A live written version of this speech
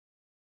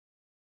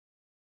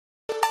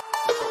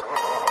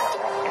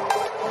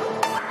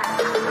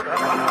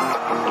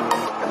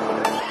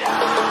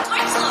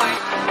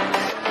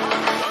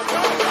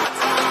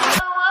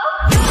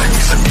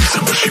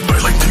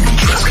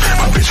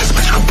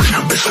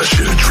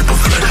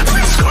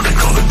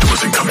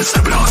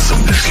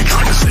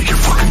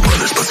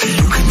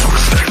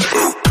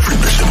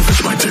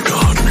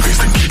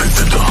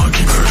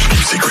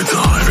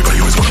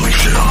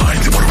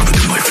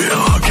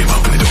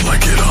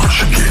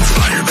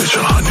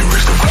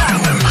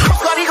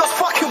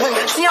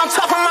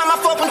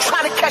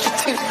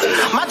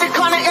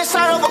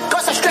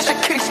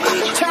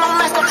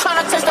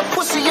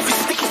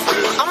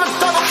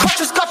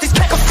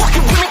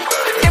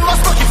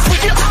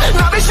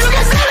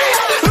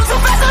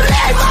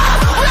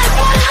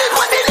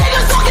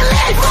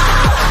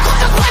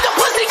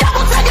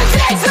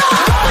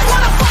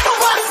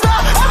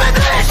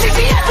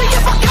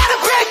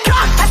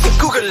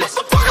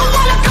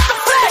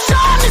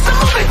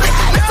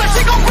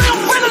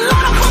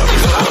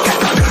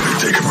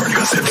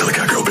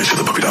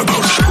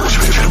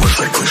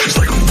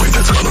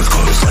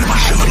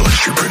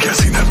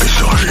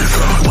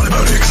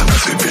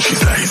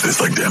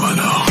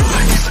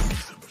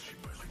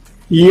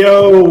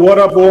Yo, what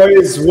up,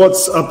 boys?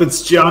 What's up?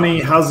 It's Johnny.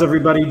 How's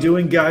everybody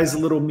doing, guys? A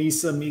little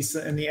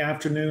Misa in the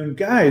afternoon.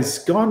 Guys,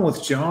 Gone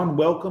with John,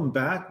 welcome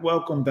back.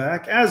 Welcome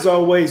back. As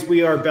always,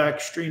 we are back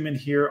streaming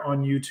here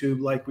on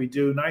YouTube like we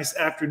do. Nice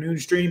afternoon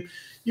stream.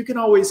 You can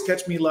always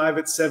catch me live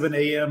at 7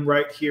 a.m.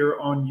 right here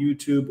on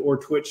YouTube or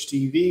Twitch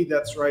TV.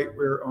 That's right,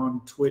 we're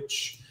on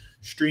Twitch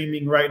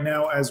streaming right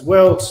now as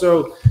well.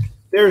 So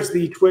there's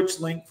the Twitch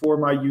link for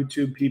my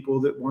YouTube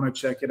people that want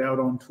to check it out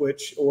on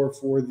Twitch, or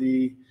for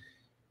the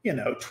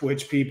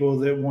Twitch people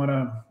that want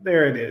to,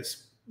 there it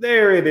is.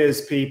 There it is,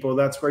 people.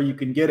 That's where you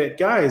can get it.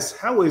 Guys,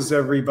 how is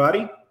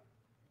everybody?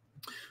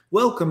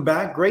 Welcome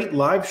back. Great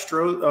live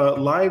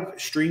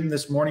stream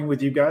this morning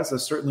with you guys. I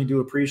certainly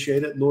do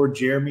appreciate it. Lord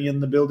Jeremy in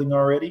the building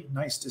already.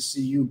 Nice to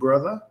see you,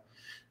 brother.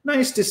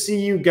 Nice to see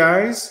you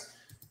guys.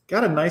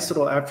 Got a nice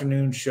little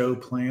afternoon show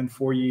planned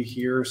for you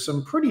here.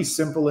 Some pretty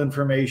simple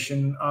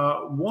information.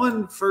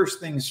 First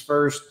things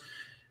first.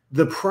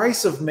 The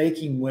price of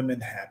making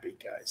women happy,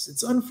 guys.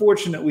 It's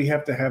unfortunate we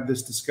have to have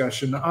this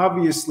discussion.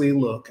 Obviously,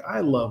 look, I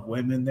love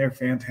women. They're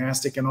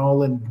fantastic and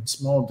all in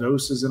small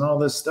doses and all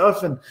this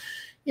stuff. And,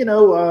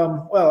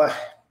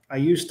 I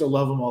used to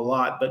love them a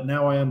lot, but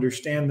now I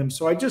understand them.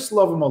 So I just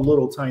love them a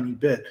little tiny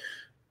bit.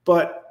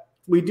 But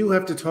we do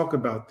have to talk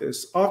about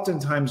this.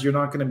 Oftentimes, you're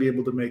not going to be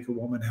able to make a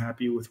woman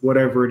happy with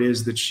whatever it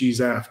is that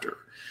she's after.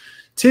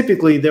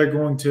 Typically, they're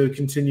going to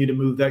continue to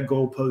move that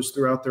goalpost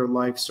throughout their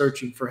life,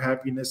 searching for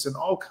happiness in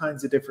all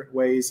kinds of different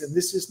ways. And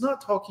this is not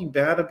talking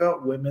bad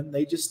about women.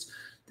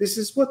 This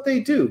is what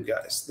they do,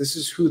 guys. This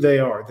is who they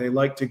are. They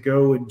like to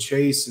go and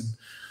chase and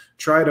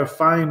try to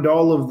find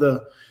all of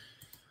the,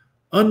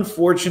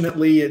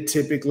 unfortunately, it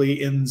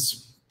typically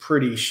ends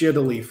pretty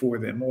shittily for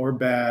them, or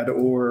bad,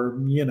 or,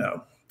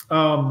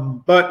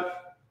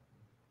 but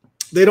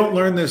they don't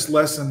learn this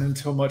lesson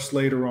until much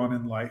later on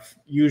in life,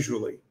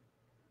 usually.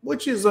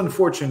 Which is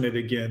unfortunate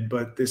again,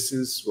 but this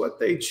is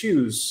what they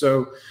choose.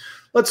 So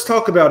let's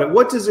talk about it.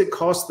 What does it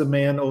cost the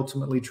man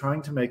ultimately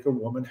trying to make a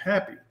woman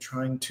happy,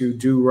 trying to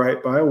do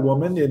right by a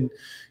woman and,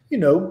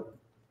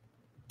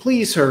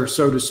 please her,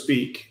 so to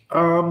speak?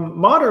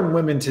 Modern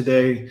women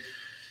today,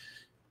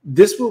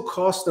 this will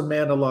cost a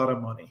man a lot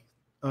of money.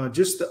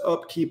 Just the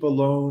upkeep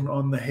alone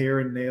on the hair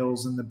and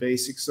nails and the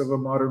basics of a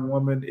modern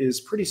woman is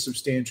pretty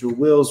substantial.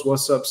 Wills,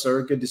 what's up,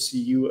 sir? Good to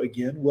see you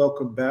again.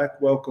 Welcome back.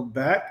 Welcome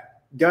back.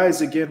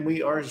 Guys, again,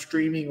 we are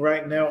streaming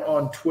right now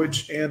on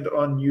Twitch and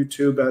on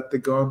YouTube at the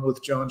Gone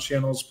with John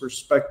channels,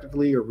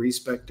 respectively,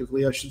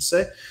 I should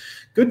say.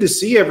 Good to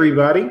see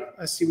everybody.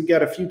 I see we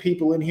got a few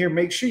people in here.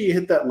 Make sure you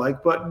hit that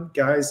like button,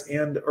 guys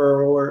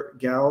or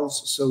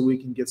gals, so we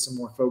can get some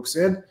more folks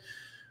in.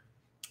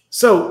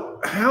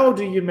 So how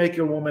do you make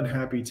a woman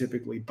happy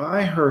typically?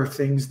 Buy her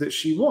things that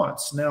she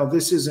wants. Now,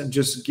 this isn't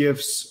just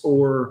gifts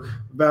or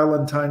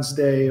Valentine's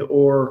Day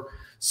or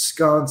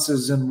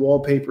sconces and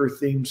wallpaper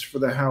themes for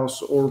the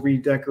house or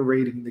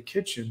redecorating the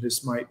kitchen.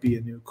 This might be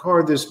a new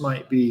car. This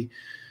might be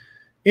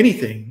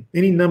anything,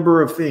 any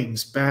number of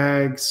things,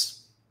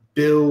 bags,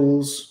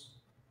 bills,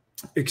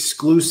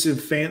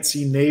 exclusive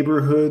fancy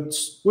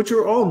neighborhoods, which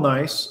are all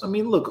nice. I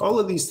mean, look, all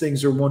of these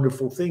things are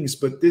wonderful things,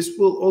 but this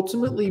will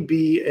ultimately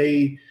be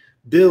a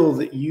bill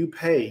that you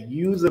pay.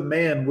 You, the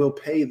man, will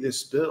pay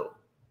this bill.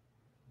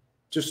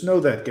 Just know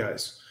that,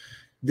 guys.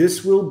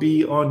 This will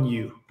be on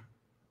you.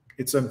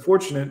 It's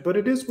unfortunate, but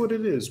it is what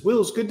it is.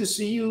 Will, it's good to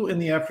see you in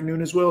the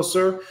afternoon as well,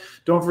 sir.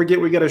 Don't forget,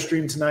 we got a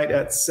stream tonight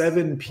at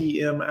 7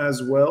 p.m.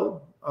 as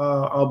well.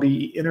 I'll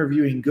be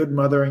interviewing Good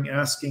Mothering,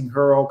 asking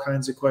her all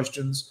kinds of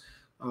questions.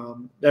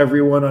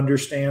 Everyone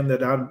understand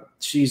that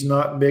she's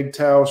not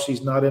MGTOW.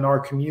 She's not in our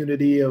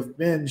community of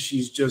men.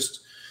 She's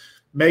just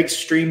makes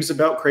streams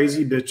about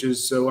crazy bitches.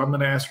 So I'm going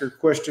to ask her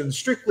questions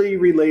strictly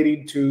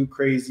relating to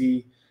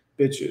crazy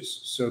bitches,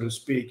 so to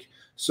speak.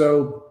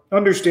 So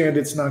understand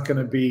it's not going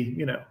to be,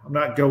 I'm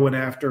not going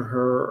after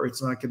her, or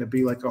it's not going to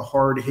be like a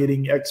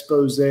hard-hitting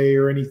expose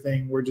or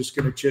anything. We're just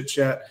going to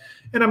chit-chat.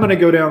 And I'm going to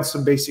go down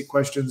some basic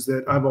questions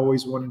that I've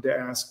always wanted to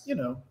ask,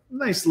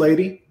 nice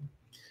lady,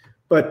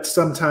 but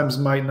sometimes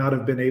might not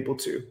have been able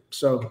to.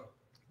 So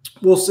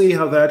we'll see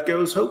how that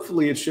goes.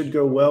 Hopefully it should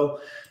go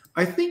well.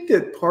 I think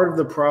that part of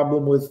the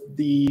problem with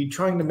the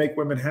trying to make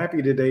women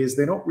happy today is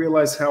they don't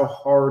realize how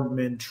hard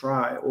men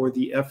try, or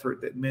the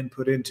effort that men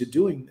put into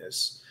doing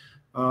this.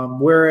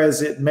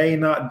 Whereas it may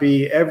not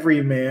be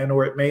every man,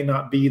 or it may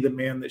not be the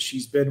man that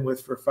she's been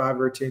with for 5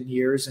 or 10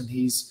 years and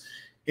he's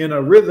in a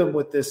rhythm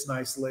with this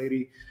nice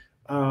lady.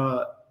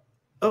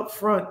 Up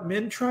front,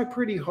 men try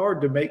pretty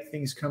hard to make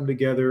things come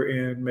together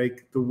and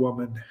make the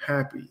woman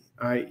happy,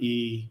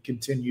 i.e.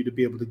 continue to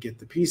be able to get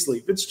the peace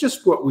leave. It's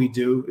just what we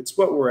do. It's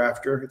what we're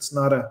after. It's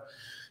not a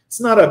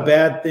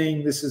bad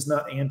thing. This is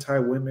not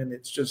anti-women.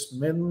 It's just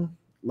men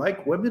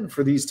like women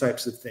for these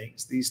types of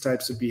things, these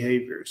types of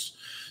behaviors.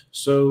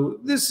 So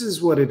this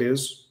is what it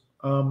is.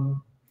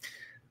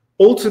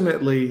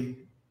 Ultimately,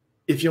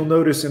 if you'll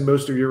notice in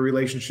most of your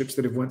relationships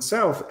that have went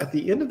south, at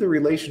the end of the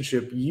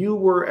relationship, you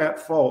were at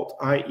fault,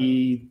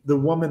 i.e. the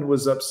woman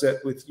was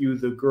upset with you,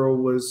 the girl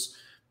was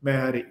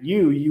mad at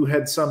you. You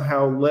had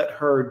somehow let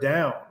her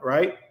down,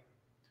 right?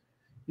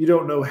 You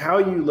don't know how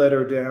you let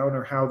her down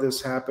or how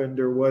this happened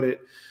or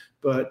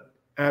but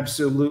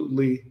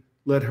absolutely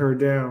let her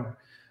down.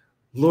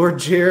 Lord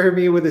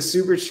Jeremy with a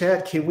super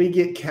chat. Can we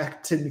get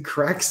Captain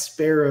Crack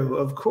Sparrow?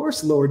 Of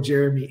course, Lord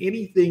Jeremy.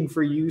 Anything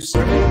for you,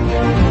 sir.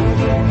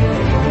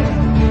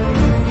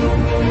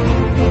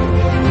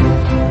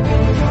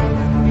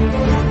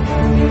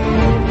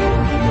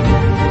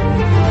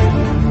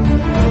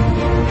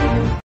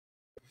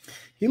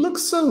 He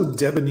looks so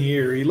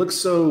debonair. He looks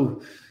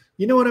so,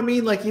 you know what I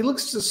mean? Like he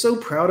looks just so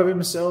proud of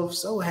himself,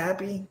 so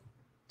happy,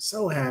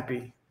 so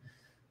happy.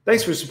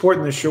 Thanks for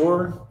supporting the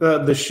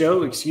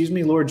show. Excuse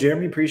me, Lord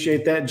Jeremy.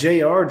 Appreciate that.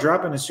 JR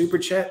dropping a super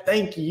chat.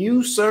 Thank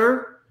you,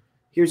 sir.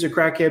 Here's a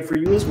crackhead for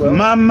you as well.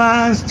 My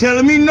mind's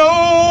telling me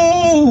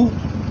no,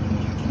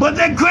 but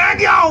that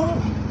crack, y'all,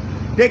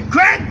 that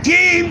crack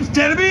keeps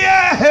telling me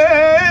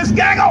yes.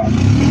 Gotta go.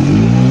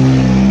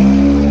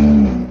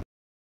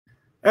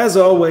 As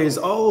always,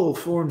 all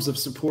forms of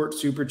support,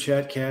 super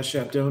chat, cash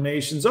app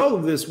donations, all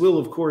of this will,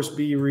 of course,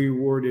 be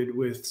rewarded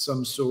with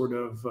some sort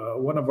of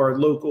one of our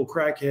local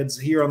crackheads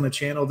here on the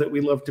channel that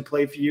we love to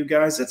play for you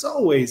guys. It's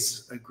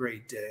always a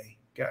great day,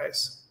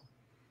 guys.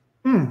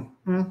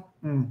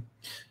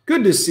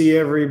 Good to see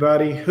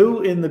everybody.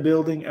 Who in the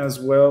building as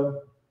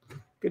well?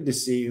 Good to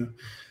see you.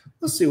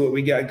 Let's see what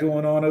we got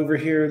going on over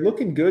here.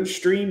 Looking good.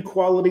 Stream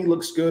quality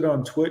looks good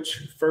on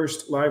Twitch.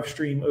 First live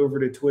stream over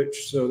to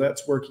Twitch, so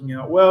that's working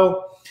out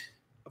well.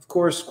 Of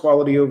course,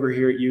 quality over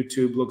here at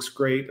YouTube looks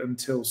great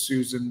until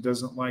Susan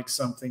doesn't like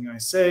something I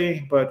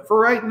say. But for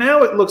right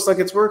now, it looks like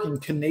it's working.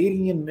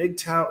 Canadian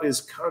MGTOW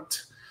is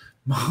cooked.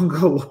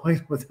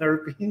 Mongoloid with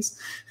herpes.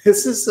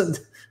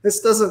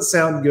 This doesn't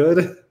sound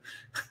good.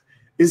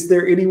 Is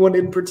there anyone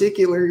in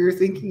particular you're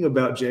thinking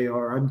about,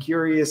 JR? I'm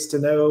curious to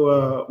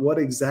know what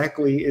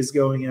exactly is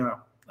going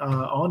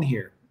on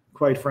here,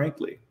 quite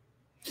frankly.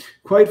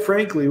 Quite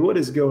frankly, what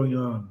is going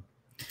on?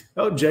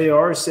 Oh,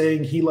 JR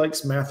saying he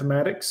likes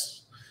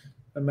mathematics.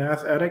 A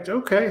math addict?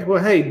 Okay.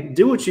 Well, hey,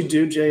 do what you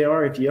do,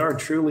 JR. If you are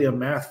truly a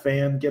math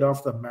fan, get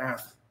off the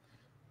math.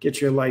 Get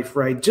your life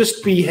right.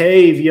 Just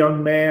behave,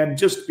 young man.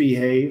 Just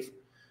behave.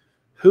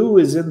 Who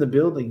is in the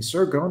building?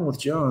 Sir, Gone with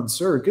John.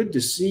 Sir, good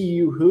to see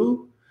you.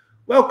 Who?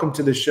 Welcome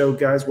to the show,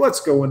 guys.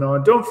 What's going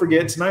on? Don't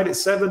forget, tonight at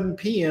 7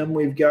 p.m.,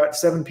 we've got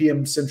 7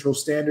 p.m. Central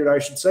Standard, I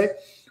should say.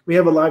 We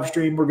have a live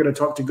stream. We're going to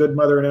talk to Good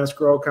Mother and ask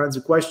her all kinds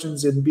of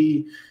questions and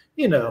be,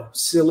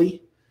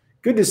 silly.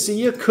 Good to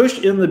see you. Kush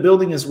in the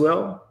building as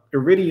well.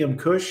 Iridium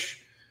Kush.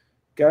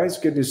 Guys,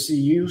 good to see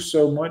you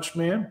so much,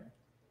 man.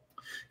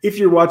 If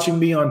you're watching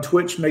me on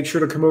Twitch, make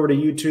sure to come over to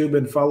YouTube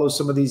and follow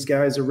some of these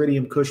guys.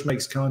 Iridium Kush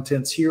makes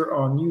contents here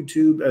on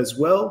YouTube as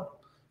well.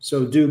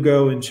 So do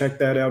go and check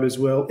that out as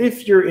well.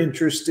 If you're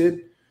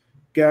interested,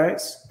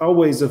 guys,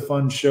 always a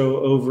fun show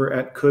over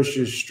at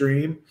Kush's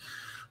stream.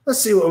 Let's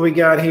see what we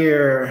got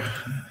here.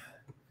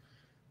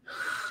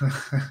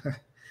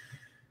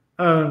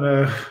 Oh,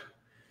 no.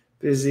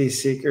 Busy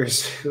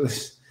seekers.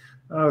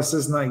 Oh, this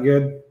is not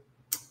good.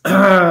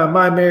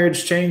 My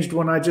marriage changed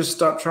when I just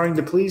stopped trying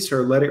to please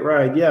her. Let it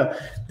ride. Yeah,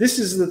 this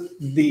is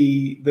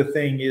the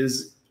thing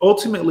is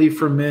ultimately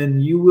for men,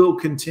 you will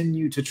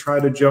continue to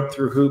try to jump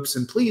through hoops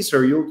and please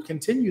her. You'll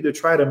continue to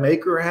try to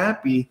make her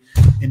happy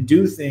and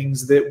do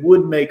things that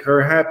would make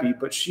her happy,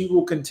 but she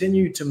will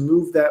continue to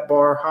move that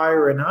bar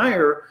higher and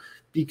higher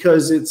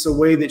because it's a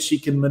way that she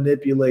can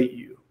manipulate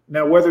you.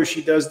 Now, whether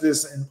she does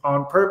this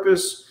on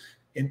purpose,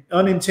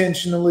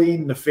 unintentionally,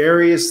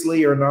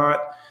 nefariously or not,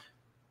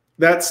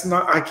 that's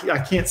not, I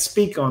can't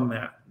speak on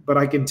that, but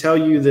I can tell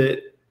you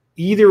that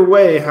either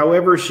way,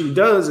 however she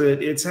does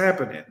it, it's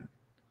happening.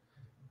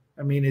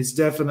 I mean, it's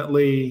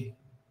definitely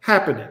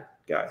happening,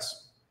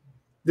 guys.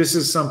 This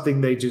is something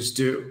they just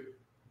do.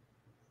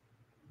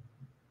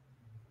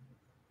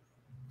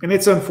 And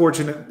it's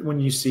unfortunate when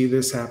you see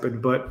this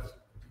happen,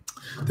 but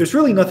there's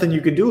really nothing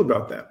you can do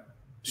about that.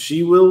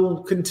 She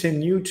will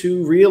continue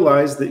to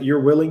realize that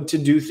you're willing to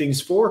do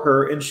things for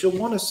her, and she'll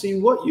want to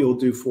see what you'll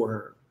do for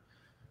her.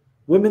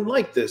 Women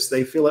like this.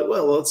 They feel like,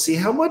 well, let's see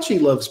how much he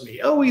loves me.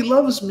 Oh, he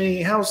loves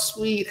me. How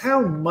sweet.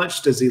 How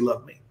much does he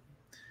love me?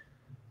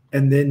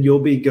 And then you'll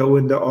be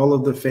going to all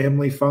of the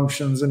family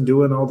functions and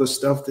doing all the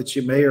stuff that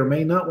you may or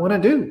may not want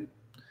to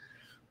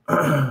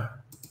do.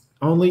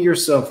 Only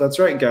yourself. That's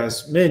right,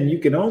 guys. Men, you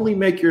can only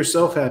make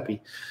yourself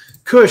happy.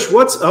 Kush,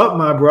 what's up,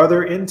 my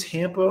brother? In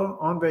Tampa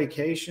on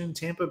vacation,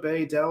 Tampa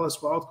Bay, Dallas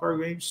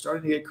wildcard game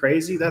starting to get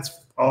crazy.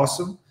 That's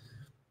awesome.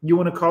 You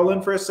want to call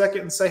in for a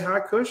second and say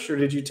hi, Kush, or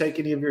did you take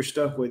any of your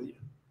stuff with you?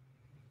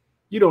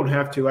 You don't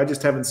have to. I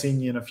just haven't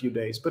seen you in a few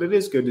days, but it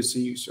is good to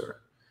see you, sir.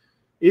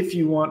 If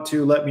you want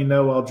to, let me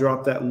know. I'll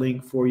drop that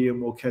link for you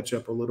and we'll catch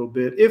up a little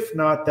bit. If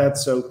not,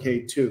 that's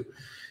okay too.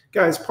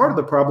 Guys, part of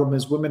the problem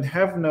is women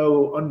have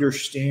no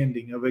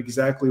understanding of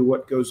exactly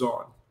what goes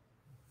on.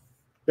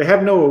 They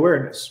have no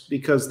awareness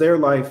because their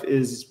life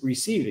is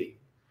receiving,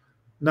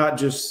 not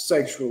just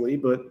sexually,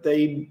 but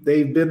they've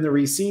been the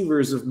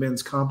receivers of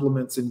men's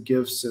compliments and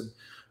gifts and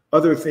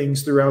other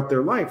things throughout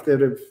their life that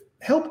have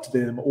helped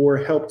them or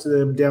helped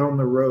them down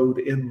the road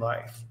in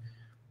life.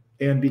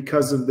 And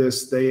because of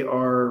this, they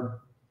are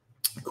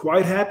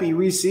quite happy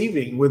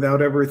receiving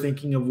without ever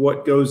thinking of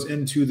what goes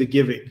into the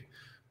giving,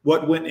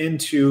 what went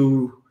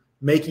into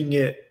making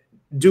it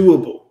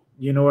doable.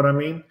 You know what I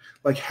mean?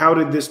 Like, how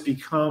did this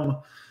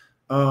become,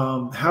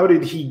 how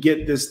did he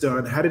get this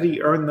done? How did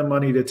he earn the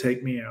money to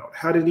take me out?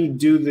 How did he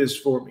do this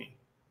for me?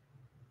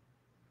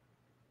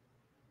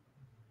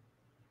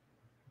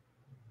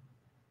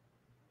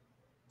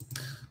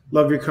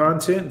 Love your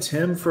content.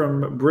 Tim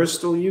from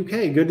Bristol,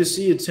 UK. Good to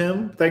see you,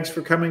 Tim. Thanks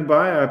for coming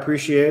by. I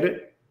appreciate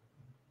it.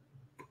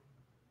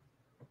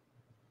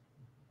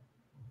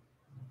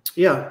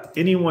 Yeah,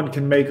 anyone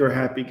can make her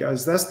happy,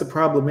 guys. That's the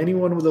problem.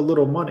 Anyone with a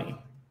little money.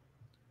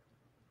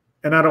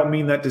 And I don't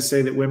mean that to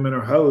say that women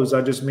are hoes.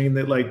 I just mean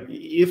that, like,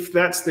 if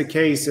that's the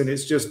case and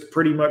it's just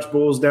pretty much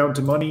boils down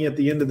to money at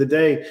the end of the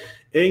day,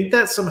 ain't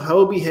that some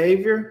hoe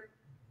behavior?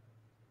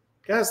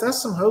 Guys, that's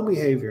some hoe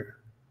behavior.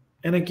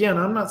 And again,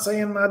 I'm not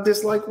saying I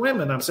dislike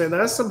women. I'm saying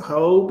that's some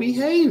hoe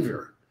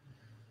behavior.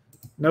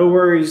 No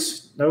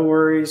worries. No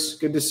worries.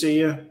 Good to see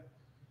you.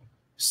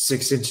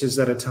 6 inches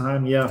at a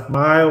time. Yeah.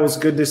 Miles,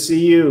 good to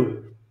see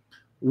you.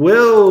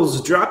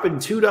 Wills dropping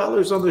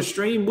 $2 on the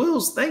stream.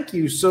 Wills, thank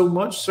you so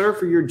much, sir,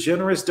 for your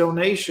generous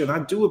donation. I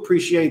do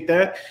appreciate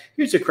that.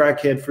 Here's a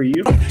crackhead for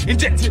you.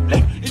 Inject it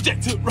left,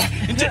 inject it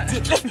right, inject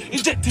it left,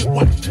 inject it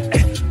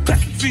right. Crack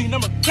fiend,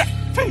 I'm a crack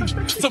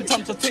fiend.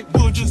 Sometimes I take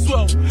wood as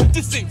well.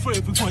 This ain't for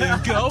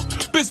everyone, girl.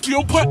 Best be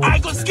on point, I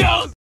got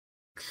scales.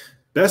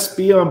 Best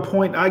be on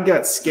point, I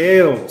got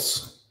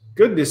scales.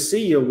 Good to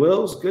see you,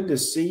 Wills. Good to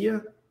see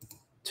you.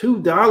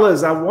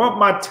 $2. I want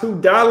my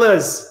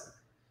 $2.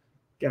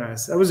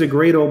 Guys, that was a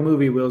great old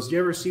movie, Wills. Did you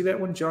ever see that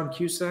one, John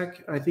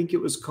Cusack? I think it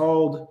was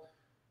called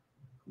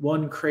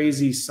One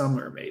Crazy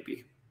Summer,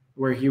 maybe,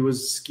 where he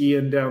was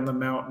skiing down the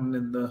mountain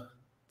and the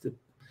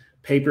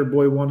paper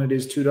boy wanted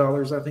his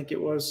 $2, I think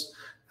it was.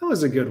 That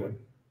was a good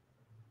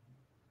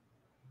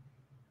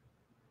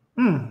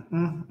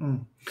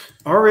one.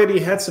 Already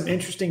had some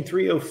interesting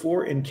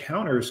 304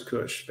 encounters,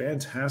 Kush.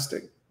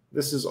 Fantastic.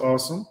 This is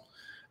awesome.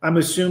 I'm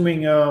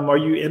assuming, are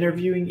you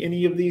interviewing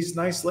any of these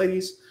nice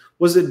ladies?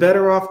 Was it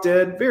Better Off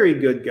Dead? Very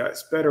good,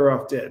 guys. Better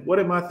Off Dead. What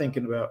am I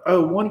thinking about?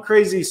 Oh, One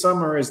Crazy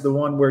Summer is the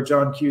one where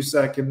John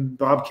Cusack and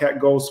Bobcat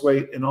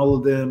Goldthwait and all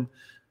of them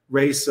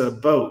race a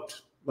boat.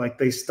 Like,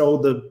 they stole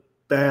the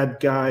bad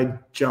guy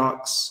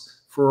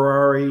Jock's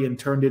Ferrari and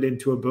turned it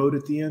into a boat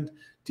at the end.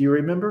 Do you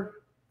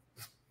remember?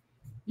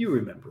 You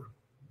remember.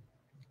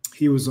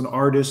 He was an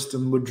artist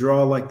and would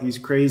draw like these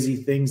crazy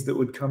things that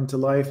would come to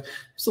life.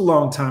 It's a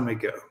long time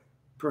ago.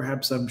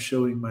 Perhaps I'm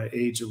showing my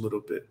age a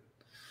little bit.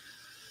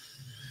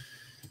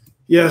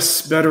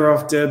 Yes, Better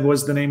Off Dead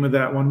was the name of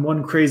that one.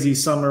 One Crazy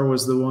Summer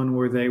was the one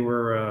where they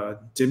were,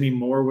 Demi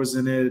Moore was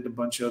in it, a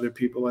bunch of other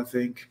people, I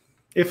think.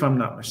 If I'm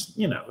not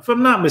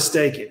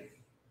mistaken.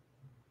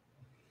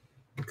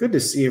 Good to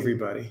see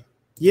everybody.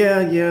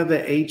 Yeah,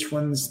 the H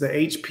ones, the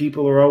H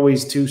people are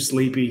always too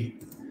sleepy.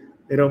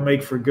 They don't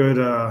make for good,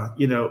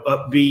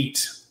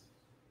 upbeat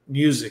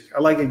music.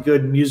 I like a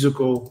good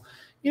musical,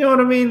 you know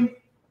what I mean?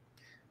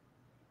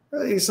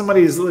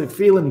 Somebody is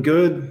feeling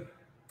good,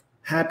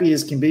 happy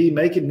as can be,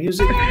 making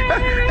music.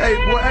 Hey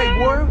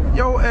boy,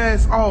 your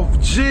ass off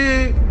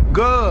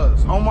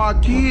jiggers on my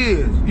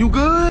kids. You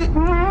good?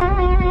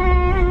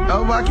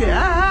 Oh my kid.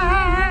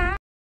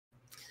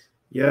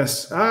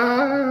 Yes,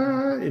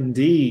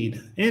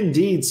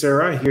 indeed,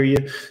 sir. I hear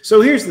you.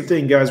 So here's the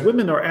thing, guys.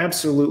 Women are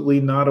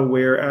absolutely not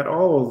aware at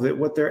all that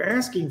what they're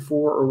asking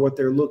for or what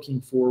they're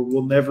looking for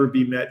will never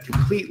be met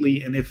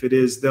completely. And if it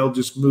is, they'll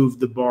just move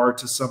the bar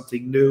to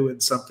something new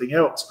and something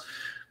else.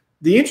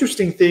 The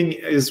interesting thing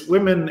is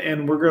women,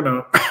 and we're going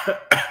to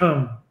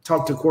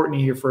talk to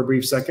Courtney here for a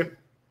brief second.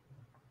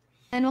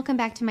 And welcome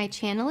back to my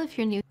channel if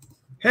you're new.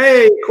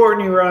 Hey,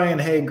 Courtney Ryan.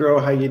 Hey, girl.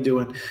 How you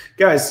doing?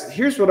 Guys,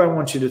 here's what I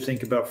want you to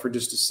think about for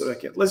just a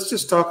second. Let's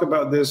just talk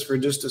about this for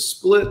just a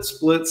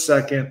split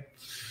second.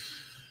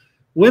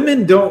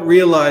 Women don't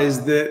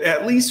realize that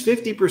at least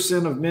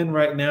 50% of men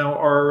right now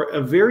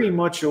are very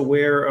much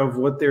aware of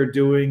what they're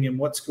doing and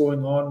what's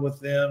going on with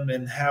them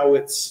and how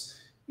it's,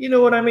 you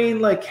know what I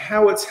mean? Like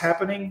how it's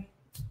happening.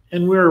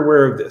 And we're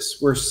aware of this.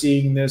 We're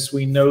seeing this.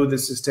 We know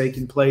this is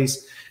taking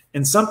place.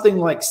 And something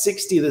like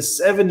 60 to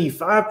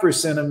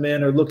 75% of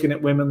men are looking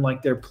at women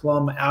like they're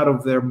plumb out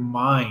of their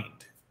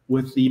mind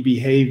with the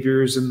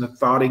behaviors and the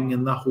thoughting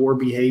and the whore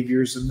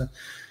behaviors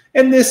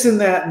and this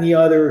and that and the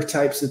other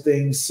types of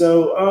things.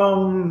 So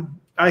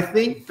I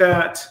think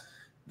that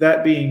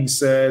being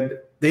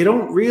said, they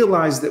don't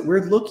realize that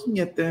we're looking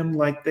at them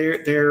like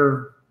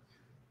they're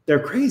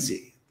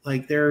crazy,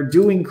 like they're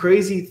doing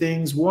crazy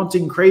things,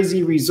 wanting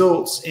crazy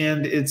results,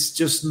 and it's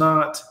just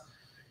not.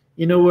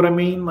 You know what I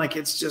mean? Like,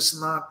 it's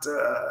just not.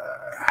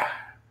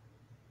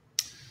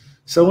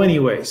 So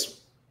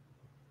anyways,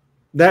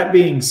 that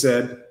being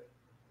said,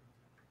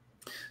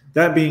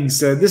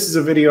 this is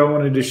a video I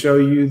wanted to show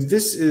you.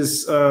 This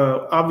is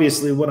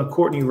obviously one of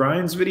Courtney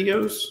Ryan's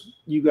videos.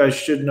 You guys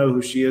should know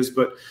who she is,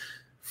 but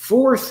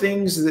 4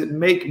 things that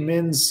make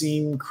men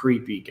seem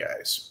creepy,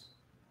 guys.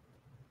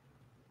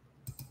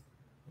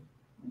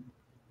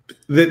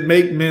 That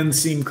make men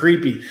seem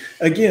creepy.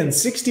 Again,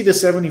 60 to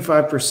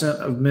 75%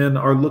 of men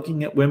are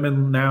looking at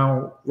women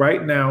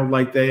right now,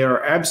 like they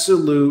are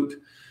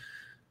absolute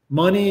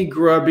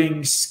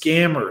money-grubbing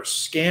scammers,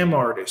 scam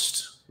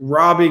artists,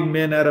 robbing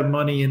men out of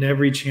money in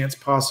every chance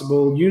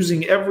possible,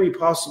 using every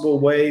possible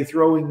way,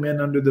 throwing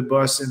men under the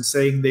bus and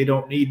saying they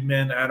don't need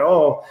men at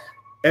all,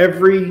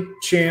 every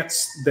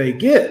chance they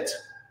get.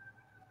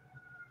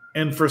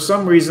 And for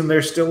some reason,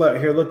 they're still out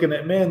here looking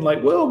at men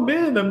like, well,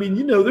 men, I mean,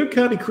 you know, they're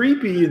kind of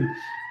creepy. And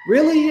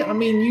really, I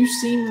mean, you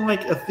seem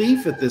like a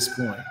thief at this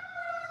point.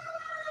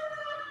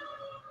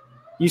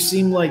 You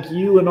seem like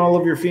you and all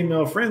of your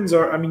female friends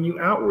are, I mean, you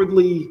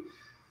outwardly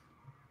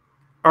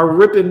are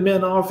ripping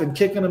men off and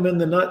kicking them in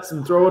the nuts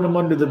and throwing them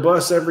under the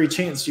bus every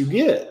chance you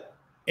get.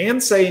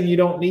 And saying you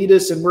don't need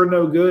us and we're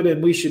no good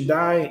and we should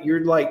die.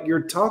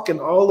 You're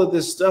talking all of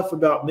this stuff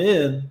about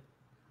men.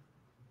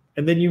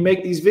 And then you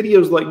make these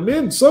videos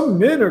like, some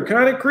men are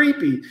kind of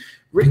creepy.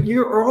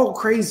 You're all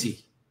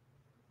crazy.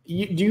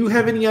 Do you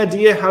have any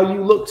idea how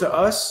you look to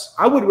us?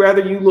 I would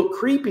rather you look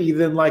creepy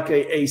than like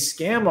a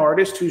scam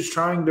artist who's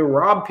trying to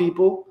rob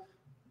people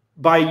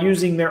by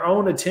using their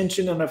own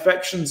attention and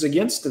affections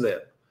against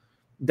them.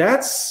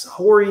 That's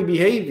hoary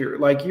behavior.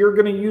 Like, you're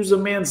going to use a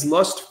man's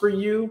lust for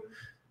you,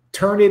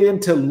 turn it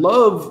into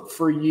love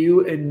for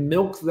you, and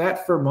milk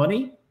that for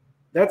money.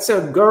 That's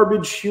a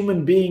garbage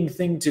human being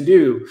thing to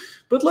do.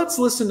 But let's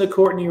listen to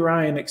Courtney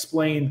Ryan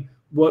explain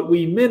what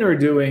we men are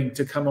doing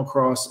to come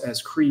across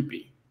as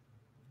creepy,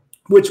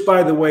 which,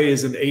 by the way,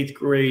 is an 8th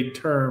grade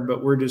term,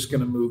 but we're just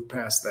going to move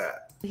past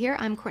that. Here,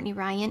 I'm Courtney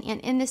Ryan, and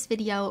in this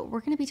video,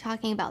 we're going to be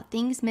talking about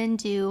things men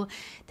do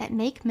that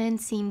make men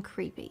seem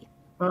creepy.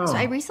 Oh. So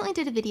I recently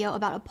did a video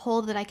about a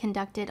poll that I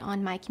conducted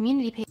on my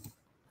community page.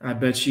 I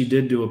bet she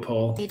did do a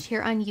poll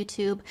Here on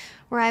YouTube,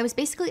 where I was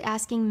basically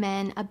asking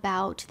men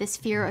about this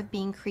fear of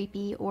being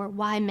creepy or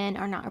why men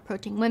are not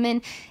approaching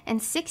women.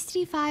 And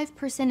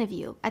 65% of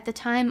you at the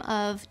time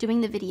of doing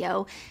the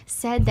video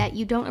said that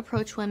you don't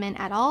approach women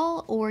at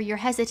all, or you're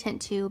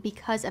hesitant to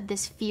because of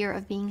this fear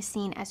of being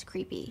seen as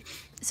creepy.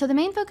 So the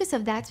main focus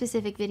of that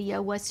specific video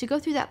was to go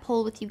through that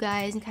poll with you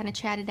guys and kind of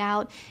chat it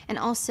out, and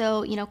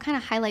also, you know, kind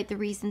of highlight the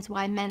reasons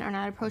why men are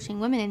not approaching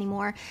women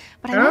anymore.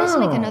 But I wanted to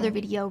make another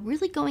video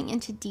really going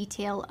into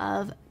detail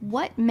of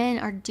what men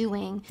are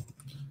doing.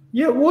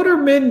 Yeah, what are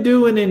men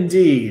doing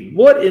indeed?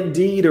 What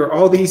indeed are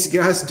all these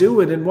guys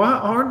doing, and why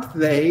aren't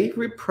they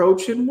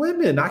approaching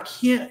women? I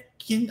can't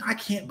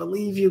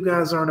believe you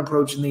guys aren't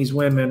approaching these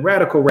women.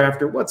 Radical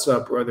Rafter, what's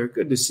up, brother?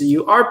 Good to see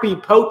you.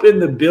 RP Pope in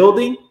the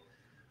building.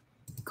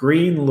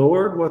 Green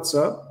Lord, what's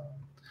up?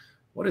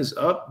 What is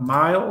up,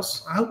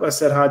 Miles? I hope I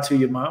said hi to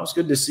you, Miles.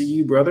 Good to see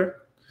you, brother.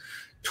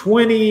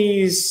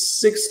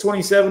 26,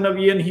 27 of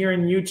you in here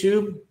in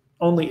YouTube.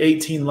 Only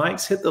 18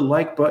 likes. Hit the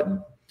like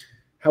button.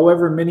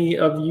 However many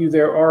of you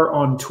there are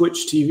on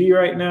Twitch TV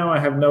right now, I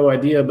have no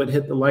idea, but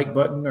hit the like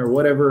button or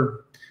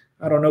whatever.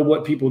 I don't know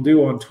what people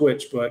do on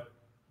Twitch, but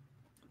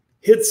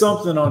hit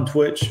something on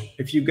Twitch.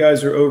 If you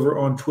guys are over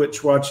on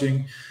Twitch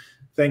watching,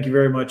 thank you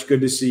very much.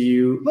 Good to see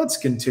you. Let's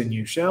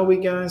continue, shall we,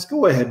 guys?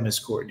 Go ahead, Miss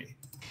Courtney.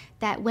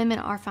 That women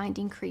are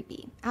finding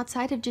creepy,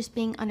 outside of just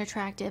being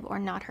unattractive or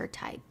not her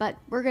type, but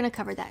we're going to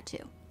cover that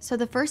too. So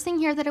the first thing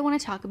here that I want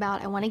to talk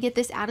about, I want to get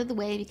this out of the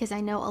way because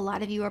I know a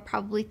lot of you are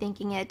probably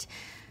thinking it.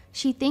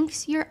 She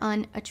thinks you're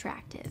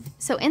unattractive.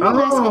 So in the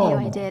last video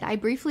I did, I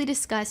briefly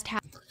discussed how...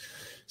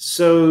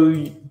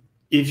 So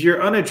if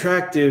you're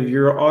unattractive,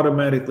 you're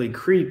automatically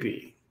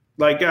creepy.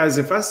 Like, guys,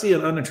 if I see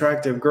an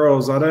unattractive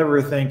girl, I'd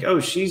ever think,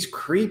 oh, she's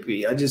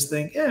creepy. I just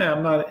think, yeah,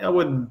 I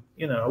wouldn't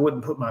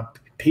put my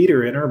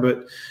Peter in her,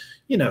 but,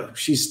 you know,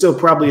 she's still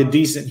probably a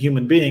decent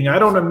human being. I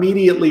don't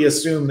immediately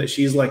assume that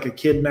she's like a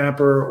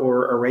kidnapper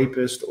or a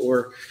rapist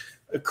or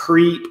a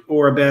creep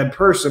or a bad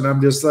person.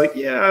 I'm just like,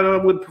 yeah, I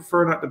would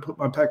prefer not to put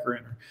my pecker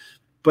in her.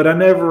 But I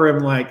never am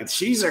like,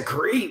 she's a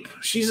creep.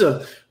 She's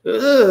a,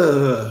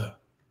 ugh.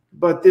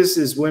 But this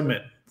is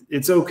women.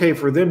 It's okay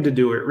for them to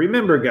do it.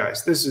 Remember,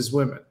 guys, this is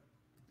women.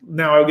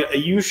 Now,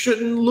 you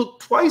shouldn't look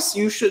twice.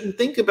 You shouldn't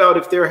think about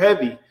if they're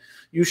heavy.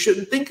 You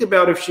shouldn't think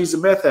about if she's a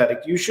meth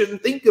addict. You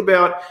shouldn't think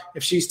about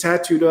if she's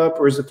tattooed up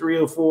or is a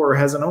 304 or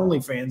has an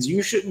OnlyFans.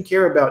 You shouldn't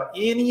care about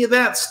any of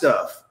that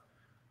stuff.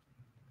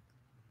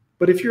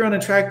 But if you're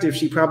unattractive,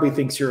 she probably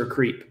thinks you're a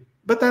creep.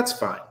 But that's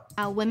fine.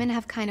 Women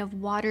have kind of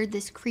watered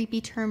this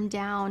creepy term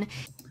down.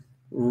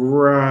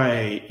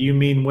 Right. You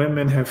mean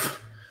women have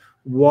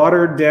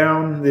watered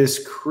down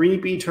this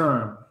creepy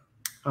term.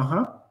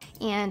 Uh-huh.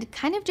 And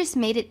kind of just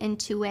made it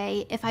into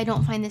a, if I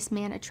don't find this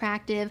man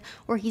attractive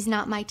or he's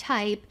not my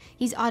type,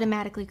 he's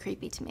automatically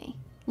creepy to me.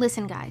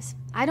 Listen, guys,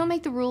 I don't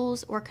make the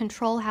rules or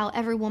control how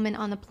every woman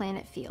on the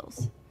planet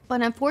feels.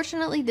 But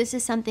unfortunately, this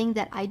is something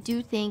that I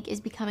do think is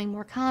becoming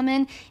more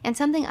common and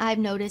something I've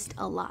noticed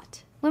a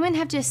lot. Women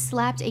have just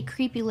slapped a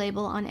creepy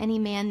label on any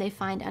man they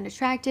find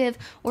unattractive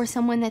or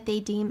someone that they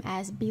deem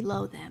as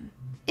below them.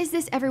 Is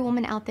this every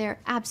woman out there?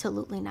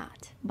 Absolutely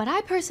not. But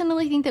I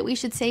personally think that we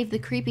should save the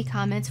creepy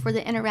comments for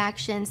the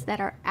interactions that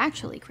are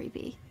actually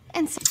creepy.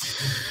 And so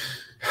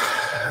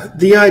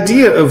the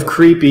idea of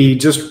creepy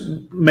just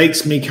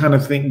makes me kind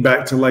of think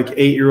back to like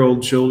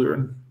 8-year-old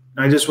children.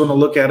 I just want to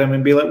look at them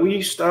and be like, will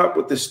you stop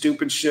with the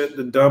stupid shit,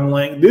 the dumb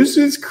language? This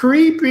is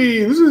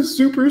creepy. This is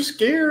super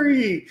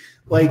scary.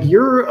 Like,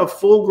 you're a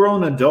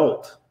full-grown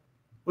adult.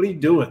 What are you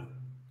doing?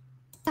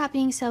 stop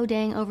being so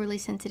dang overly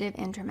sensitive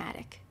and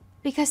dramatic.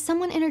 Because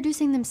someone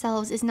introducing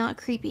themselves is not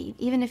creepy,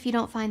 even if you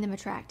don't find them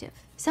attractive.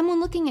 Someone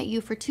looking at you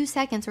for 2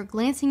 seconds or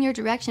glancing your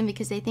direction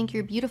because they think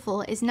you're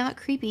beautiful is not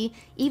creepy,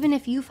 even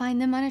if you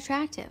find them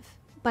unattractive.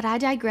 But I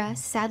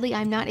digress. Sadly,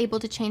 I'm not able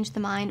to change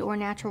the mind or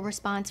natural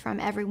response from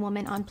every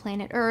woman on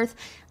planet Earth.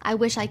 I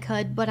wish I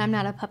could, but I'm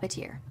not a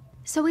puppeteer.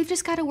 So we've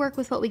just got to work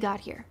with what we got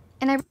here.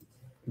 And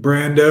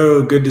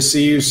Brando, good to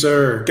see you,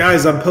 sir.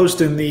 Guys, I'm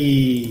posting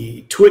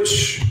the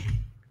Twitch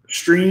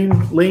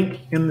stream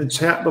link in the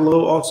chat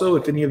below also,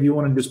 if any of you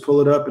want to just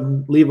pull it up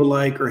and leave a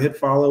like or hit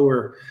follow,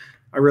 or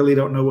I really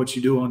don't know what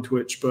you do on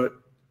Twitch, but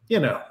you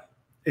know,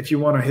 if you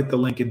want to hit the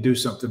link and do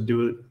something,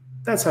 do it.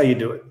 That's how you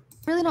do it.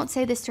 I really don't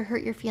say this to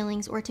hurt your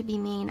feelings or to be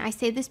mean. I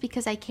say this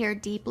because I care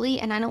deeply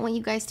and I don't want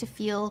you guys to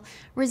feel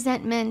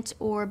resentment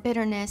or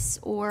bitterness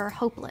or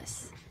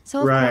hopeless. So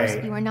of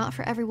course, you are not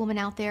for every woman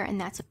out there,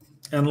 and that's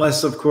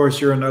unless of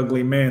course you're an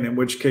ugly man, in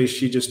which case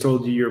she just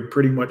told you you're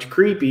pretty much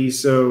creepy,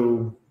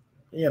 so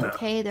you know.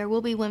 Okay, there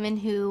will be women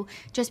who,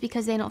 just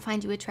because they don't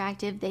find you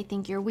attractive, they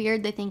think you're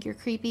weird, they think you're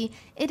creepy.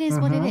 It is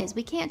what it is.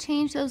 We can't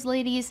change those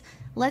ladies.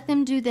 Let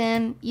them do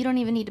them. You don't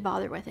even need to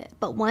bother with it.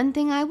 But one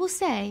thing I will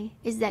say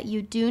is that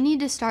you do need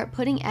to start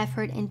putting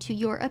effort into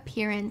your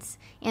appearance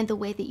and the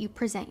way that you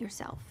present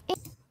yourself.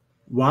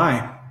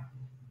 Why?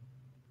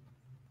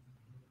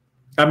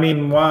 I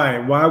mean, why?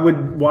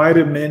 Why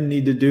do men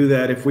need to do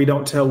that if we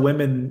don't tell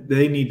women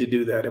they need to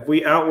do that? If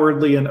we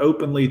outwardly and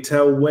openly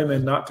tell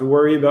women not to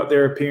worry about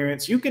their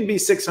appearance, you can be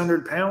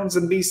 600 pounds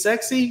and be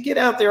sexy. Get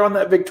out there on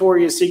that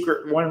Victoria's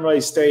Secret one-way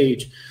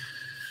stage.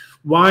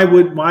 Why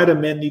do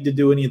men need to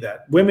do any of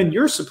that? Women,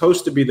 you're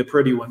supposed to be the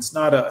pretty ones,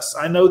 not us.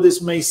 I know this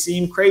may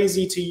seem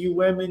crazy to you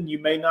women. You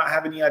may not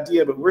have any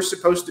idea, but we're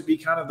supposed to be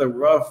kind of the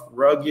rough,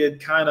 rugged,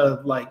 kind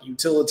of like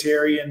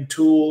utilitarian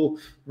tool,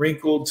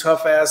 wrinkled,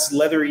 tough-ass,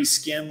 leathery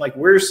skin. Like,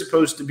 we're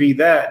supposed to be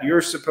that.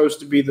 You're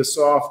supposed to be the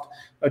soft,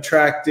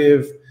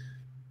 attractive,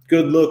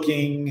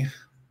 good-looking.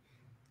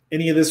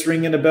 Any of this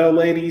ringing a bell,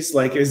 ladies?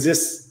 Like, is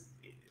this,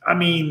 I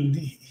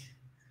mean,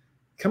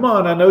 come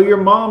on, I know your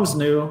moms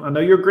knew. I know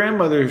your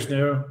grandmothers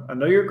knew. I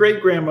know your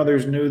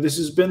great-grandmothers knew. This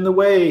has been the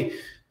way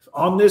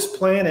on this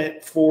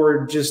planet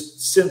for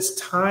just since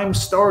time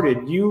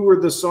started. You were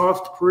the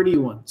soft, pretty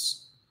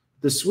ones.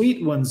 The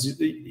sweet ones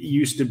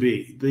used to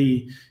be.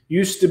 The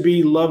used to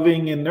be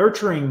loving and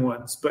nurturing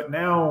ones. But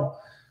now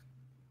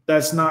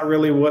that's not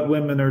really what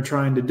women are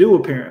trying to do,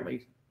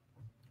 apparently.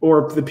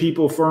 Or the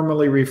people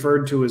formerly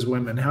referred to as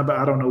women. How about,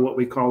 I don't know what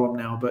we call them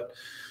now, but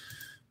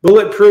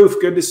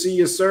Bulletproof, good to see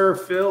you, sir.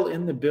 Phil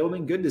in the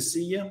building, good to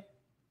see you.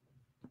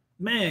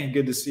 Man,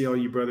 good to see all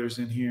you brothers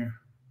in here.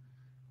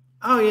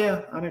 Oh,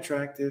 yeah,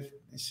 unattractive.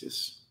 It's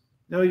just,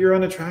 no, you're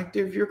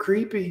unattractive. You're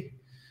creepy.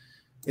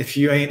 If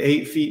you ain't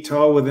 8 feet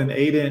tall with an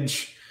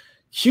 8-inch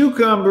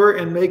cucumber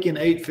and making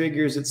 8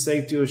 figures, it's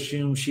safe to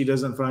assume she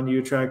doesn't find you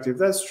attractive.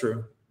 That's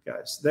true,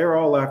 guys. They're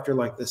all after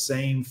like the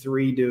same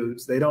 3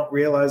 dudes. They don't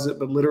realize it,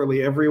 but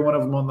literally every one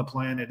of them on the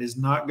planet is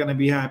not going to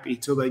be happy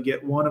till they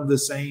get one of the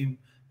same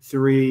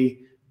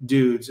 3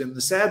 dudes. And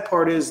the sad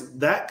part is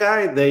that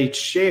guy they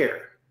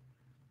share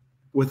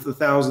with the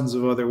thousands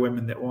of other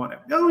women that want him.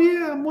 Oh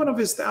yeah, I'm one of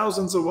his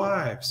thousands of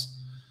wives.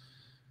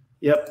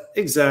 Yep,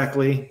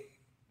 exactly.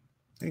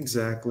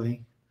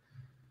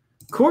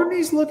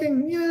 Courtney's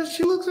looking, yeah,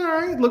 she looks all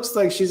right. Looks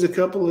like she's a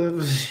couple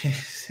of,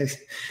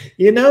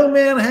 you know,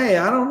 man, hey,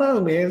 I don't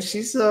know, man.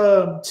 She's,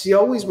 she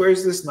always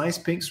wears this nice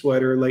pink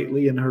sweater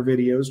lately in her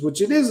videos,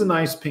 which it is a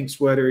nice pink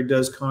sweater. It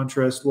does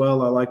contrast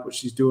well. I like what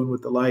she's doing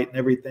with the light and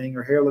everything.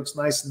 Her hair looks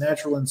nice and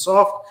natural and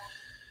soft.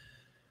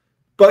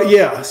 But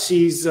yeah,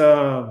 she's,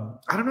 I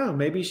don't know,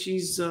 maybe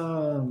she's,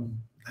 I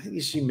think,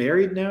 is she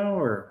married now,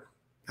 or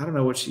I don't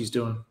know what she's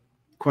doing,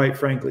 quite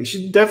frankly.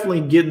 She's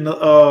definitely getting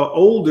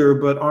older,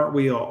 but aren't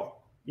we all?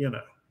 You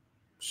know,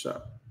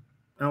 so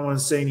I don't want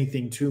to say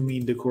anything too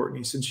mean to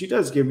Courtney, since she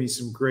does give me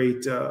some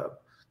great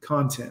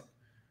content.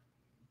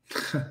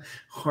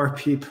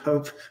 RP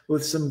Pope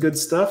with some good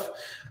stuff.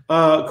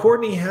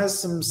 Courtney has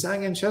some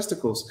sagging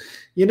chesticles.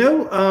 You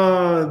know,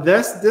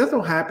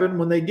 that'll happen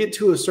when they get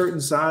to a certain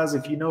size.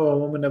 If you know a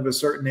woman of a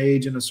certain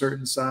age and a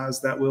certain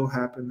size, that will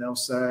happen. They'll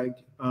sag.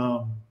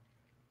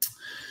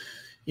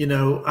 You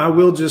know, I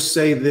will just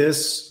say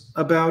this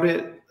about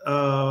it.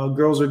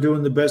 Girls are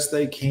doing the best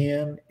they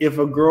can. If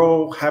a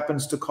girl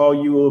happens to call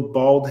you a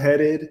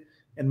bald-headed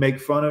and make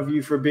fun of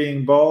you for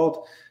being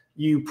bald,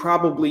 you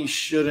probably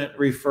shouldn't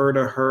refer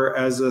to her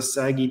as a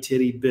saggy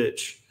titty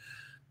bitch,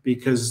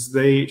 because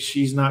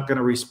she's not going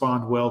to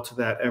respond well to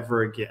that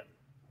ever again.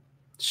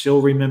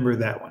 She'll remember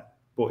that one,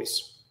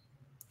 boys.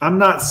 I'm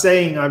not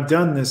saying I've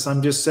done this.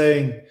 I'm just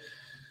saying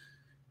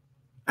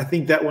I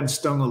think that one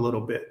stung a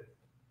little bit.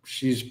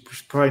 She's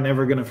probably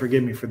never going to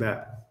forgive me for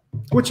that,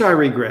 which I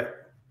regret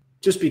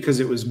just because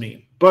it was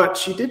mean. But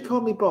she did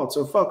call me bald,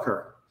 so fuck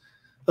her.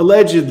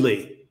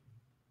 Allegedly.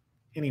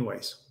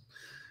 Anyways,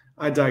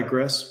 I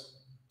digress.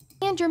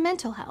 And your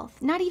mental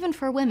health, not even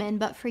for women,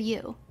 but for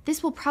you.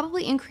 This will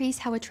probably increase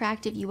how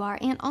attractive you are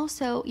and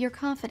also your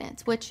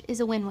confidence, which is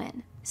a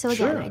win-win. So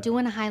again, I do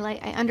want to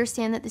highlight, I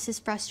understand that this is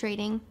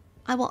frustrating.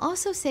 I will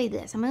also say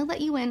this, I'm going to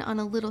let you in on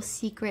a little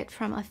secret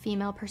from a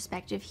female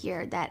perspective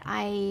here that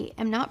I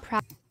am not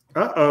proud.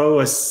 Uh-oh,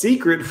 a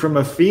secret from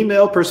a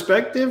female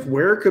perspective?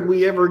 Where could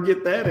we ever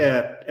get that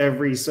at?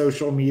 Every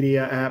social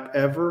media app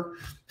ever?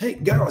 Hey,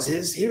 girls,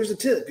 here's a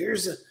tip.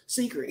 Here's a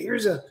secret.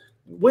 Here's a...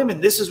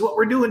 Women, this is what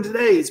we're doing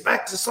today. It's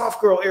back to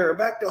soft girl era,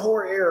 back to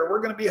whore era.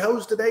 We're going to be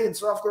hoes today and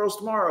soft girls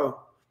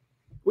tomorrow.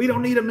 We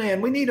don't need a man.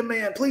 We need a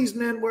man. Please,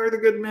 men, where are the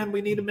good men?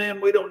 We need a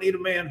man. We don't need a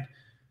man.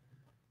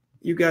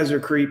 You guys are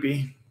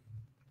creepy.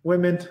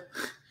 Women,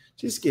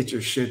 just get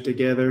your shit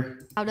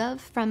together. Out of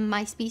from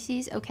my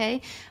species,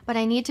 okay? But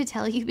I need to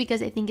tell you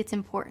because I think it's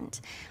important.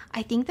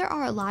 I think there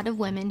are a lot of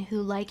women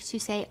who like to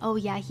say, oh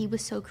yeah, he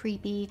was so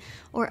creepy,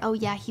 or oh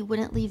yeah, he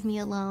wouldn't leave me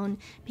alone,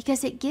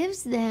 because it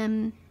gives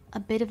them a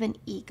bit of an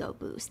ego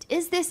boost.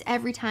 Is this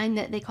every time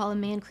that they call a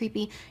man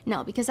creepy?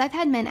 No, because I've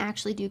had men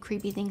actually do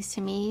creepy things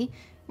to me.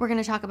 We're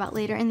going to talk about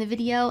later in the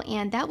video,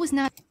 and that was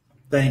not...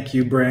 Thank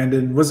you,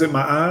 Brandon. Was it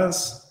my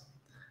eyes?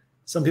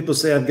 Some people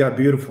say I've got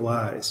beautiful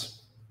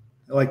eyes.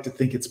 I like to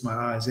think it's my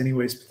eyes.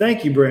 Anyways,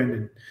 thank you,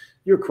 Brandon.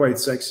 You're quite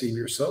sexy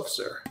yourself,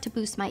 sir. To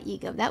boost my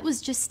ego. That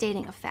was just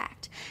stating a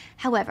fact.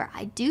 However,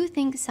 I do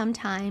think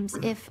sometimes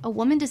if a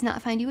woman does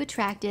not find you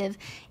attractive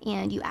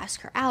and you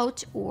ask her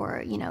out,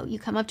 or, you know, you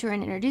come up to her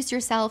and introduce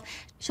yourself,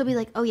 she'll be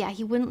like, oh yeah,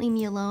 he wouldn't leave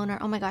me alone, or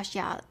oh my gosh,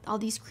 yeah, all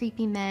these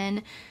creepy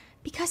men,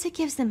 because it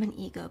gives them an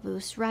ego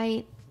boost,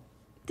 right?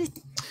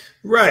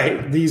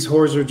 Right. These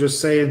whores are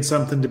just saying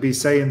something to be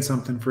saying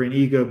something for an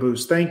ego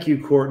boost. Thank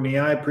you, Courtney.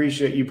 I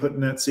appreciate you putting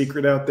that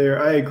secret out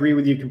there. I agree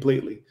with you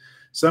completely.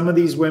 Some of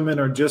these women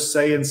are just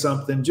saying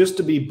something just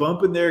to be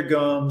bumping their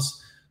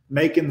gums,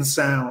 making the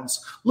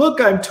sounds.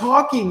 Look, I'm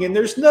talking and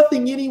there's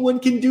nothing anyone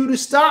can do to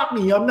stop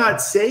me. I'm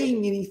not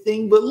saying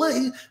anything, but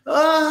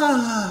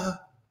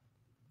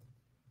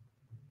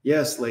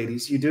yes,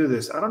 ladies, you do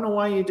this. I don't know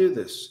why you do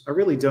this. I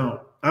really don't.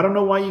 I don't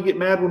know why you get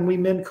mad when we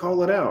men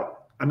call it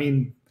out. I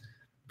mean,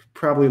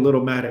 probably a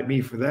little mad at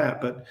me for that,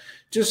 but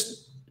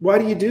just why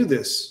do you do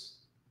this?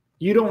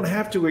 You don't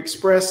have to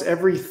express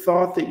every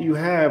thought that you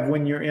have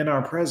when you're in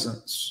our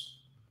presence.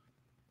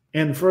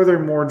 And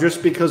furthermore,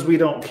 just because we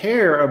don't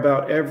care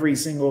about every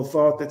single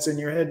thought that's in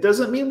your head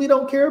doesn't mean we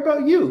don't care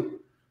about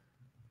you.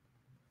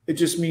 It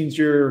just means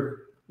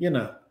you're,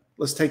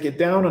 let's take it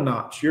down a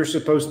notch. You're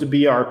supposed to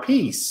be our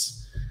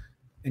peace.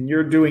 And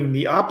you're doing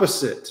the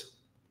opposite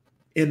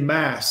in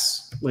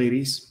mass,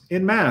 ladies.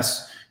 In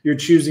mass, you're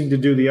choosing to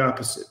do the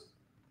opposite.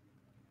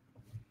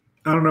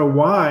 I don't know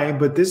why,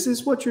 but this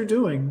is what you're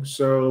doing.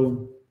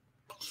 So,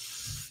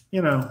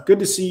 good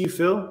to see you,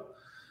 Phil.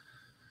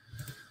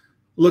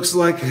 Looks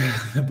like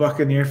the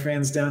Buccaneer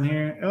fans down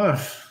here.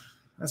 Oh,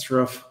 that's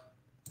rough.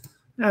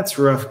 That's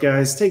rough,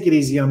 guys. Take it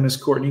easy on Miss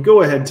Courtney.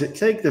 Go ahead.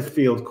 Take the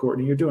field,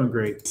 Courtney. You're doing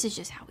great. This is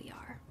just how we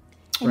are.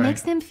 It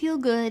makes them feel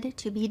good,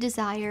 to be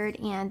desired,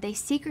 and they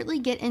secretly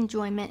get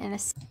enjoyment in a...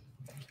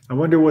 I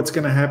wonder what's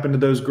going to happen to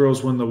those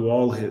girls when the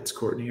wall hits,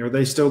 Courtney. Are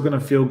they still going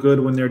to feel good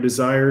when they're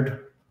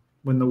desired?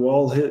 When the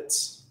wall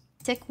hits?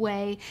 Sick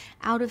way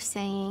out of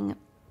saying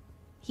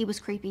he was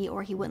creepy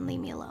or he wouldn't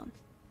leave me alone.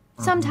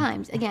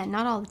 Sometimes, again,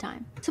 not all the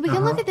time. So we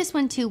can look at this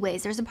one two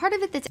ways. There's a part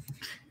of it that's...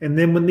 And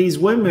then when these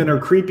women are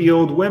creepy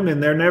old women,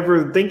 they're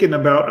never thinking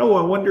about, oh,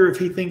 I wonder if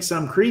he thinks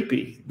I'm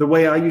creepy. The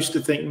way I used to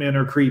think men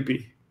are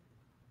creepy.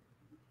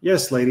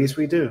 Yes, ladies,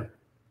 we do.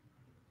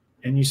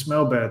 And you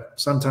smell bad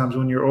sometimes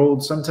when you're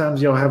old.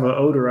 Sometimes you'll have an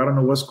odor. I don't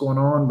know what's going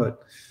on,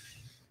 but...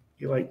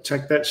 you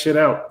check that shit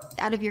out.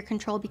 Out of your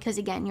control because,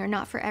 again, you're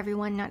not for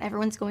everyone. Not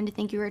everyone's going to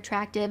think you're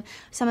attractive.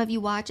 Some of you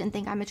watch and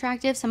think I'm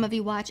attractive. Some of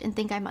you watch and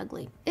think I'm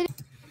ugly.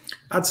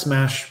 I'd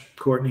smash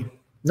Courtney.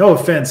 No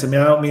offense. I mean,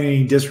 I don't mean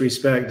any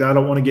disrespect. I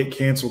don't want to get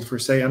canceled for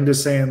saying. I'm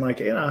just saying,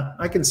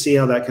 I can see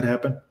how that could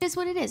happen. It is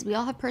what it is. We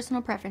all have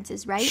personal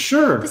preferences, right?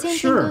 Sure. The same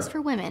thing goes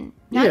for women.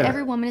 Not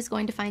every woman is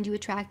going to find you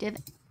attractive.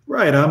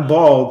 Right. I'm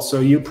bald,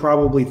 so you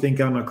probably think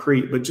I'm a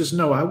creep, but just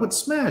know I would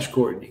smash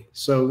Courtney.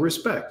 So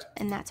respect.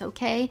 And that's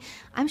okay.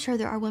 I'm sure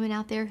there are women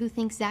out there who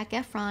think Zac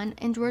Efron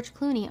and George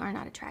Clooney are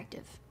not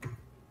attractive.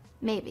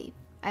 Maybe.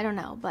 I don't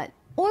know, but...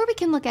 Or we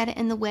can look at it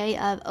in the way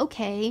of,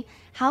 okay,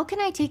 how can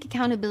I take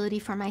accountability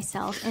for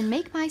myself and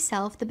make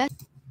myself the best?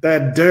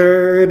 That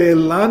dirty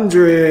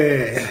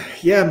laundry.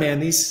 Yeah,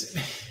 man,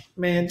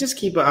 just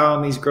keep an eye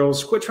on these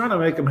girls. Quit trying to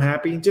make them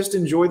happy. Just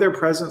enjoy their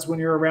presence when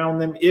you're around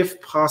them, if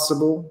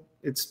possible.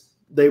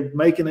 They're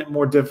making it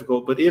more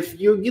difficult. But if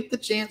you get the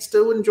chance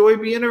to enjoy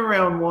being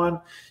around one,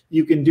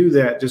 you can do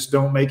that. Just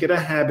don't make it a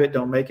habit.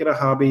 Don't make it a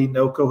hobby.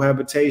 No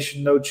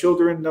cohabitation, no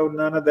children, no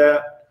none of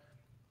that.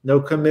 No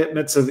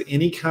commitments of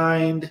any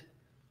kind.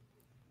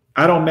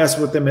 I don't mess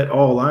with them at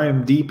all. I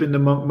am deep into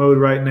monk mode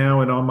right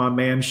now and on my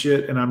man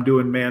shit, and I'm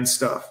doing man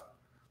stuff.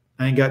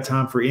 I ain't got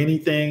time for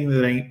anything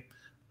that ain't.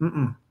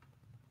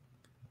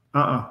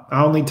 I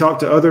only talk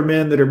to other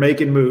men that are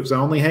making moves. I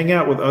only hang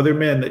out with other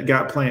men that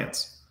got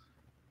plans.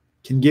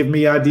 Can give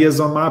me ideas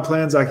on my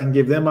plans. I can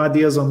give them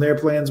ideas on their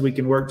plans. We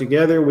can work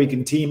together. We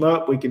can team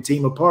up. We can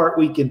team apart.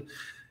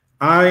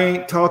 I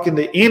ain't talking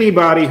to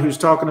anybody who's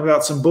talking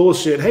about some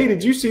bullshit. Hey,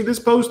 did you see this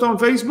post on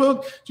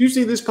Facebook? Did you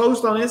see this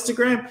post on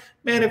Instagram?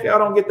 Man, if y'all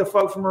don't get the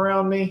fuck from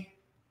around me,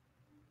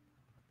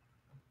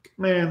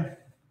 man.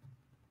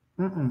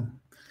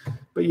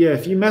 But yeah,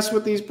 if you mess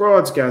with these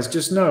broads, guys,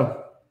 just know.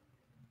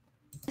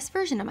 This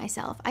version of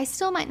myself. I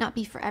still might not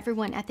be for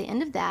everyone at the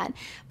end of that,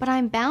 but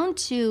I'm bound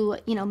to,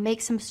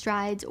 make some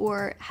strides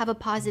or have a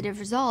positive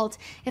result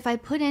if I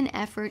put in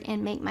effort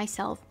and make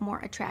myself more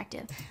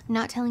attractive. I'm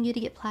not telling you to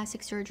get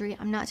plastic surgery.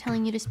 I'm not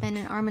telling you to spend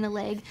an arm and a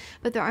leg,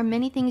 but there are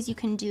many things you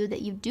can do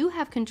that you do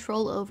have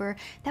control over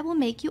that will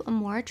make you a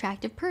more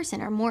attractive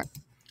person or more.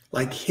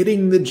 Like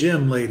hitting the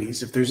gym,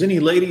 ladies. If there's any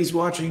ladies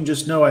watching,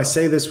 just know I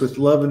say this with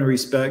love and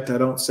respect. I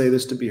don't say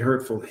this to be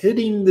hurtful.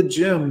 Hitting the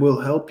gym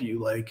will help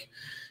you.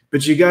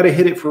 But you got to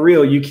hit it for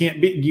real. You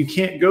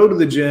can't go to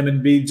the gym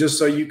and be just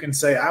so you can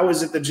say, I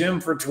was at the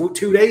gym for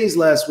 2 days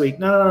last week.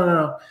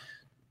 No.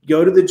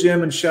 Go to the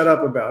gym and shut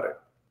up about it.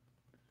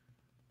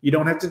 You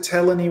don't have to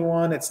tell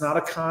anyone. It's not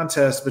a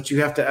contest, but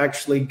you have to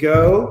actually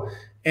go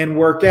and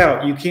work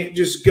out. You can't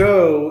just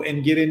go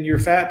and get in your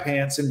fat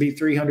pants and be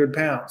 300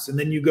 pounds. And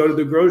then you go to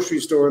the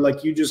grocery store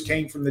like you just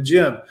came from the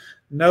gym.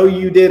 No,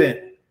 you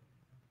didn't.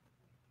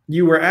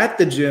 You were at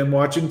the gym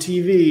watching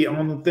TV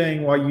on the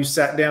thing while you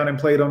sat down and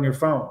played on your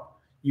phone.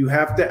 You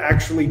have to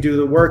actually do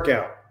the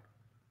workout.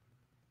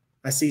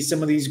 I see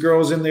some of these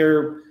girls in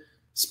their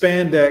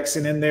spandex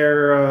and in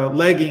their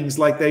leggings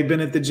like they've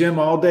been at the gym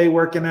all day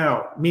working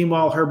out.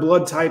 Meanwhile, her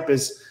blood type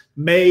is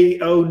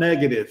May-O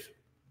negative.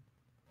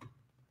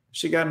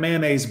 She got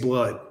mayonnaise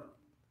blood.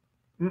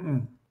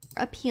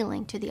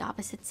 Appealing to the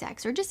opposite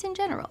sex or just in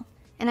general.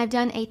 And I've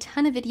done a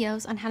ton of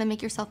videos on how to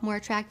make yourself more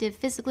attractive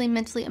physically,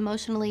 mentally,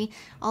 emotionally,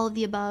 all of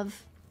the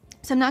above.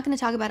 So I'm not going to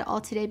talk about it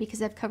all today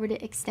because I've covered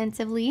it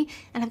extensively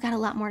and I've got a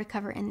lot more to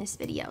cover in this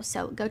video.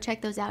 So go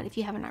check those out if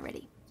you haven't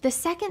already. The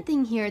second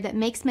thing here that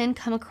makes men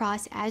come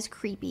across as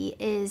creepy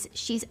is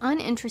she's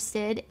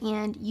uninterested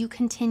and you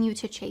continue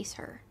to chase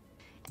her.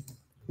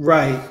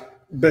 Right.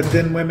 But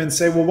then women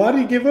say, well, why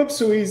did he give up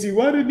so easy?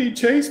 Why didn't he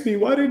chase me?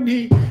 Why didn't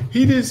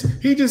he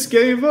just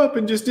gave up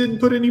and just didn't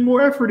put any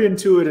more effort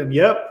into it? And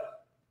yep.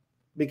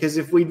 Because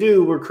if we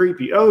do, we're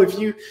creepy. Oh, if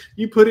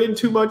you put in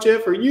too much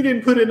effort, you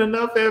didn't put in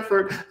enough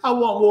effort. I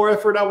want more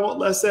effort. I want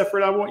less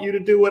effort. I want you to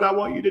do what I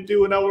want you to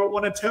do. And I don't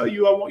want to tell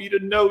you. I want you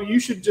to know. You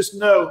should just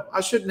know. I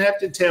shouldn't have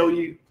to tell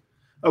you.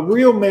 A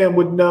real man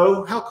would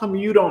know. How come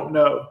you don't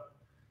know?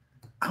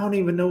 I don't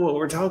even know what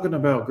we're talking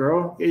about,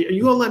 girl. Are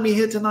you going to let me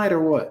hit tonight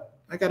or what?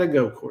 I got to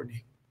go,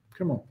 Courtney.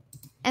 Come on.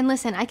 And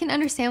listen, I can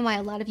understand why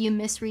a lot of you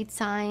misread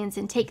signs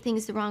and take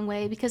things the wrong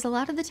way because a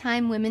lot of the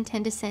time women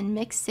tend to send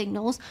mixed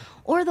signals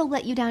or they'll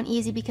let you down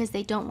easy because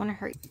they don't want to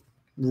hurt you.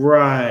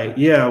 Right.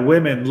 Yeah.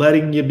 Women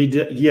letting you be.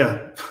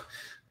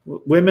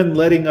 Women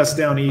letting us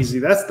down easy.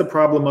 That's the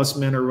problem us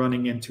men are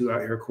running into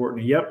out here,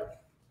 Courtney.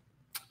 Yep.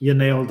 You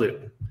nailed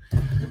it.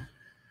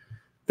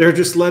 They're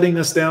just letting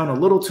us down a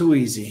little too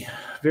easy.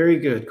 Very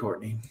good,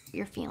 Courtney.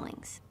 Your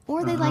feelings.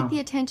 Or they like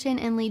the attention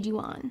and lead you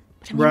on.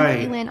 But I'm going to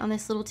let you in on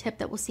this little tip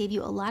that will save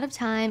you a lot of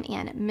time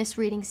and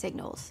misreading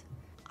signals.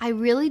 I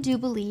really do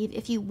believe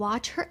if you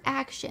watch her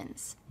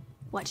actions,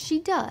 what she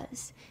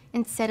does,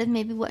 instead of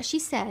maybe what she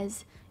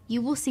says,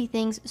 you will see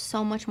things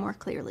so much more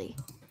clearly.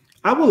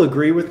 I will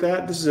agree with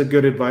that. This is a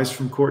good advice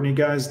from Courtney,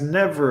 guys.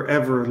 Never,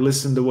 ever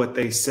listen to what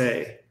they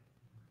say.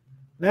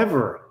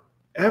 Never,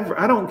 ever.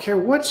 I don't care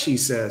what she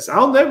says.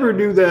 I'll never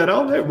do that.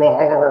 I'll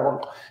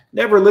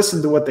never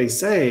listen to what they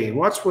say.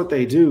 Watch what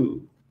they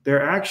do.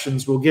 Their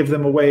actions will give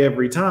them away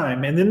every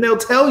time. And then they'll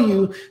tell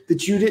you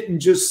that you didn't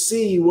just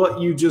see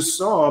what you just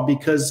saw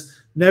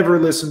because never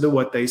listen to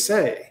what they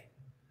say.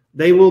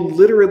 They will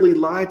literally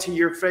lie to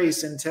your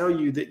face and tell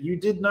you that you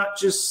did not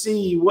just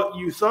see what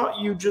you thought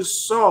you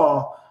just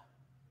saw,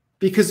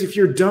 because if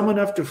you're dumb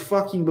enough to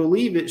fucking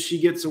believe it,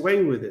 she gets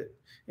away with it.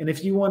 And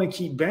if you want to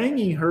keep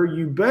banging her,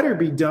 you better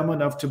be dumb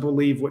enough to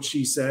believe what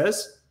she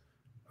says,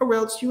 or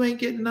else you ain't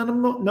getting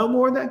no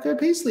more of that good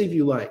peace leave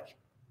you like.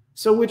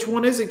 So which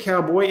one is it,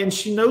 cowboy? And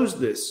she knows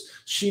this.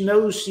 She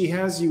knows she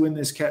has you in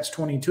this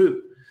catch-22.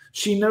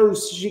 She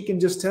knows she can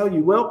just tell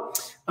you, well,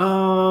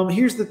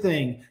 here's the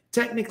thing.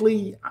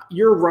 Technically,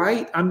 you're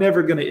right. I'm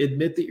never going to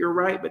admit that you're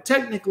right, but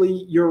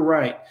technically, you're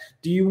right.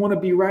 Do you want to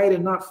be right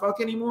and not fuck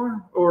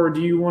anymore? Or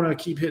do you want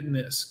to keep hitting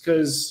this?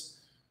 Because,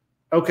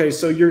 okay,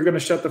 so you're going to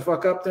shut the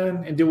fuck up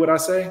then and do what I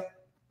say?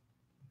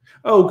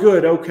 Oh,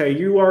 good. Okay,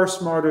 you are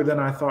smarter than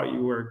I thought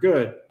you were.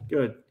 Good,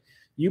 good.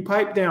 You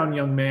pipe down,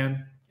 young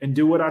man, and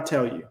do what I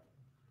tell you.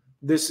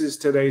 This is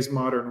today's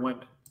modern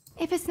women.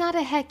 If it's not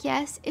a heck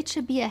yes, it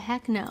should be a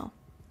heck no.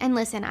 And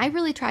listen, I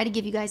really try to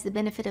give you guys the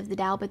benefit of the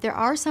doubt, but there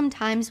are some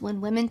times when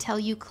women tell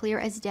you clear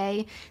as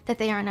day that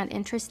they are not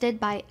interested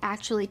by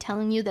actually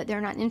telling you that they're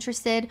not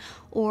interested,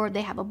 or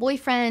they have a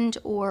boyfriend,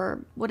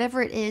 or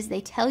whatever it is, they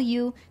tell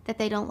you that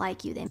they don't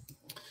like you.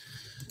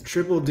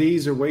 Triple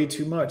D's are way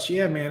too much.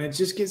 Yeah, man, it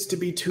just gets to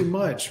be too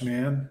much,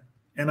 man.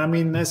 And I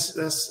mean, that's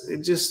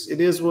it.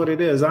 It is what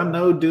it is. I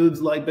know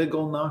dudes like big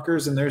old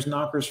knockers, and there's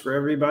knockers for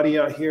everybody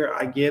out here.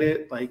 I get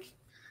it. Like,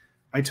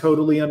 I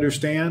totally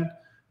understand,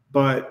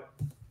 but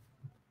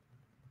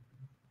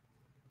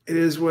it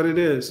is what it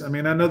is. I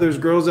mean, I know there's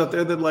girls out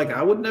there that like,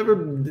 I would never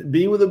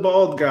be with a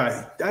bald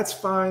guy. That's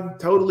fine.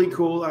 Totally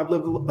cool. I've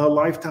lived a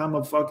lifetime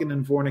of fucking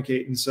and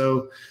fornicating,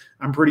 so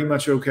I'm pretty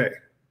much okay.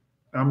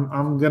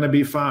 I'm going to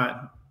be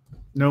fine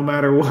no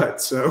matter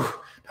what. So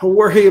don't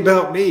worry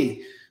about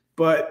me.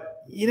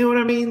 But you know what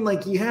I mean?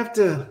 Like, you have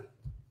to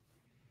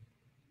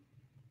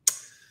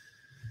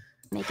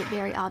make it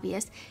very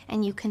obvious,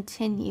 and you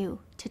continue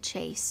to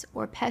chase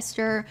or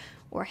pester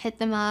or hit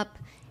them up.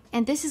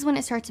 And this is when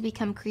it starts to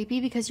become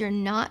creepy, because you're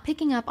not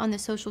picking up on the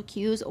social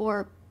cues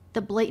or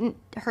the blatant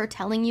her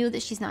telling you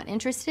that she's not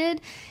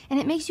interested, and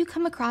it makes you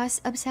come across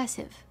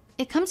obsessive.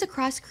 It comes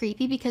across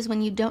creepy because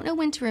when you don't know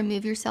when to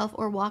remove yourself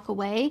or walk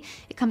away,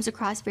 it comes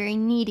across very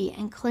needy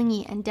and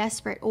clingy and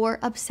desperate or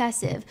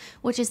obsessive,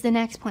 which is the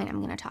next point I'm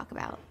going to talk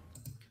about.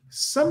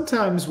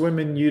 Sometimes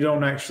women, you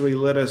don't actually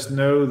let us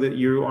know that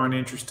you aren't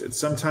interested.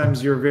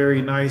 Sometimes you're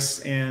very nice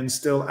and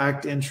still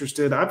act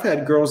interested. I've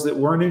had girls that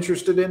weren't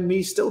interested in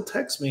me still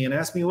text me and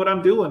ask me what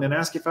I'm doing and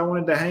ask if I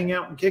wanted to hang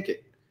out and kick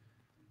it.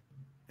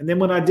 And then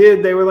when I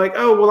did, they were like,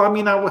 "Oh, well, I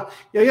mean, I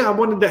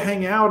wanted to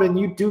hang out, and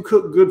you do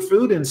cook good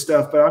food and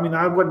stuff, but I mean,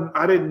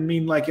 I didn't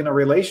mean like in a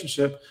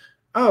relationship."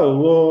 Oh,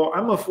 well,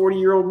 I'm a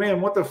 40-year-old man.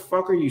 What the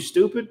fuck, are you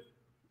stupid?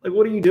 Like,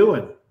 what are you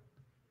doing?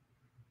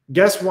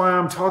 Guess why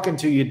I'm talking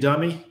to you,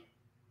 dummy?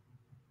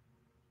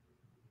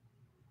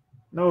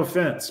 No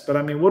offense, but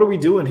I mean, what are we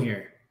doing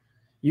here?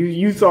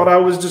 You thought I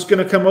was just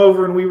going to come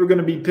over and we were going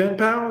to be pen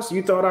pals?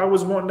 You thought I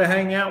was wanting to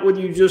hang out with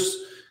you just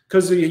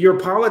because of your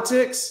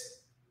politics?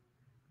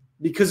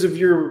 Because of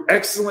your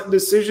excellent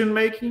decision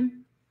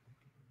making?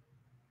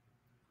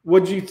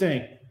 What'd you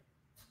think?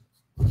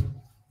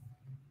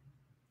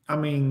 I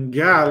mean,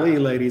 golly,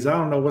 ladies, I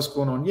don't know what's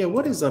going on. Yeah,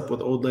 what is up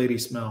with old lady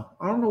smell?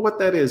 I don't know what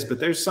that is, but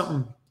there's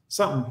something,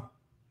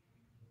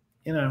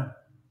 you know,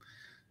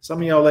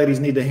 some of y'all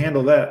ladies need to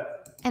handle that.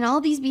 And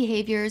all these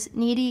behaviors,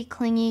 needy,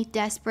 clingy,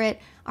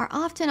 desperate, are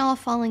often all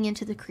falling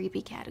into the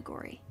creepy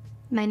category.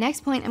 My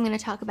next point I'm going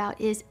to talk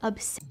about is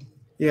obsession.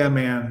 Yeah,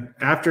 man.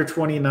 After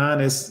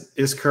 29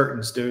 is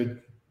curtains, dude.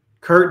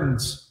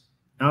 Curtains.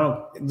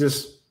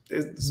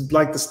 It's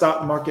like the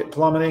stock market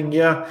plummeting.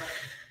 Yeah.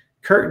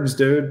 Curtains,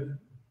 dude.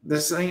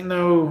 This ain't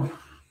no,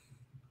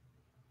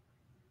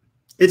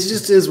 it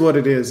just is what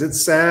it is.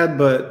 It's sad,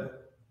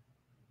 but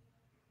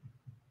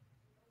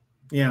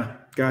yeah,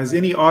 guys,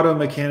 any auto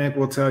mechanic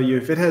will tell you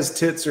if it has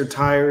tits or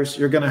tires,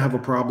 you're going to have a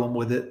problem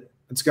with it.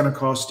 It's going to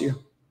cost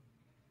you.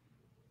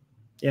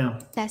 Yeah.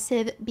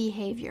 Obsessive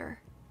behavior.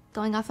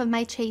 Going off of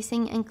my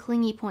chasing and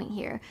clingy point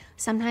here,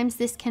 sometimes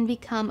this can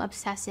become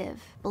obsessive.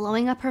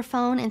 Blowing up her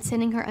phone and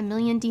sending her a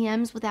million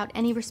DMs without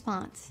any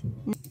response.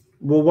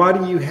 Well, why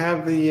do you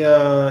have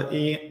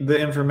the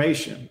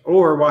information?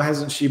 Or why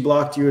hasn't she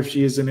blocked you if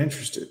she isn't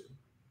interested?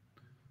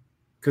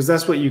 Because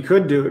that's what you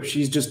could do. If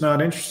she's just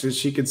not interested,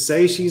 she could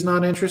say she's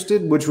not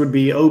interested, which would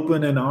be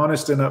open and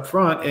honest and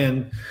upfront.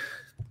 And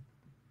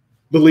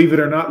believe it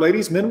or not,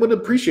 ladies, men would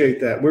appreciate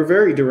that. We're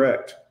very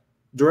direct.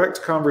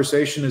 Direct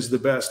conversation is the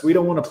best. We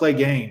don't want to play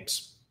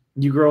games.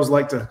 You girls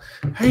like to,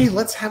 hey,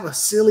 let's have a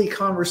silly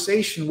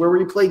conversation where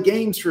we play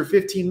games for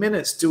 15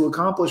 minutes to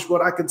accomplish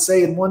what I could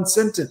say in one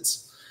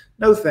sentence.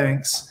 No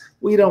thanks.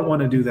 We don't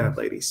want to do that,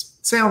 ladies.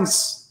 It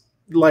sounds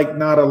like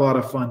not a lot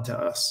of fun to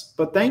us,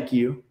 but thank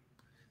you.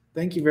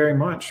 Thank you very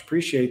much.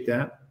 Appreciate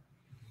that.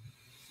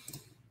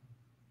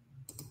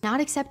 Not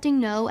accepting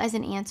no as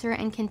an answer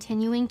and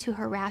continuing to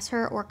harass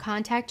her or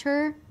contact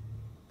her,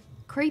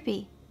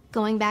 creepy.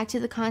 Going back to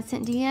the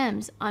constant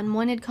DMs,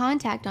 unwanted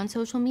contact on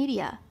social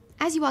media.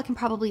 As you all can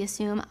probably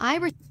assume,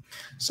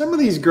 some of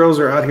these girls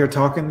are out here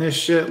talking this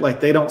shit like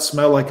they don't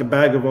smell like a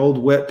bag of old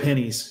wet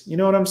pennies. You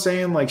know what I'm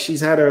saying? Like she's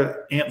had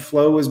her Aunt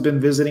Flo has been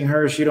visiting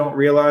her. She don't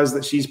realize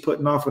that she's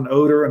putting off an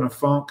odor and a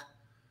funk.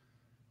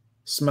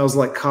 Smells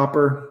like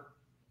copper.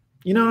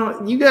 You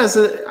know, you guys,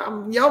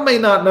 y'all may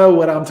not know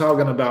what I'm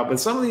talking about, but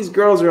some of these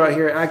girls are out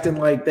here acting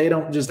like they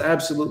don't just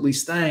absolutely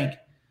stank.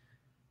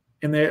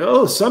 And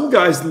some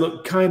guys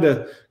look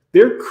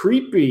they're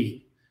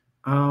creepy.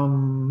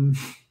 All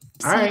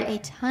right. A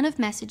ton of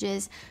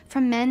messages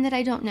from men that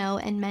I don't know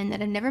and men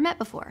that I've never met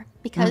before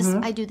because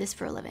I do this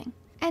for a living.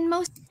 And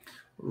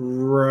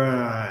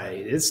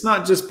Right. It's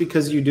not just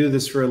because you do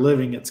this for a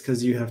living. It's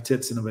because you have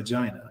tits and a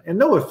vagina. And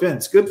no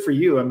offense, good for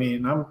you. I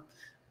mean,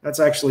 that's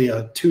actually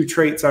two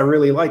traits I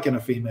really like in a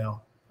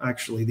female,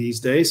 actually, these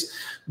days.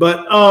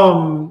 But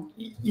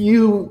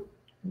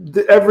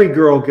every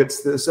girl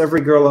gets this.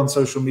 Every girl on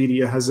social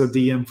media has a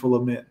DM full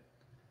of men.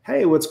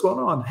 Hey, what's going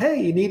on?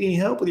 Hey, you need any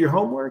help with your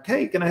homework?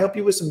 Hey, can I help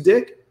you with some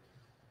dick?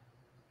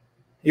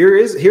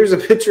 Here's a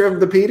picture of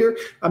the Peter.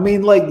 I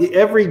mean, like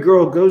every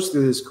girl goes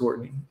through this,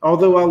 Courtney.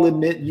 Although I'll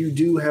admit you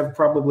do have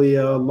probably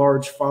a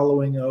large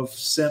following of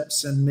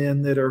simps and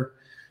men that are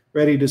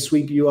ready to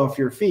sweep you off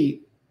your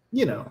feet.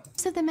 You know.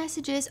 So the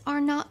messages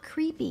are not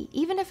creepy.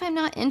 Even if I'm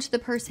not into the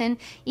person,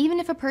 even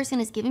if a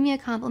person is giving me a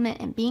compliment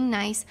and being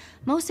nice,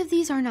 most of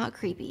these are not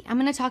creepy. I'm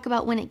going to talk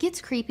about when it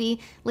gets creepy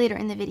later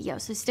in the video,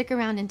 so stick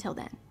around until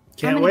then.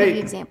 Can't I'm going to wait. give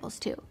you examples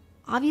too.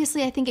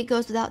 Obviously, I think it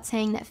goes without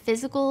saying that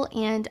physical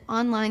and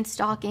online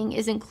stalking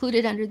is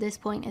included under this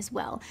point as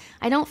well.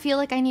 I don't feel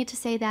like I need to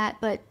say that,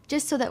 but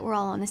just so that we're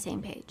all on the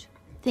same page.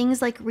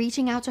 Things like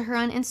reaching out to her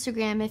on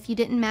Instagram if you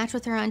didn't match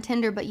with her on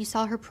Tinder but you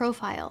saw her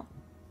profile.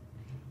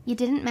 You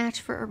didn't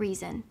match for a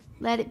reason.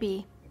 Let it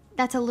be.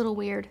 That's a little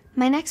weird.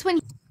 My next one.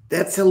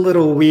 That's a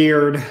little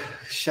weird.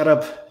 Shut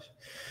up.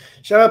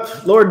 Shut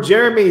up. Lord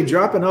Jeremy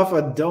dropping off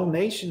a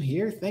donation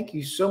here. Thank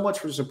you so much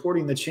for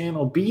supporting the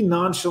channel. Be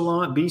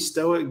nonchalant, be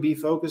stoic, be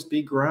focused,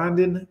 be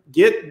grinding.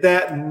 Get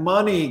that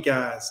money,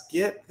 guys.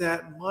 Get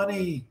that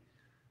money.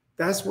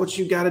 That's what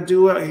you got to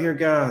do out here,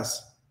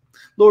 guys.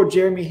 Lord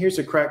Jeremy, here's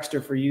a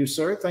crackster for you,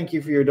 sir. Thank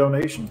you for your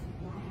donation.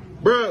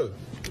 Bro.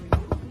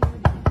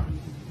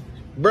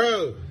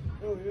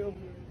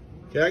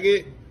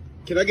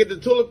 Can I get the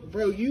tulip?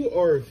 Bro, you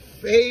are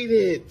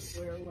faded.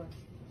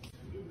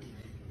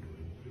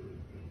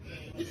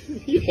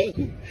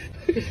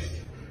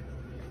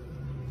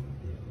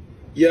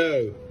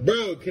 Yo,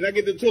 bro, can I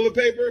get the toilet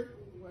paper?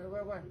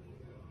 Where?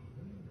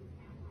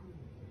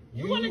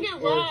 You wanna get are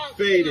robbed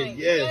faded. tonight,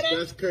 Yes, you know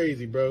that's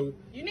crazy, bro.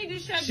 You need to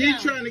shut She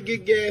down. trying to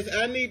get gas.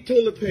 I need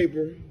toilet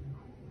paper.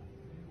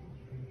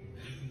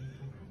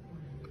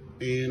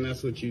 And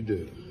that's what you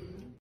do.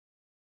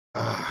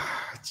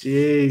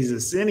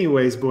 Jesus.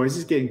 Anyways, boys,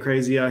 it's getting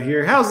crazy out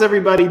here. How's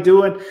everybody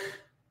doing?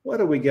 What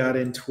do we got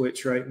in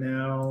Twitch right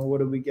now? What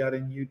do we got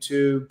in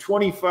YouTube?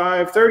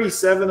 25,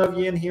 37 of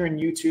you in here in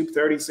YouTube,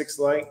 36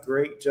 like.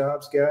 Great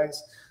jobs,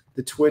 guys.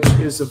 The Twitch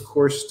is, of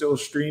course, still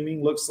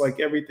streaming. Looks like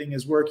everything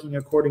is working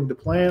according to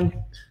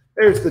plan.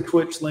 There's the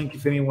Twitch link.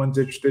 If anyone's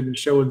interested in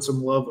showing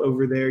some love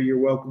over there, you're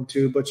welcome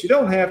to, but you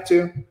don't have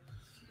to.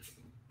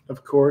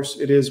 Of course,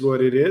 it is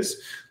what it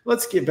is.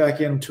 Let's get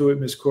back into it,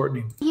 Miss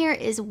Courtney. Here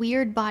is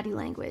weird body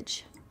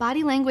language.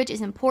 Body language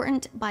is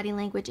important. Body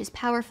language is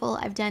powerful.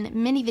 I've done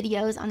many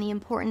videos on the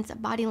importance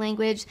of body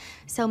language,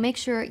 so make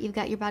sure you've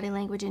got your body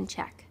language in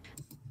check.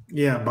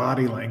 Yeah,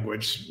 body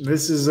language.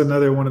 This is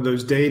another one of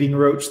those dating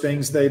roach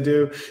things they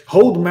do.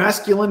 Hold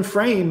masculine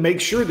frame.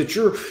 Make sure that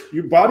your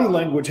body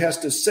language has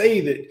to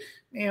say that,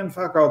 man,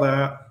 fuck all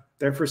that.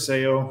 They're for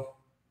sale.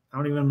 I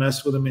don't even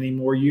mess with them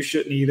anymore. You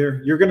shouldn't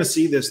either. You're going to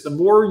see this. The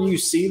more you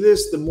see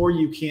this, the more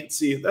you can't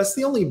see it. That's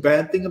the only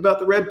bad thing about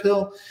the red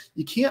pill.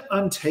 You can't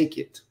untake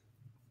it.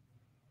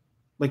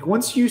 Like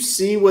once you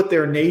see what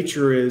their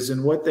nature is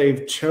and what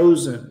they've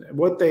chosen,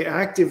 what they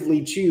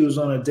actively choose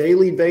on a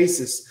daily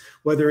basis,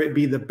 whether it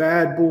be the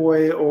bad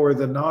boy or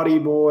the naughty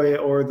boy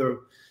or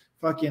the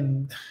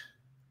fucking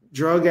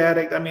drug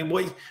addict. I mean,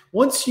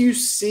 once you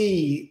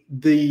see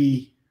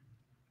the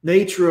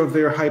nature of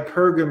their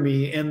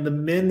hypergamy and the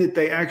men that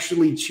they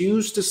actually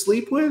choose to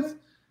sleep with,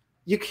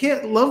 you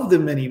can't love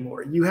them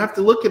anymore. You have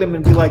to look at them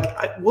and be like,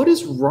 what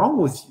is wrong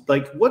with you?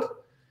 Like,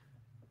 what?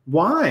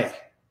 Why?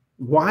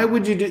 Why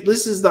would you do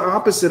this? Is the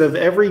opposite of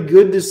every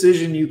good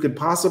decision you could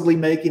possibly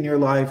make in your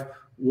life.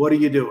 What are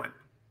you doing?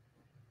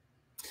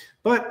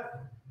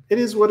 But it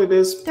is what it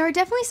is. There are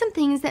definitely some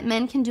things that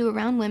men can do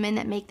around women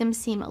that make them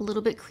seem a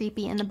little bit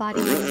creepy in the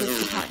body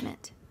language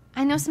department.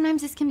 I know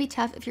sometimes this can be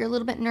tough if you're a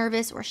little bit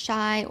nervous or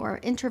shy or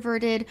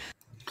introverted.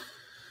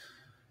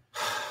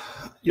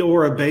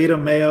 You're a beta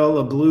male,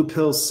 a blue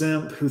pill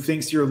simp who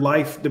thinks your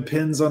life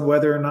depends on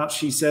whether or not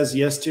she says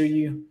yes to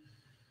you.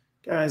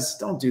 Guys,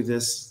 don't do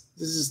this.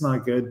 This is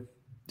not good.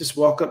 Just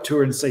walk up to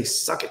her and say,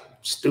 suck it,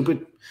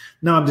 stupid.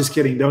 No, I'm just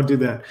kidding. Don't do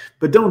that.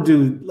 But don't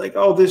do like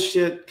all this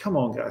shit. Come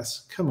on,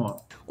 guys. Come on.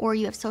 Or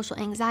you have social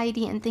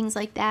anxiety and things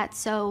like that.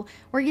 So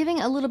we're giving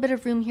a little bit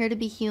of room here to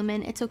be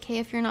human. It's okay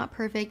if you're not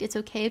perfect. It's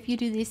okay if you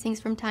do these things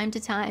from time to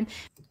time.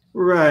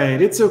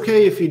 Right. It's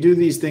okay if you do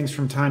these things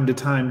from time to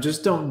time.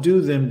 Just don't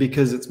do them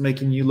because it's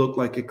making you look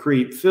like a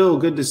creep. Phil,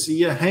 good to see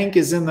you. Hank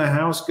is in the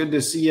house. Good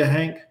to see you,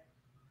 Hank.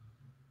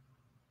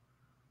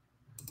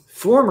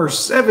 Former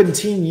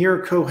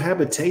 17-year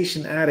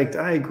cohabitation addict.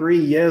 I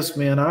agree. Yes,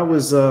 man. I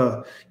was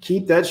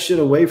keep that shit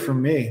away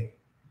from me.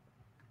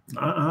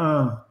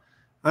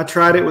 I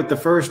tried it with the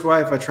first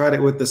wife. I tried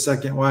it with the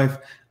second wife.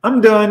 I'm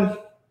done.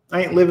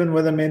 I ain't living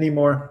with him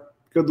anymore.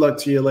 Good luck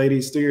to you,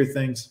 ladies. Do your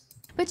things.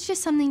 But it's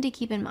just something to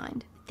keep in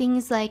mind.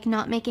 Things like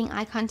not making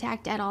eye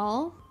contact at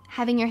all,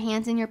 having your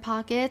hands in your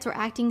pockets, or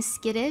acting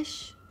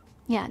skittish.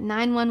 Yeah,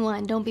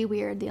 911. Don't be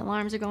weird. The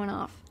alarms are going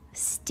off.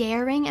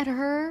 Staring at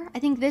her. I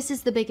think this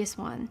is the biggest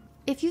one.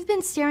 If you've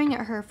been staring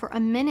at her for a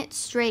minute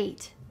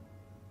straight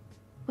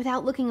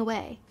without looking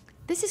away,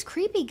 this is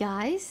creepy,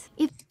 guys.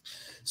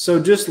 So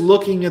just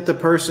looking at the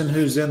person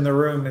who's in the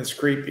room is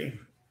creepy.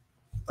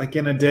 like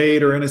in a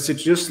date or in a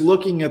situation, just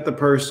looking at the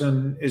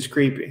person is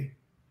creepy.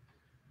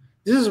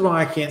 This is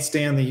why I can't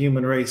stand the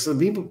human race. So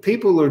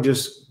people are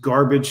just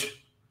garbage.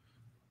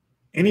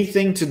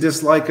 Anything to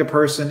dislike a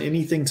person,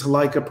 anything to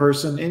like a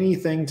person,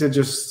 anything to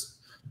just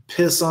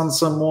piss on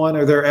someone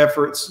or their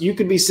efforts. You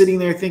could be sitting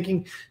there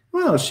thinking,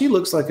 well, she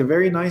looks like a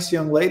very nice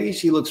young lady.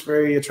 She looks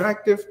very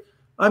attractive.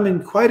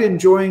 I'm quite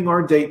enjoying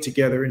our date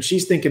together. And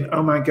she's thinking,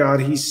 oh my God,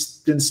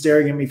 he's been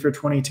staring at me for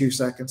 22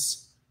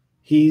 seconds.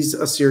 He's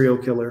a serial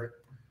killer.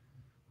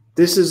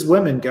 This is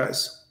women,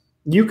 guys.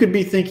 You could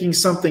be thinking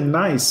something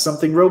nice,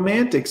 something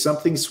romantic,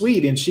 something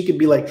sweet. And she could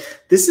be like,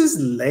 this is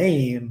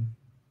lame.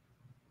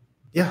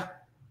 Yeah.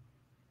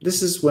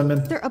 This is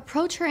women. Either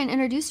approach her and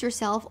introduce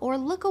yourself or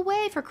look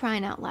away, for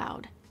crying out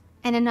loud.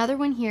 And another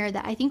one here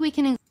that I think we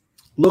can...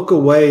 Look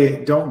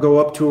away. Don't go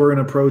up to her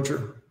and approach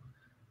her.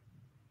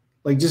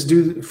 Like, just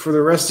do for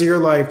the rest of your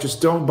life.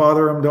 Just don't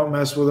bother them. Don't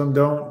mess with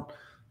them.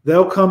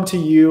 They'll come to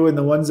you, and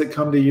the ones that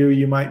come to you,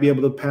 you might be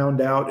able to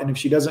pound out. And if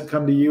she doesn't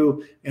come to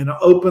you and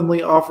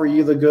openly offer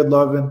you the good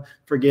loving,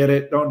 forget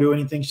it. Don't do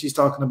anything she's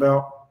talking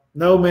about.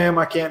 No, ma'am,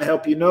 I can't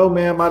help you. No,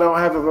 ma'am, I don't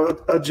have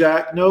a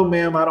jack. No,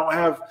 ma'am, I don't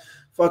have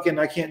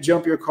I can't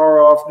jump your car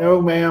off. No,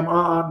 ma'am.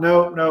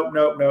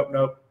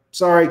 Nope.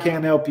 Sorry,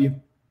 can't help you.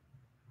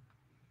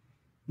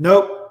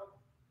 Nope.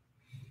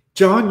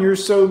 John, you're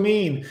so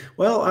mean.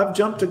 Well, I've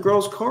jumped a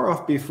girl's car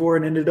off before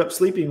and ended up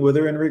sleeping with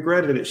her and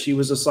regretted it. She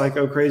was a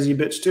psycho crazy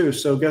bitch too.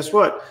 So guess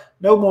what?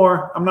 No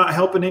more. I'm not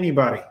helping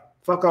anybody.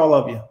 Fuck all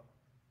of you.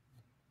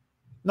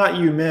 Not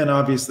you men,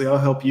 obviously. I'll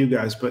help you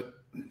guys. But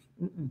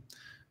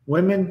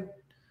women,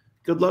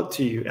 good luck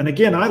to you. And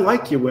again, I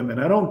like you women.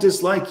 I don't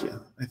dislike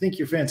you. I think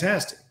you're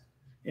fantastic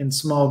in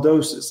small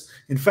doses.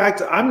 In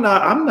fact, I'm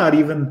not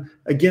even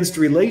against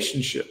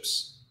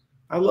relationships.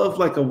 I love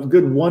like a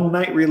good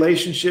one-night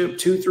relationship,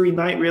 2-3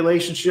 night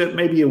relationship,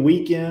 maybe a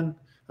weekend,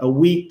 a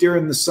week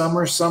during the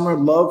summer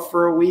love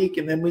for a week,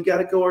 and then we got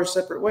to go our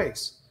separate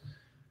ways.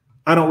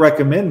 I don't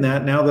recommend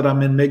that now that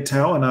I'm in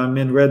MGTOW and I'm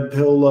in red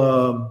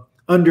pill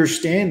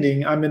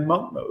understanding. I'm in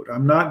monk mode.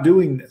 I'm not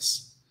doing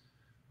this.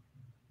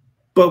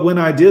 But when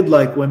I did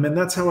like women,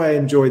 that's how I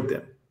enjoyed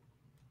them.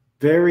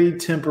 Very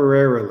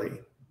temporarily.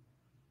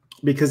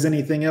 Because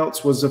anything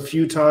else was a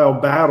futile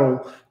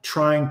battle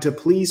trying to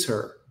please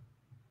her.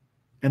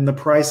 And the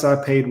price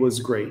I paid was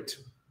great.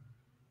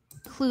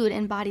 Include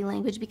in body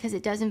language, because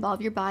it does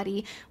involve your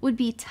body, would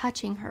be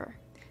touching her.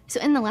 So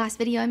in the last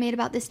video I made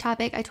about this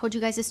topic, I told you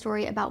guys a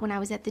story about when I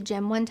was at the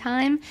gym one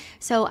time.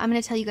 So I'm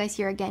going to tell you guys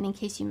here again in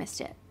case you missed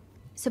it.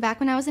 So back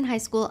when I was in high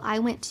school, I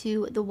went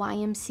to the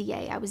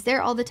YMCA. I was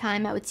there all the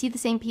time. I would see the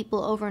same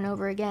people over and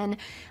over again.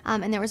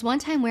 And there was one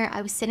time where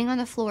I was sitting on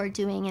the floor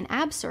doing an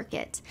ab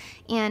circuit.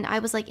 And I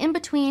was like in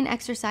between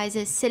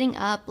exercises, sitting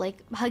up, like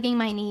hugging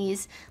my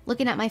knees,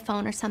 looking at my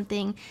phone or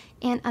something.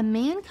 And a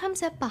man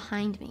comes up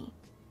behind me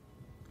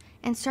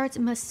and starts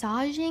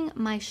massaging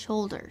my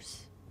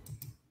shoulders.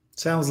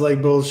 Sounds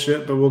like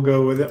bullshit, but we'll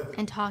go with it.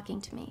 And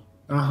talking to me.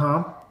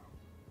 Uh-huh.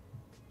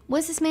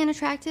 Was this man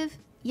attractive?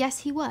 Yes,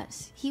 he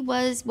was. He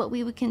was what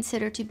we would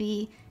consider to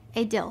be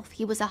a DILF.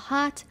 He was a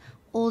hot,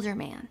 older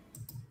man.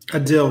 A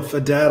DILF,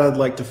 a dad I'd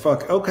like to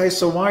fuck. Okay,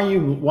 so why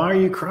are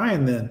you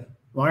crying then?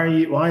 Why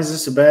is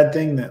this a bad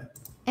thing then?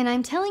 And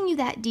I'm telling you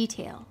that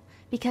detail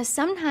because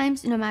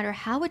sometimes, no matter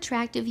how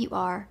attractive you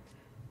are,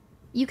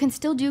 you can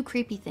still do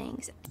creepy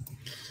things.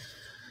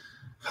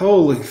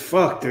 Holy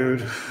fuck,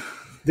 dude.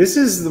 This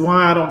is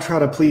why I don't try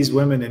to please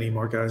women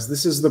anymore, guys.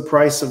 This is the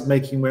price of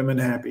making women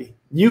happy.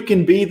 You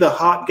can be the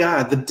hot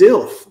guy, the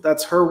DILF.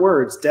 That's her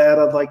words. Dad,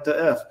 I'd like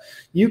to F.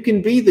 You can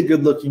be the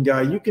good-looking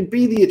guy. You can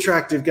be the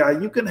attractive guy.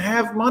 You can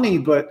have money,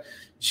 but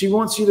she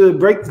wants you to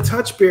break the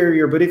touch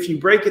barrier. But if you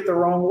break it the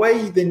wrong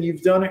way, then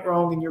you've done it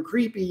wrong and you're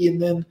creepy.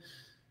 And then,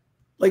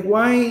 like,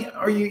 why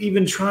are you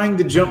even trying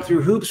to jump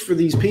through hoops for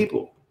these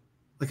people?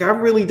 Like, I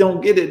really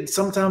don't get it.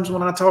 Sometimes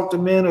when I talk to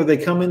men or they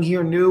come in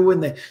here new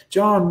and they,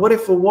 John, what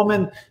if a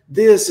woman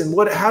this and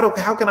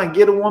how can I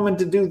get a woman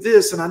to do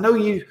this? And I know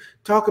you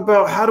talk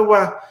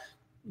about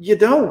you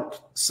don't,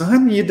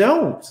 son, you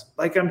don't.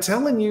 Like, I'm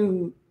telling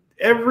you,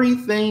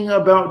 everything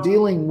about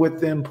dealing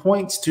with them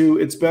points to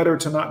it's better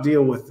to not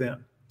deal with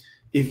them.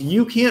 If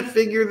you can't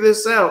figure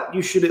this out,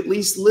 you should at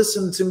least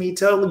listen to me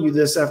tell you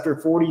this after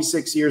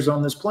 46 years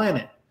on this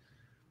planet.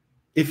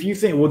 If you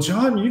think, well,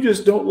 John, you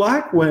just don't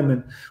like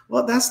women.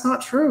 Well, that's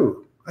not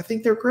true. I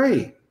think they're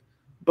great.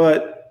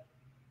 But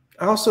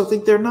I also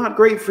think they're not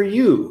great for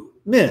you,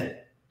 men.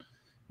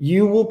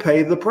 You will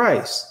pay the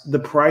price. The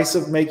price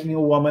of making a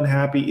woman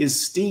happy is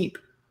steep.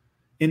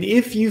 And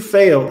if you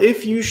fail,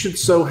 if you should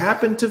so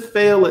happen to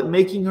fail at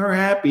making her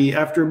happy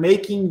after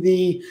making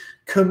the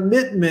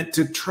commitment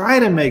to try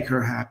to make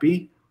her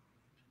happy,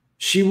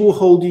 she will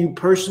hold you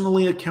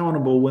personally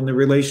accountable when the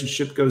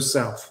relationship goes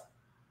south.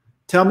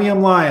 Tell me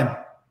I'm lying.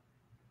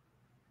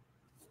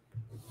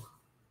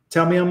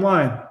 Tell me I'm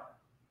lying.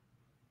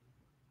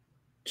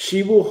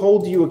 She will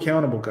hold you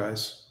accountable,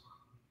 guys.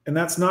 And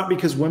that's not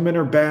because women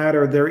are bad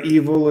or they're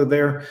evil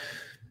or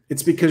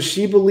It's because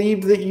she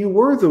believed that you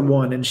were the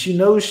one, and she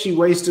knows she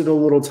wasted a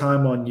little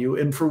time on you.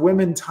 And for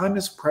women, time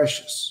is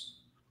precious.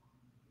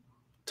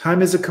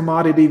 Time is a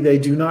commodity they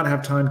do not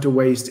have time to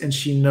waste, and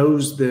she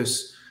knows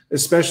this,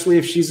 especially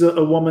if she's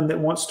a woman that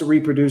wants to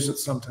reproduce at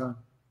some time.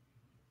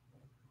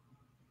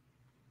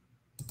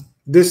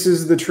 This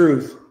is the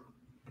truth.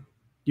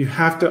 You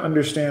have to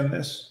understand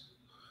this.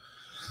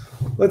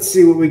 Let's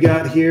see what we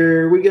got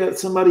here. We got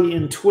somebody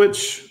in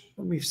Twitch.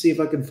 Let me see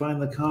if I can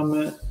find the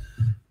comment.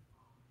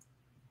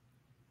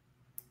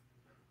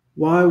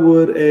 Why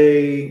would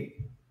a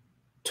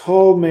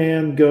tall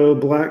man go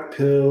black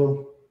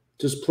pill?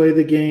 Just play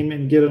the game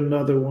and get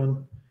another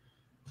one.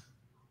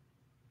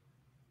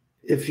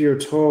 If you're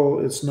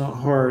tall, it's not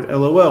hard.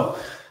 LOL.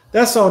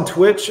 That's on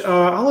Twitch.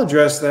 I'll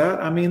address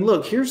that. I mean,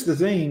 look, here's the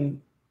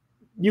thing.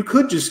 You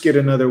could just get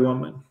another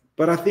woman.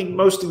 But I think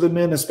most of the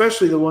men,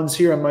 especially the ones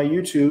here on my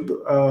YouTube,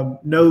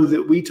 know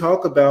that we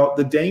talk about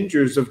the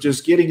dangers of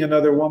just getting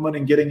another woman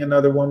and getting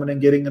another woman and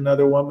getting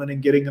another woman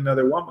and getting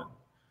another woman.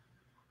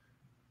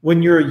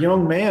 When you're a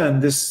young man,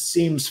 this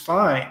seems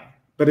fine.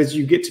 But as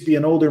you get to be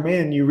an older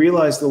man, you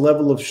realize the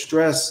level of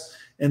stress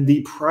and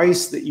the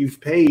price that you've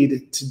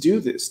paid to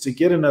do this, to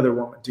get another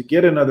woman,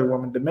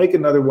 to make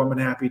another woman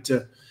happy.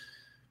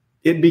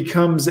 It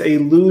becomes a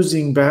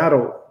losing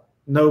battle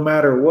no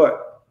matter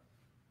what.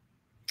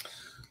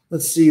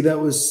 Let's see, that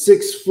was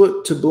 6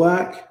 foot to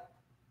black.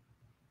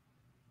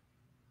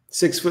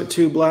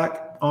 6'2"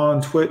 black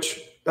on Twitch.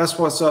 That's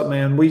what's up,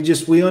 man.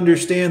 We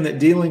understand that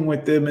dealing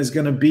with them is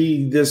going to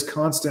be this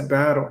constant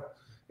battle.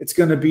 It's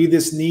going to be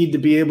this need to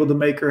be able to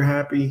make her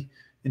happy,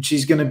 and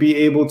she's going to be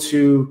able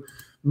to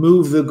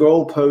move the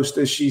goalpost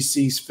as she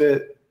sees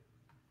fit.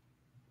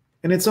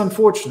 And it's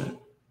unfortunate.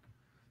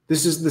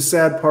 This is the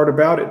sad part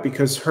about it,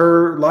 because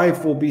her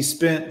life will be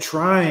spent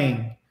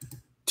trying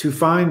to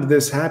find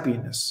this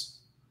happiness,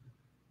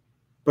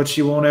 but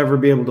she won't ever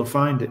be able to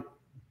find it.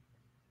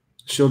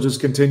 She'll just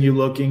continue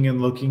looking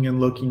and looking and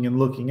looking and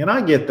looking. And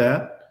I get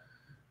that.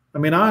 I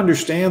mean, I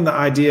understand the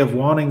idea of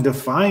wanting to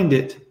find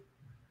it,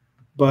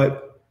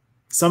 but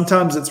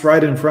sometimes it's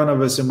right in front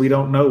of us and we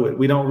don't know it.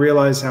 We don't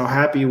realize how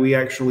happy we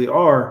actually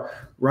are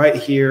right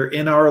here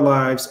in our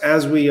lives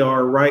as we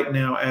are right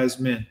now as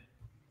men.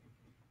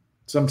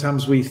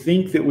 Sometimes we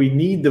think that we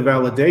need the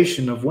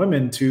validation of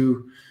women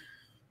to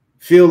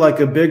feel like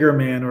a bigger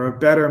man or a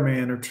better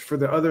man, or for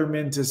the other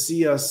men to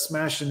see us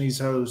smashing these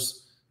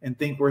hoes and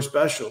think we're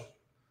special.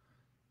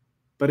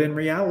 But in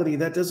reality,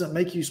 that doesn't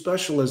make you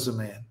special as a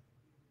man.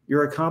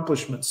 Your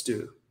accomplishments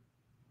do.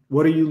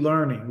 What are you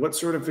learning? What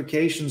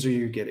certifications are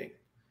you getting?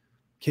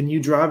 Can you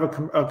drive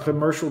a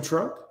commercial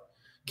truck?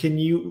 Can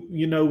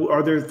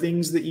are there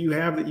things that you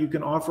have that you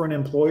can offer an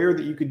employer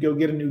that you could go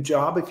get a new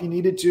job if you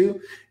needed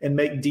to and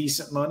make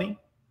decent money?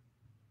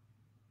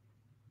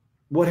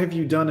 What have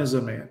you done as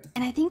a man?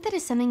 And I think that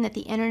is something that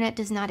the internet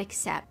does not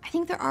accept. I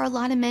think there are a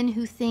lot of men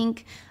who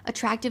think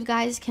attractive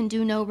guys can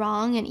do no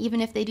wrong, and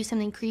even if they do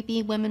something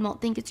creepy, women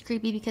won't think it's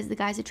creepy because the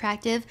guy's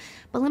attractive.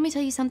 But let me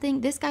tell you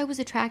something, this guy was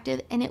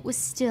attractive and it was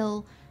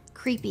still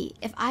creepy.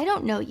 If I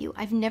don't know you,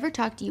 I've never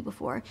talked to you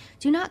before,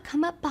 do not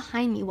come up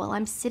behind me while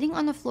I'm sitting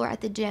on the floor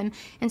at the gym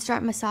and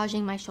start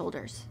massaging my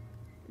shoulders.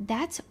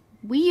 That's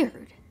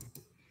weird.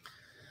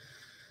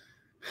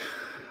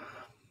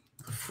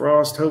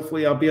 Frost,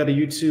 hopefully I'll be out of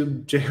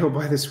YouTube jail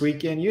by this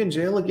weekend. You in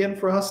jail again,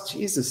 Frost?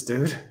 Jesus,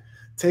 dude.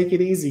 Take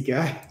it easy,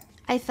 guy.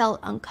 I felt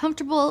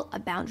uncomfortable. A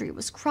boundary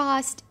was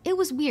crossed. It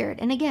was weird.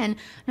 And again,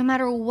 no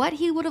matter what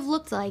he would have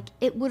looked like,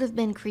 it would have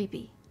been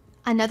creepy.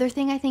 Another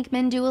thing I think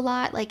men do a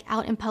lot, like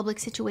out in public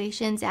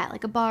situations at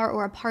like a bar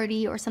or a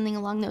party or something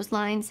along those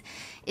lines,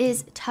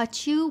 is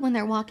touch you when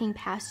they're walking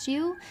past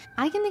you.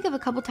 I can think of a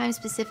couple times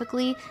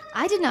specifically.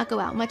 I did not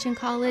go out much in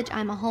college.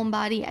 I'm a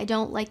homebody. I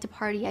don't like to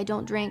party. I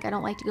don't drink. I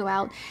don't like to go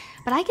out.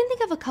 But I can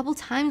think of a couple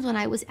times when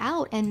I was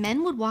out and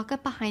men would walk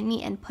up behind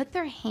me and put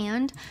their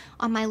hand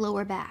on my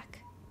lower back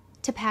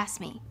to pass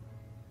me.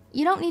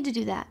 You don't need to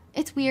do that.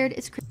 It's weird.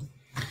 It's creepy.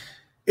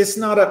 It's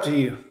not up to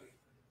you.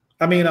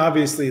 I mean,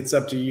 obviously, it's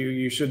up to you.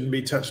 You shouldn't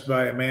be touched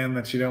by a man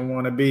that you don't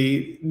want to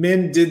be.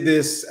 Men did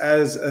this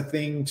as a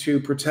thing to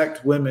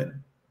protect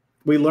women.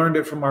 We learned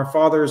it from our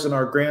fathers and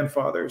our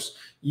grandfathers.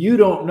 You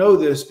don't know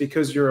this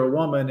because you're a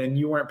woman and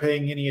you weren't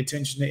paying any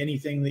attention to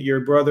anything that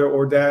your brother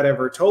or dad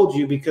ever told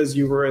you because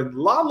you were in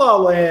La La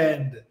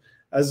Land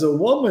as a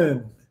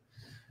woman.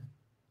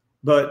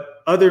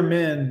 But other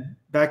men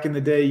back in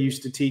the day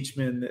used to teach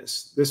men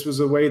this. This was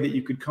a way that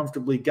you could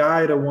comfortably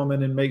guide a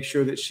woman and make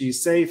sure that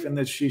she's safe, and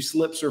that she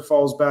slips or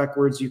falls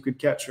backwards, you could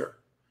catch her.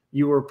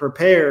 You were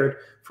prepared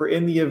for,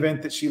 in the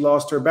event that she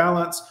lost her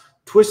balance,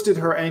 twisted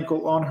her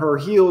ankle on her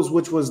heels,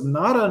 which was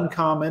not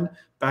uncommon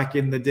back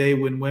in the day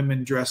when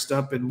women dressed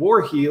up and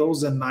wore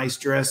heels and nice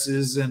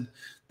dresses, and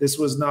this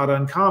was not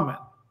uncommon.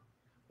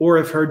 Or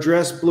if her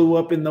dress blew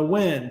up in the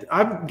wind.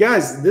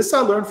 Guys, this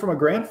I learned from a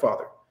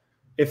grandfather.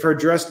 If her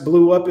dress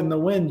blew up in the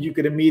wind, you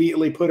could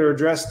immediately put her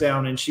dress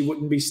down and she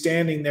wouldn't be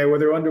standing there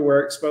with her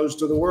underwear exposed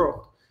to the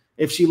world.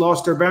 If she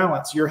lost her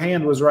balance, your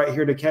hand was right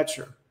here to catch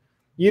her.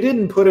 You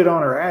didn't put it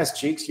on her ass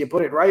cheeks. You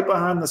put it right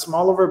behind the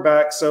small of her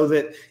back so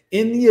that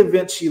in the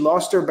event she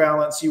lost her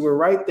balance, you were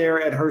right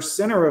there at her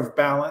center of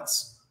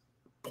balance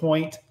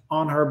point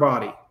on her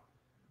body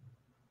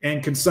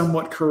and could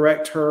somewhat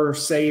correct her,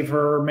 save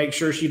her, make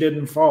sure she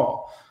didn't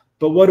fall.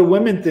 But what do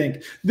women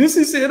think? This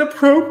is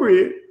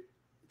inappropriate.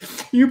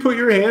 You put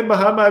your hand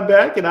behind my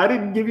back and I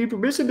didn't give you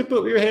permission to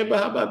put your hand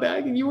behind my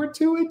back and you were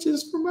 2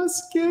 inches from my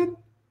skin.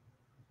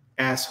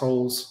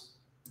 Assholes.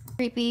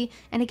 Creepy.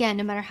 And again,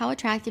 no matter how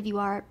attractive you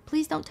are,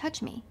 please don't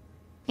touch me.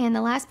 And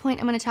the last point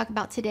I'm going to talk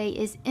about today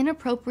is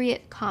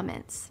inappropriate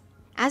comments.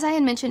 As I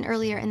had mentioned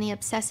earlier in the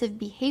obsessive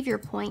behavior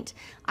point,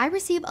 I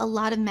receive a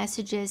lot of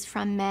messages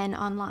from men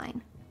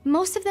online.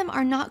 Most of them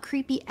are not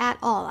creepy at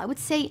all. I would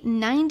say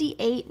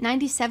 98,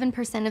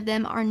 97% of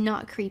them are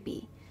not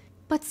creepy.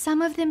 But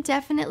some of them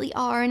definitely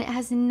are, and it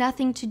has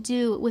nothing to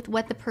do with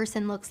what the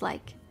person looks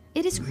like.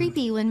 It is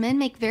creepy when men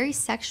make very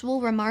sexual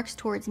remarks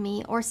towards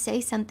me or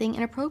say something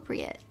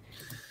inappropriate.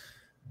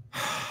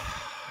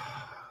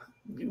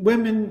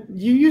 Women,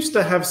 you used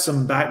to have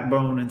some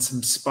backbone and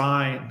some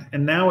spine,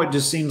 and now it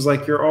just seems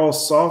like you're all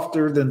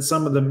softer than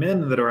some of the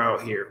men that are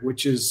out here,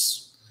 which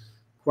is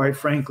quite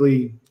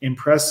frankly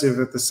impressive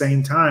at the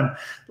same time.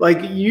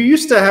 Like, you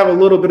used to have a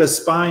little bit of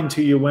spine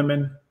to you,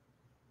 women.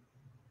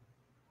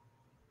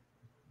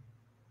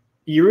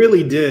 You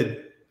really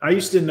did. I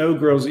used to know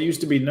girls. It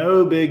used to be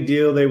no big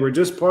deal. They were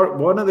just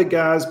one of the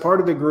guys, part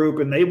of the group,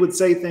 and they would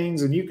say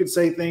things and you could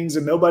say things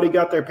and nobody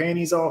got their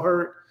panties all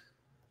hurt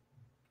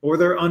or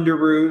their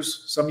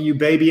underoos. Some of you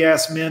baby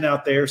ass men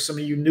out there, some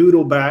of you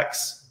noodle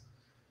backs.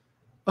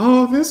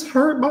 Oh, this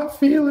hurt my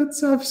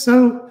feelings. I'm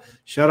so...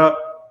 Shut up.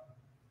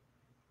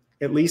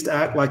 At least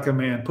act like a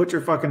man. Put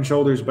your fucking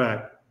shoulders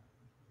back.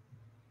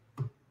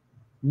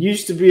 You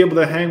used to be able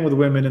to hang with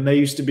women and they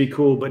used to be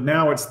cool, but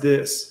now it's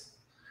this.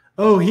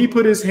 Oh, he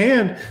put his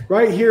hand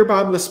right here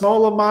by the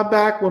small of my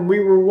back when we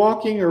were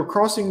walking or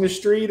crossing the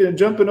street and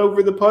jumping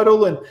over the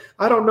puddle. And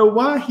I don't know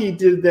why he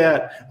did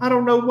that. I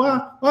don't know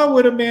why. Why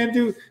would a man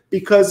do?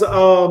 Because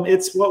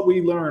it's what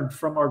we learned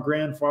from our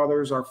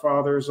grandfathers. Our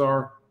fathers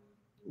are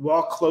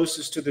walk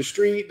closest to the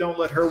street. Don't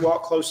let her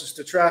walk closest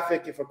to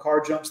traffic. If a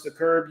car jumps the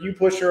curb, you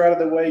push her out of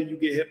the way. You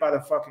get hit by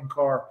the fucking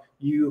car.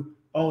 You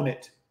own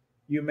it.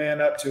 You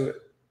man up to it.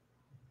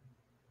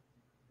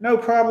 No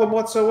problem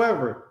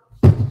whatsoever.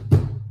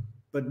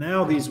 But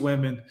now these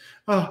women,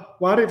 oh,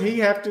 why did he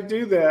have to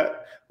do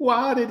that?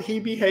 Why did he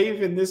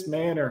behave in this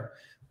manner?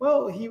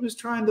 Well, he was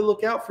trying to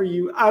look out for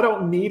you. I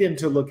don't need him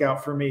to look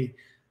out for me.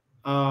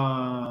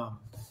 I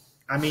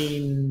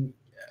mean,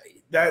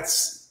 that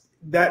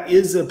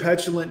is a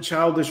petulant,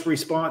 childish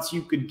response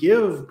you could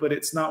give, but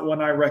it's not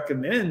one I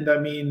recommend. I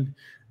mean,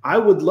 I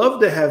would love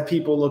to have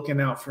people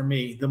looking out for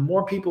me. The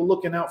more people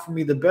looking out for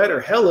me, the better.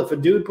 Hell, if a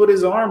dude put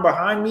his arm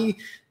behind me,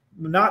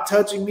 not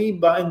touching me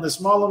but in the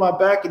small of my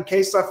back in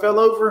case I fell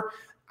over,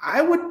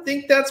 I would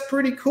think that's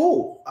pretty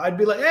cool. I'd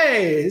be like,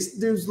 hey, this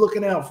dude's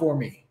looking out for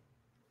me.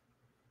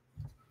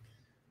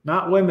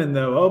 Not women,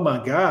 though. Oh,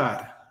 my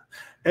God.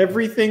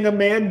 Everything a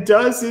man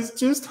does is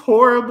just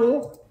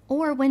horrible.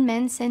 Or when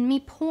men send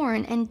me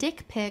porn and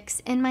dick pics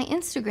in my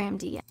Instagram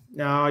DMs.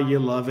 Oh, you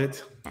love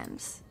it.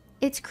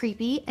 It's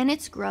creepy and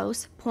it's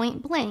gross,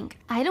 point blank.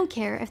 I don't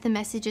care if the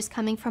message is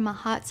coming from a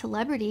hot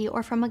celebrity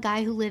or from a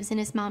guy who lives in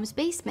his mom's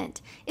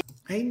basement.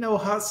 Ain't no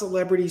hot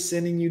celebrity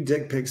sending you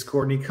dick pics,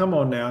 Courtney. Come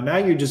on now. Now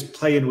you're just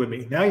playing with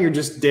me. Now you're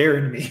just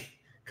daring me.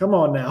 Come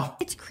on now.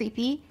 It's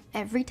creepy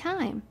every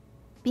time.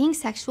 Being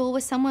sexual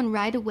with someone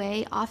right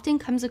away often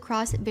comes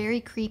across very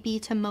creepy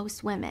to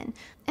most women.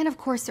 And of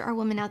course, there are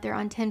women out there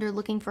on Tinder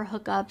looking for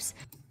hookups.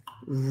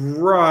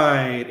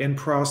 Right. And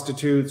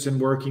prostitutes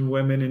and working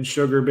women and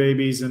sugar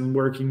babies and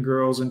working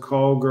girls and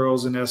call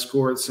girls and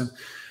escorts and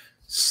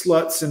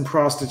sluts and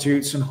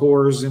prostitutes and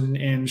whores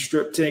and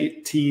strip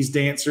tease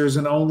dancers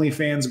and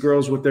OnlyFans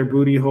girls with their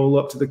booty hole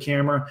up to the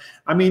camera.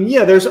 I mean,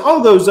 yeah, there's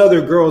all those other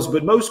girls,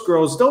 but most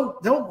girls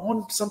don't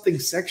want something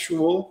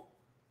sexual.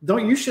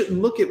 You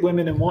shouldn't look at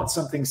women and want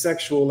something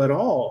sexual at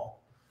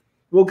all.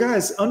 Well,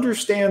 guys,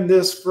 understand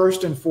this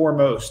first and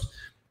foremost.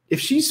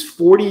 If she's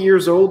 40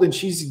 years old and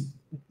she's,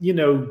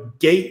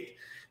 gatekeeping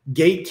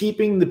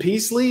the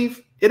peace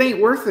leave, it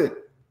ain't worth it.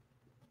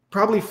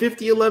 Probably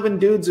 11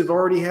 dudes have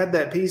already had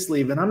that peace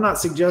leave. And I'm not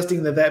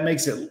suggesting that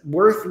makes it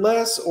worth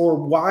less or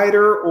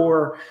wider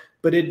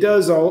but it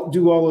does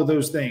do all of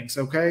those things.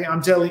 Okay.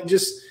 I'm telling you,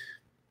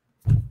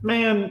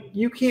 man,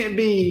 you can't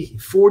be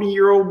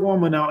 40-year-old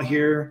woman out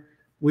here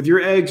with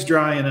your eggs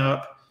drying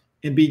up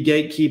and be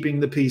gatekeeping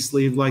the peace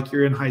leave like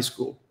you're in high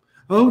school.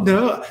 Oh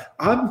no,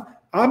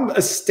 I'm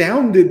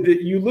astounded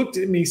that you looked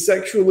at me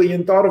sexually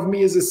and thought of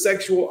me as a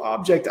sexual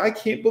object. I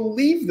can't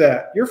believe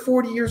that. You're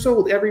 40 years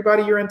old.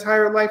 Everybody your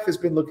entire life has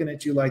been looking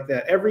at you like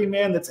that. Every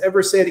man that's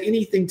ever said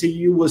anything to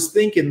you was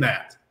thinking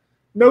that.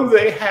 No,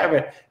 they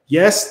haven't.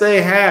 Yes,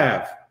 they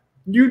have.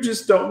 You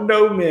just don't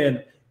know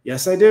men.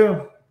 Yes, I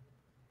do.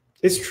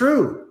 It's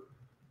true.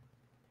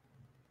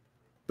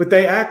 But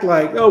they act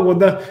like, oh, well,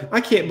 no,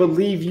 I can't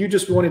believe you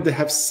just wanted to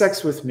have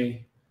sex with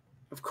me.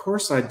 Of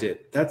course I did.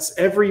 That's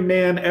every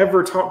man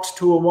ever talked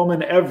to a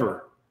woman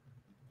ever.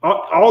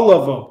 All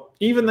of them.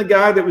 Even the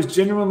guy that was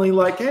genuinely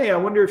like, hey, I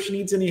wonder if she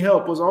needs any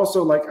help, was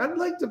also like, I'd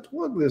like to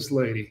plug this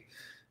lady.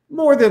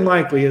 More than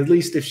likely, at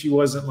least if she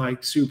wasn't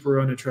like super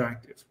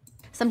unattractive.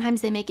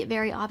 Sometimes they make it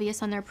very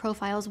obvious on their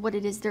profiles what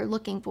it is they're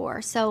looking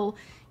for. So,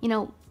 you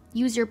know,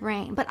 use your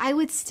brain. But I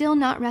would still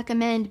not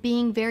recommend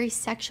being very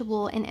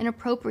sexual and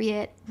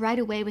inappropriate right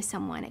away with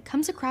someone. It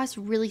comes across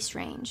really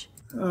strange.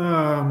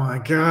 Oh my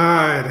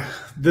God.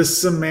 The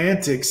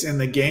semantics and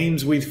the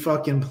games we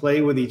fucking play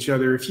with each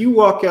other. If you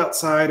walk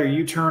outside or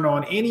you turn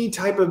on any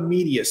type of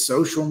media,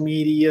 social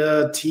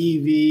media,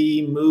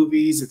 TV,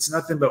 movies, it's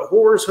nothing but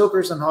whores,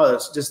 hookers, and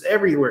hoes just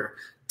everywhere.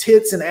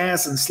 Tits and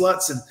ass and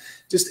sluts and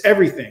just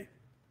everything.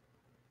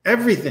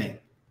 Everything.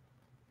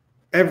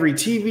 Every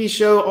TV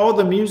show, all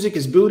the music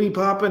is booty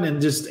popping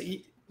and just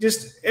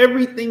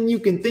everything you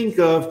can think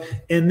of.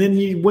 And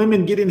then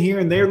women get in here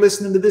and they're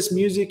listening to this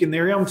music and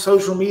they're on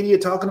social media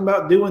talking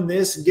about doing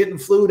this and getting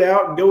flued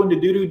out and going to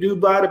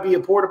Dubai to be a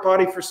porta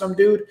potty for some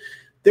dude.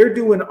 They're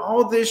doing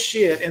all this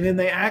shit. And then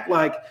they act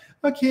like,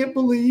 I can't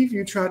believe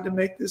you tried to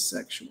make this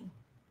sexual.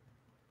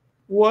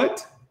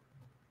 What?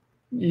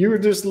 You were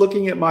just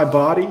looking at my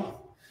body?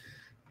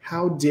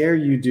 How dare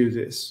you do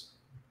this?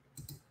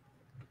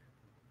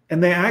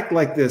 And they act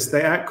like this.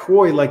 They act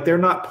coy, like they're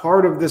not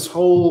part of this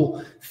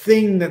whole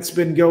thing that's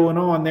been going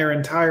on their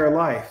entire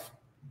life.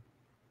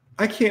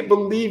 I can't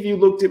believe you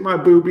looked at my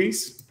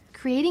boobies.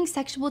 Creating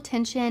sexual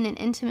tension and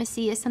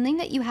intimacy is something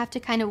that you have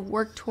to kind of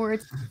work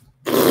towards.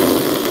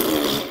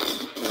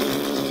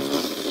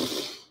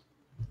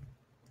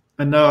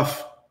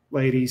 Enough,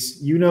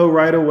 ladies. You know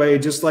right away,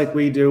 just like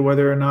we do,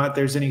 whether or not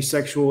there's any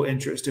sexual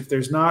interest. If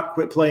there's not,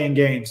 quit playing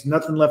games.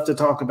 Nothing left to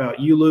talk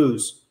about. You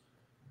lose.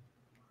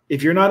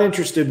 If you're not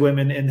interested,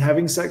 women, in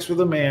having sex with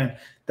a man,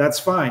 that's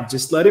fine.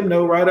 Just let him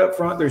know right up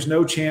front there's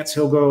no chance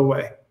he'll go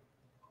away.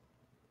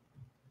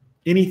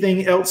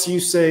 Anything else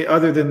you say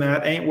other than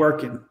that ain't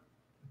working.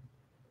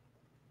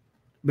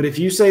 But if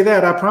you say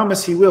that, I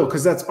promise he will,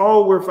 because that's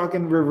all we're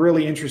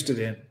really interested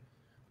in.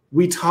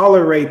 We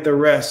tolerate the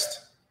rest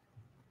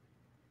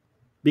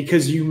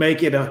because you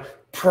make it a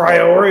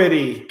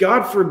priority.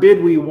 God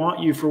forbid we want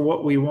you for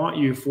what we want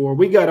you for.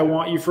 We got to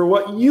want you for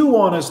what you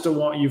want us to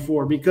want you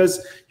for,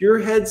 because your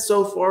head's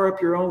so far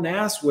up your own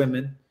ass,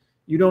 women,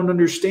 you don't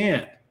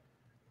understand.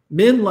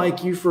 Men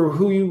like you for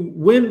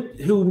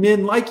who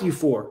men like you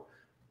for,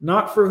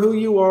 not for who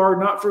you are,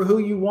 not for who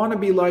you want to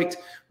be liked.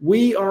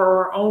 We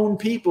are our own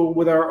people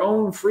with our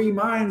own free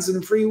minds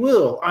and free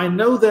will. I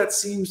know that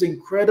seems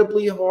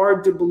incredibly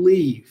hard to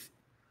believe.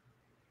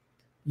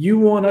 You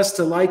want us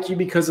to like you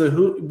because of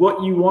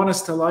what you want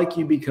us to like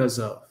you because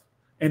of.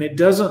 And it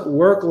doesn't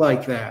work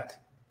like that.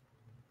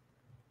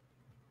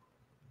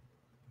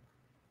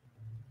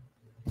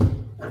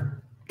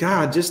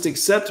 God, just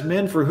accept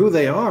men for who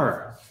they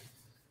are.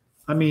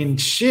 I mean,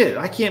 shit,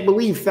 I can't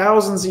believe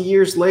thousands of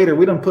years later,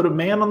 we done put a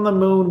man on the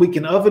moon. We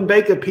can oven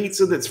bake a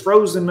pizza that's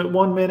frozen at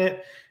 1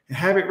 minute and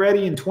have it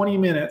ready in 20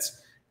 minutes.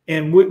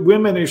 And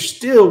women are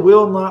still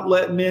will not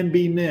let men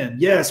be men.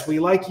 Yes, we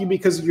like you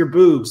because of your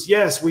boobs.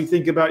 Yes, we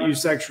think about you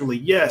sexually.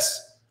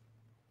 Yes,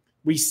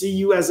 we see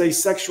you as a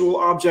sexual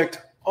object.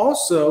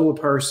 Also a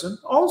person.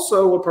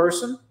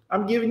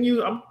 I'm giving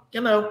you,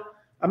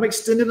 I'm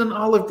extending an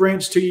olive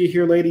branch to you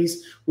here,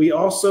 ladies. We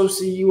also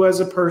see you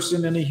as a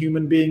person and a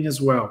human being as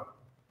well.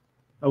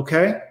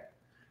 Okay?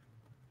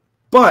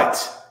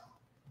 But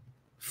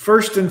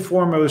first and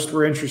foremost,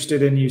 we're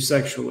interested in you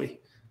sexually.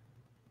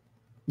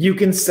 You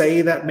can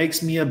say that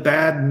makes me a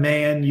bad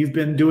man. You've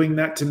been doing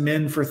that to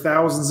men for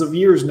thousands of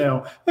years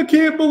now. I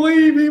can't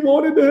believe he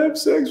wanted to have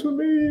sex with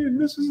me, and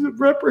this is a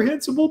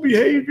reprehensible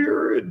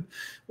behavior. And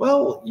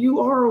well, you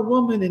are a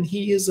woman and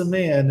he is a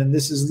man, and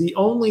this is the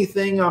only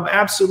thing I'm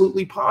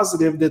absolutely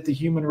positive that the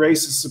human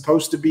race is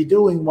supposed to be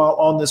doing while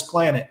on this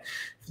planet.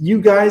 You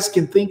guys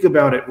can think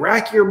about it.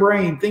 Rack your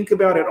brain. Think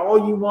about it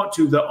all you want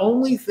to. The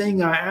only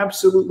thing I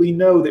absolutely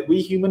know that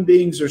we human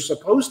beings are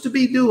supposed to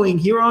be doing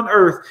here on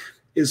Earth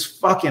is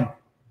fucking.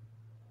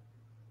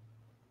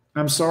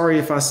 I'm sorry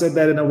if I said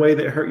that in a way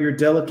that hurt your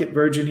delicate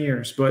virgin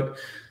ears, but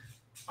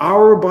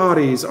our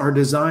bodies are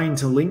designed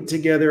to link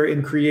together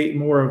and create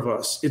more of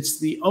us. It's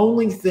the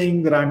only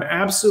thing that I'm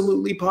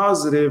absolutely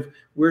positive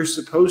we're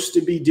supposed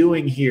to be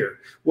doing here.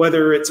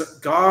 Whether it's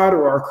God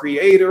or our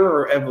creator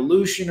or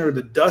evolution or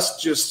the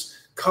dust just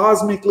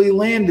cosmically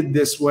landed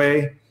this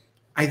way,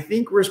 I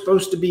think we're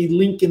supposed to be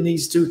linking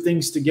these two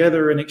things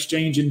together and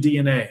exchanging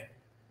DNA.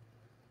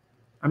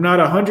 I'm not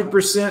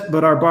 100%,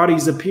 but our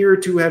bodies appear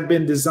to have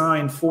been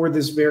designed for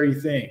this very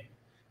thing.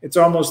 It's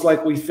almost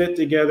like we fit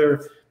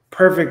together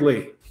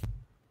perfectly.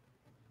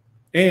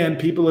 And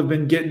people have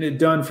been getting it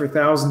done for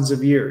thousands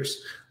of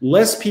years.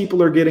 Less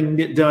people are getting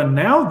it done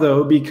now,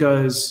 though,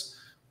 because,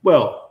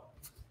 well,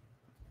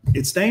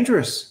 it's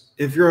dangerous.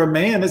 If you're a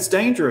man, it's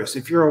dangerous.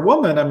 If you're a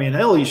woman, I mean,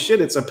 holy shit,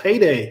 it's a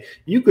payday.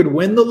 You could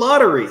win the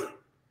lottery.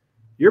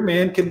 Your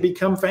man can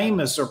become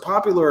famous or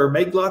popular or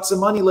make lots of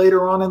money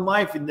later on in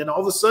life, and then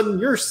all of a sudden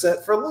you're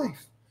set for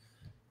life.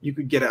 You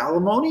could get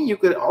alimony. You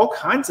could all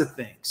kinds of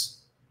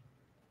things.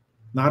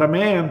 Not a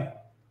man.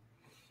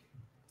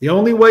 The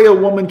only way a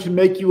woman can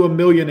make you a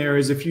millionaire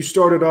is if you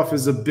started off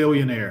as a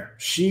billionaire.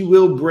 She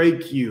will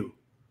break you.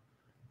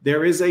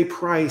 There is a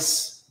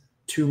price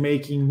to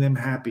making them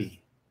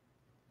happy.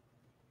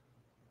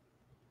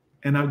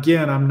 And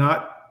again, I'm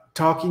not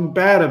talking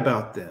bad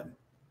about them.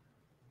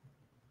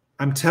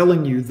 I'm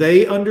telling you,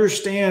 they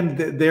understand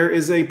that there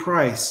is a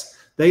price.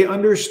 They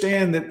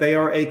understand that they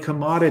are a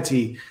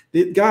commodity.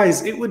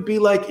 Guys, it would be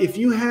like if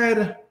you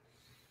had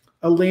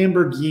a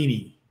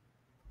Lamborghini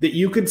that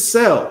you could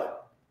sell,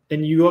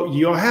 and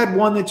you had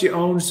one that you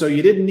owned, so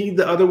you didn't need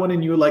the other one,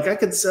 and you were like, I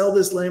could sell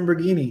this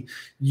Lamborghini.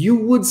 You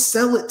would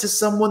sell it to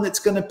someone that's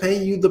going to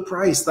pay you the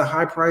price, the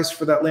high price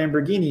for that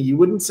Lamborghini. You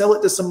wouldn't sell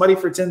it to somebody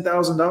for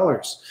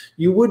 $10,000.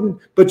 You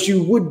wouldn't, but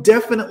you would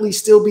definitely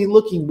still be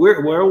looking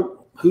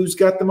who's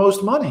got the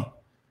most money.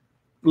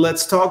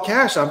 Let's talk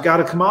cash. I've got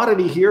a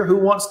commodity here. Who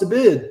wants to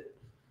bid?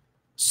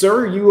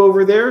 Sir, you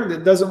over there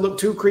that doesn't look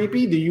too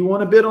creepy, do you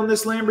want to bid on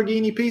this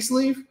Lamborghini peace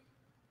leaf?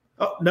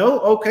 Oh, no?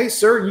 Okay,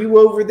 sir, you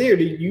over there.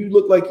 Do you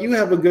look like you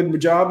have a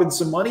good job and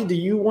some money? Do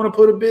you want to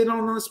put a bid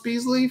on this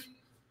peace leaf?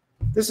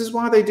 This is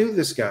why they do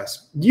this,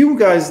 guys. You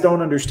guys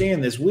don't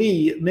understand this.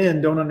 We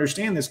men don't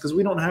understand this because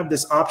we don't have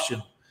this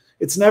option.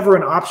 It's never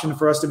an option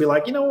for us to be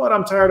like, you know what?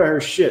 I'm tired of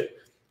her shit.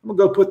 I'm going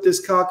to go put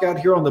this cock out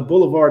here on the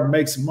boulevard and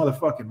make some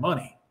motherfucking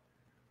money.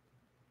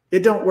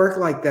 It don't work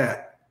like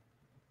that.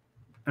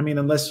 I mean,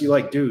 unless you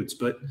like dudes,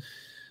 but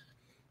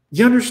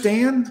you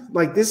understand?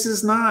 Like, this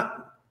is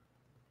not,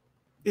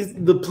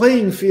 the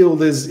playing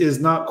field is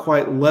not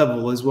quite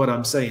level is what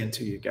I'm saying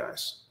to you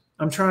guys.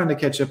 I'm trying to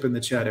catch up in the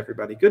chat,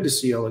 everybody. Good to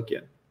see y'all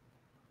again.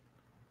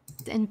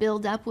 And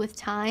build up with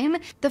time.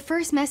 The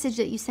first message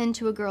that you send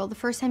to a girl, the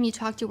first time you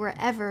talk to her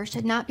ever,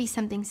 should not be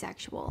something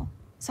sexual.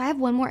 So I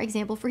have one more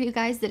example for you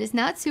guys that is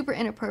not super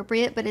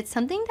inappropriate, but it's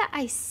something that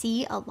I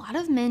see a lot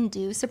of men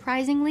do,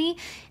 surprisingly,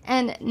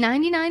 and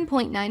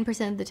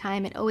 99.9% of the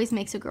time it always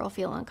makes a girl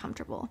feel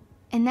uncomfortable.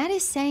 And that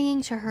is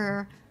saying to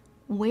her,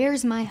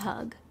 "Where's my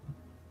hug?"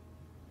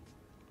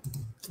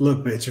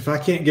 Look, bitch, if I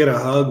can't get a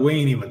hug, we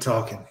ain't even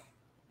talking.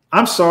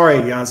 I'm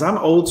sorry, guys. I'm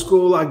old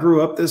school. I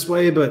grew up this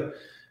way, but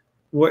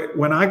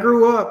when I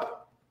grew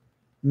up,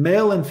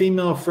 male and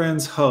female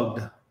friends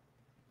hugged.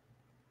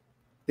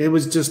 It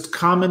was just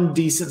common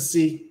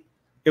decency.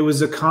 It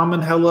was a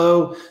common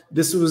hello.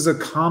 This was a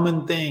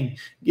common thing.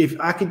 If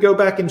I could go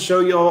back and show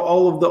you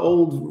all of the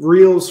old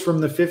reels from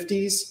the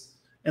 50s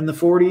and the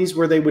 40s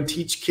where they would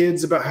teach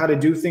kids about how to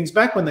do things,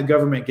 back when the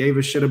government gave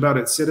a shit about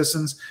its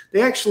citizens,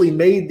 they actually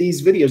made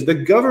these videos. The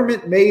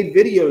government made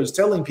videos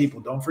telling people,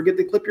 don't forget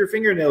to clip your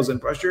fingernails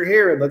and brush your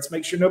hair, and let's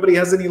make sure nobody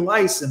has any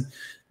lice. And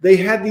they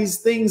had these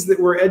things that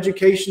were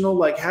educational,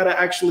 like how to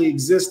actually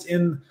exist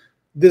in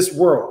this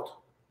world.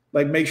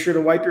 Like, make sure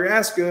to wipe your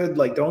ass good.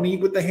 Like, don't eat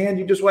with the hand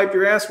you just wiped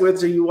your ass with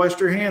so you washed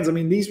your hands. I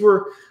mean, these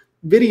were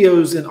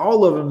videos, and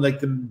all of them,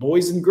 like, the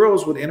boys and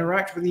girls would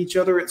interact with each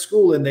other at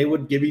school, and they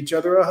would give each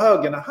other a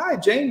hug and a, "Hi,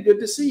 Jane, good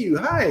to see you.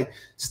 Hi,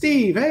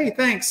 Steve. Hey,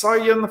 thanks. Saw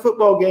you on the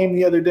football game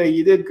the other day.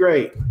 You did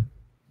great."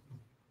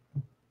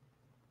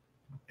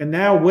 And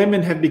now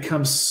women have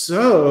become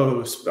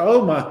so,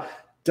 oh my,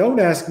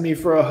 don't ask me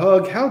for a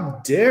hug.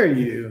 How dare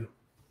you?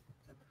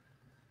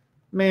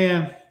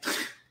 Man.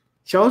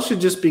 Y'all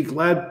should just be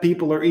glad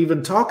people are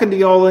even talking to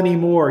y'all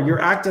anymore. You're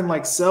acting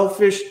like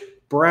selfish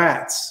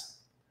brats.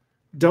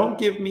 Don't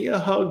give me a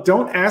hug.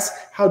 Don't ask.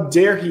 How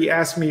dare he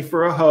ask me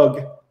for a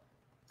hug?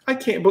 I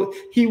can't believe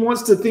he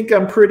wants to think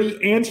I'm pretty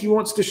and he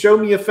wants to show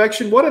me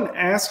affection. What an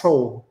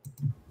asshole.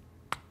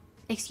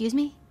 Excuse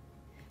me?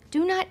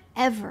 Do not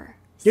ever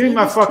give me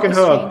my fucking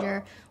hug.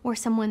 Stranger or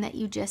someone that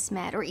you just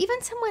met, or even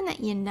someone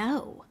that you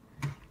know.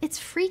 It's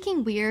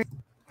freaking weird.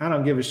 I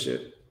don't give a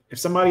shit. If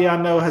somebody I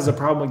know has a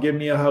problem with giving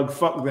me a hug,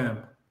 fuck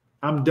them.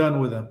 I'm done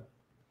with them.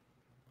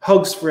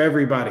 Hugs for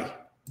everybody.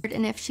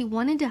 And if she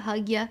wanted to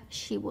hug you,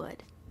 she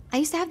would. I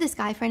used to have this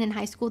guy friend in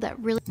high school that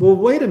really... Well,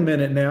 wait a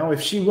minute now. If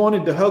she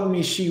wanted to hug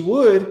me, she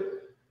would.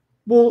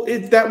 Well,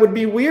 that would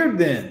be weird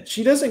then.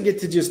 She doesn't get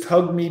to just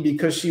hug me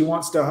because she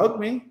wants to hug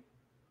me.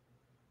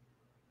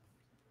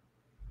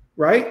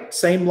 Right?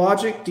 Same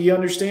logic. Do you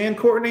understand,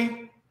 Courtney?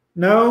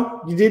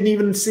 No, you didn't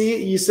even see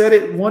it. You said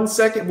it 1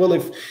 second. Well,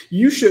 if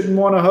you shouldn't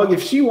want to hug, if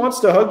she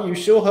wants to hug you,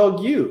 she'll hug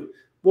you.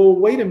 Well,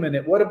 wait a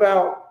minute. What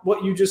about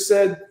what you just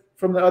said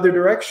from the other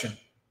direction?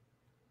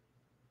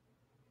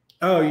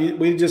 Oh,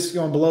 we just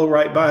going to blow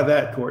right by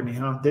that, Courtney,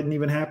 huh? Didn't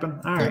even happen?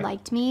 All right. He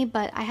liked me,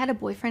 but I had a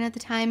boyfriend at the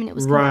time, and it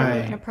was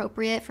completely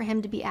inappropriate for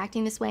him to be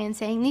acting this way and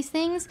saying these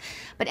things.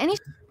 But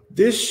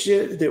this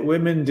shit that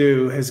women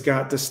do has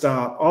got to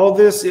stop. All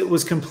this, it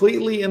was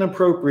completely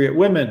inappropriate.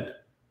 Women,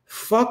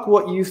 fuck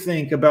what you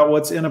think about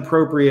what's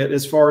inappropriate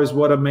as far as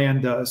what a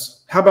man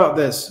does. How about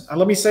this?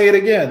 Let me say it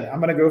again. I'm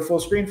going to go full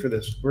screen for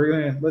this.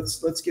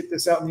 Let's get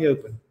this out in the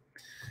open.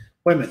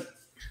 Women,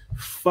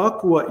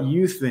 fuck what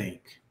you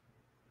think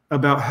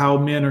about how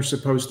men are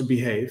supposed to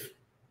behave.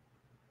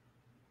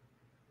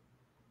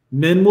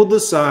 Men will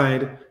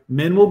decide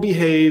Men will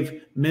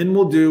behave, men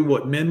will do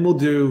what men will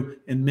do,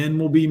 and men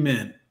will be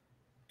men.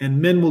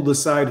 And men will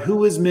decide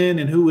who is men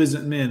and who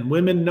isn't men.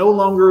 Women no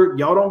longer,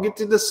 y'all don't get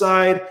to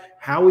decide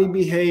how we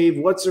behave,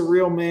 what's a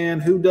real man,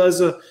 who does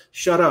a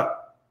shut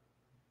up.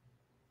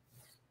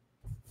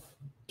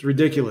 It's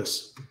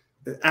ridiculous.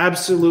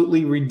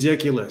 Absolutely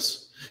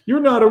ridiculous. You're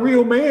not a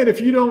real man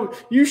if you don't,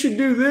 you should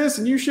do this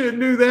and you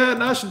shouldn't do that.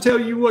 And I should tell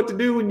you what to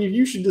do and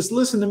you should just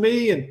listen to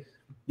me. And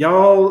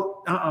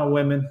y'all,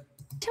 women.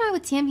 Time I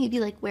would see him, he'd be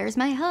like, where's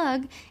my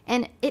hug?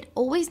 And it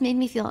always made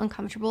me feel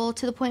uncomfortable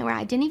to the point where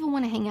I didn't even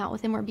want to hang out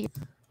with him or be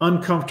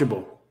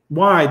uncomfortable.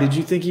 Why? Did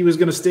you think he was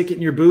going to stick it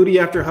in your booty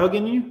after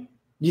hugging you?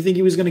 You think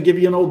he was going to give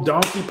you an old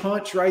donkey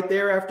punch right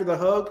there after the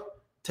hug?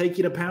 Take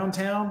you to Pound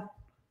Town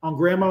on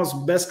grandma's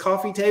best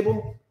coffee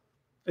table?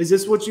 Is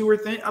this what you were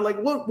thinking? Like,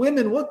 what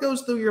women, what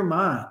goes through your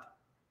mind?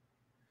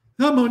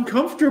 I'm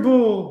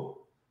uncomfortable.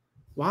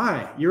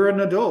 Why? You're an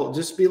adult.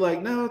 Just be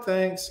like, no,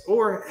 thanks.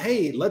 Or,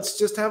 hey, let's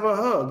just have a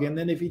hug. And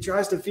then if he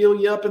tries to feel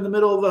you up in the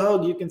middle of the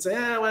hug, you can say,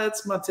 well,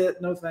 that's my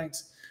tit. No,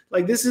 thanks.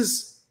 Like, this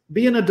is,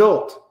 be an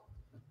adult.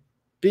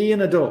 Be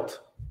an adult.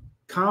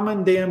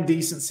 Common damn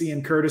decency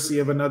and courtesy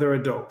of another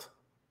adult.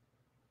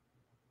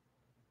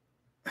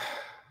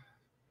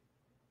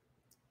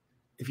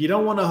 If you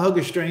don't want to hug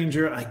a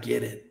stranger, I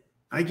get it.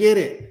 I get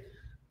it.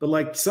 But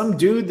like some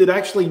dude that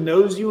actually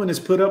knows you and has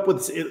put up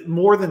with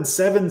more than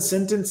 7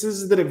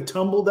 sentences that have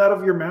tumbled out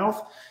of your mouth,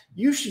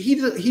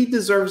 he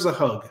deserves a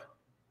hug.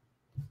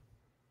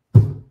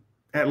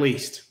 At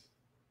least.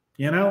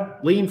 You know,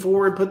 lean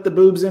forward, put the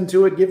boobs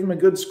into it, give him a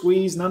good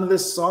squeeze. None of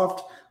this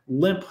soft,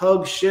 limp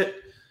hug shit.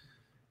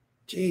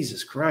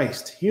 Jesus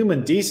Christ.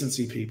 Human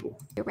decency,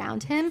 people.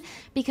 Around him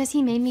because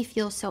he made me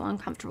feel so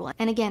uncomfortable.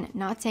 And again,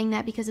 not saying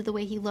that because of the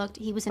way he looked.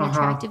 He was an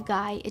attractive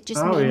guy. It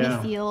just made me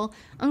feel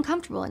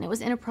uncomfortable, and it was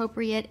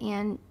inappropriate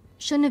and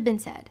shouldn't have been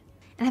said.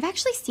 And I've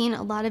actually seen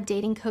a lot of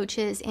dating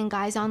coaches and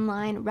guys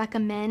online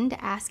recommend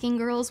asking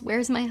girls,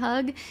 where's my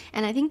hug?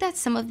 And I think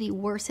that's some of the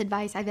worst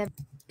advice I've ever.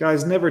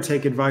 Guys, never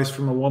take advice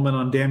from a woman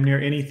on damn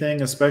near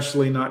anything,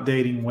 especially not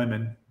dating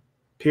women.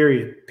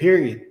 Period.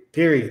 Period.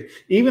 Period.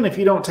 Even if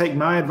you don't take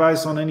my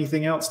advice on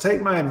anything else,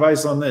 take my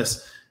advice on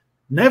this.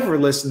 Never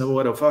listen to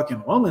what a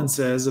fucking woman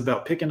says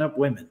about picking up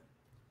women.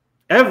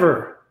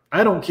 Ever.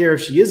 I don't care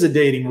if she is a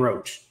dating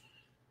roach.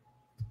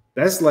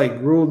 That's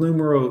like rule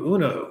numero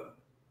uno,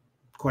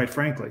 quite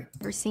frankly.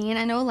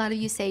 I know a lot of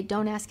you say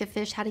don't ask a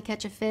fish how to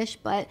catch a fish,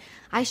 but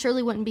I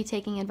surely wouldn't be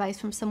taking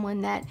advice from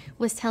someone that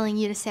was telling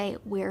you to say,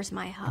 where's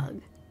my hug?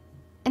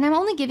 And I'm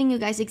only giving you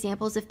guys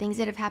examples of things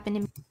that have happened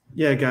to me.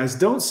 Yeah, guys,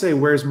 don't say,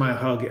 where's my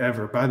hug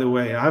ever. By the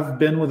way, I've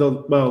been with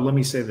let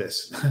me say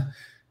this.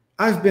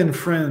 I've been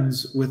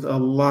friends with a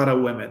lot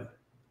of women.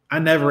 I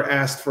never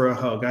asked for a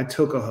hug. I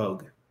took a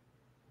hug.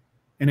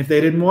 And if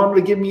they didn't want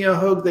to give me a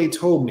hug, they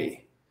told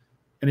me.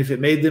 And if it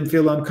made them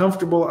feel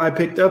uncomfortable, I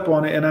picked up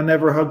on it and I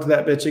never hugged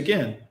that bitch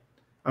again.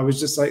 I was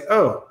just like,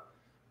 oh,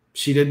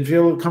 she didn't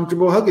feel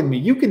comfortable hugging me.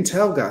 You can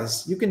tell,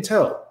 guys. You can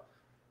tell.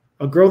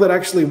 A girl that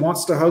actually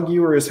wants to hug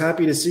you or is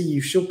happy to see you,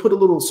 she'll put a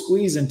little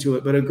squeeze into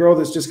it. But a girl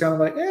that's just kind of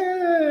like,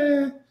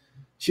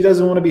 she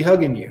doesn't want to be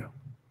hugging you.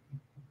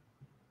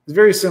 It's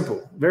very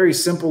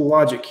simple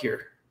logic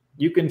here.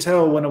 You can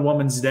tell when a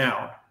woman's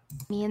down.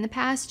 Me in the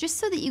past, just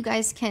so that you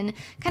guys can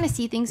kind of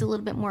see things a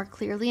little bit more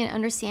clearly and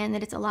understand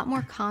that it's a lot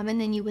more common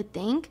than you would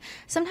think.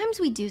 Sometimes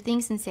we do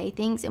things and say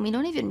things and we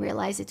don't even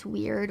realize it's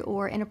weird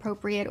or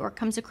inappropriate or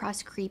comes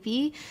across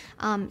creepy.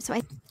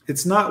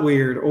 It's not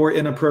weird or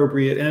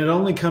inappropriate, and it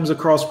only comes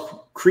across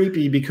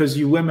creepy because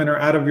you women are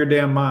out of your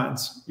damn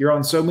minds. You're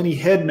on so many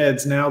head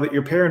meds now that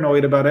you're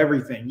paranoid about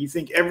everything. You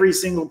think every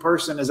single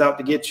person is out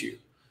to get you.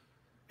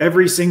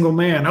 Every single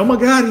man. Oh my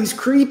God, he's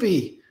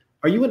creepy.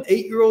 Are you an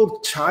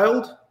 8-year-old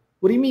child?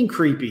 What do you mean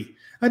creepy?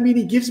 I mean,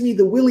 he gives me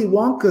the Willy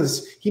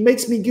Wonkas. He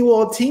makes me go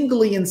all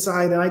tingly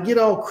inside and I get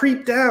all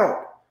creeped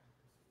out.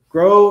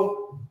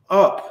 Grow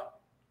up.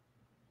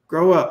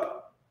 Grow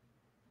up.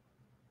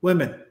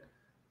 Women,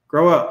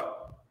 grow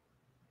up.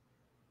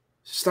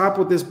 Stop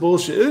with this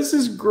bullshit. This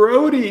is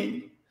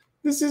grody.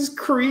 This is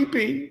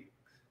creepy.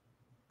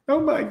 Oh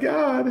my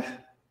God.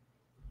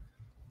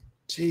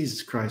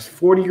 Jesus Christ.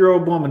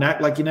 40-year-old woman,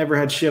 act like you never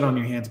had shit on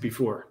your hands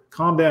before.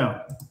 Calm down.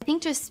 I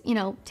think just,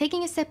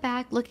 taking a step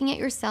back, looking at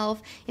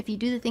yourself. If you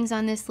do the things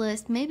on this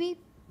list, maybe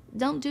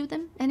don't do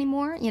them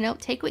anymore.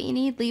 Take what you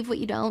need, leave what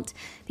you don't.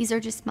 These are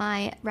just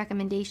my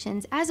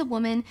recommendations as a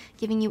woman,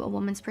 giving you a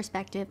woman's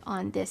perspective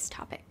on this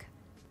topic.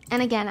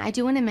 And again, I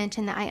do want to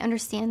mention that I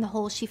understand the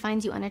whole she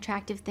finds you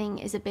unattractive thing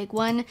is a big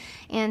one.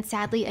 And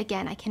sadly,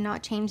 again, I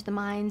cannot change the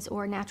minds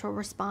or natural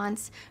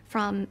response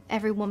from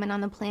every woman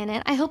on the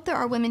planet. I hope there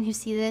are women who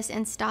see this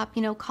and stop,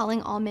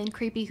 calling all men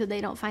creepy who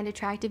they don't find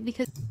attractive,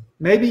 because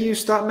maybe you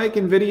stop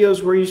making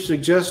videos where you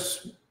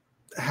suggest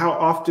how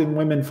often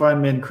women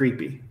find men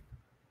creepy.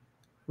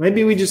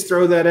 Maybe we just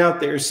throw that out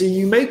there. See,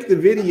 you make the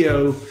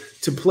video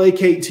to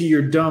placate to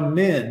your dumb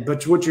men,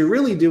 but what you're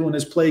really doing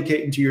is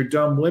placating to your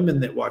dumb women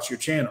that watch your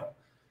channel.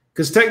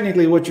 Because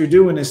technically what you're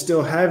doing is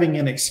still having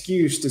an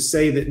excuse to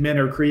say that men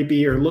are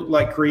creepy or look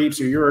like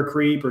creeps or you're a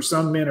creep or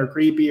some men are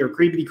creepy or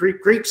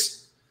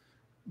creeps.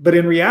 But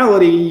in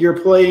reality, you're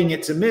playing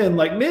it to men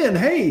like, men,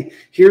 hey,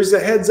 here's a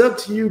heads up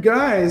to you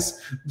guys.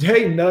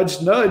 Hey,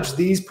 nudge, nudge.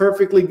 These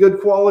perfectly good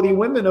quality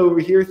women over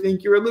here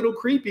think you're a little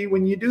creepy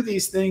when you do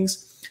these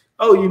things.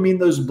 Oh, you mean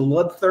those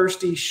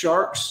bloodthirsty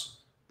sharks?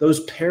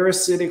 Those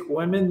parasitic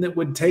women that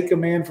would take a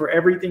man for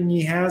everything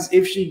he has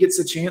if she gets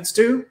a chance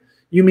to?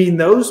 You mean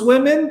those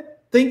women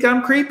think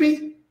I'm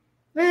creepy?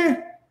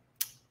 I'm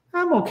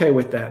okay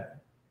with that.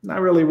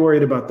 Not really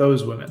worried about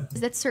those women.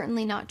 That's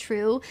certainly not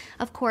true.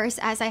 Of course,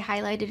 as I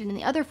highlighted in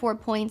the other 4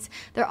 points,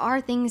 there are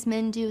things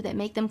men do that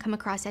make them come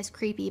across as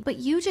creepy, but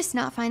you just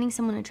not finding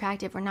someone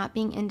attractive or not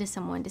being into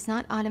someone does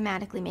not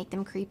automatically make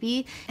them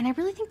creepy. And I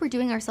really think we're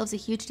doing ourselves a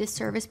huge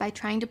disservice by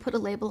trying to put a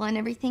label on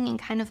everything and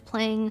kind of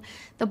playing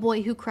the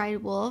boy who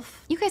cried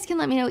wolf. You guys can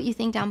let me know what you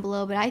think down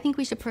below, but I think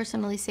we should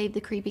personally save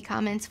the creepy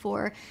comments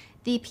for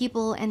the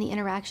people and the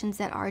interactions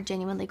that are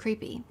genuinely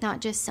creepy,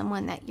 not just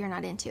someone that you're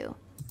not into.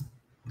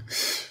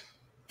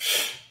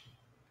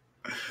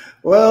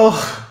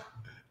 Well,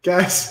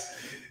 guys,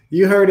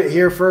 you heard it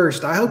here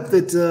first. I hope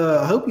that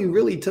I hope you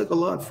really took a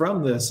lot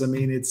from this. I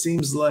mean, it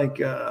seems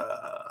like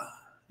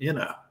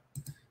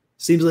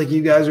seems like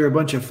you guys are a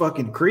bunch of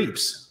fucking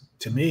creeps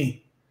to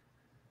me.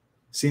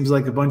 Seems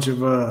like a bunch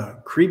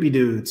of creepy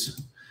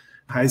dudes.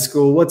 High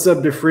school. What's up,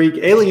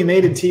 DeFreak?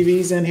 Alienated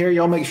TV's in here.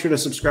 Y'all make sure to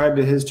subscribe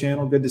to his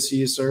channel. Good to see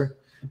you, sir.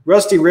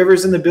 Rusty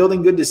Rivers in the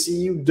building. Good to see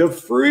you,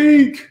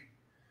 DeFreak.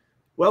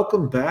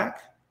 Welcome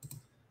back.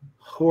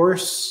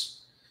 Horse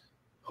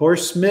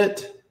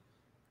mitt.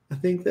 I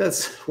think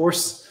that's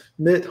horse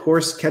mitt,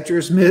 horse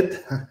catcher's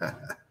mitt.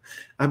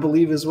 I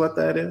believe is what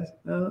that is.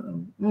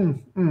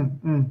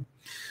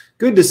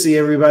 Good to see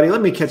everybody.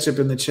 Let me catch up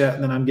in the chat,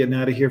 and then I'm getting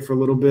out of here for a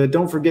little bit.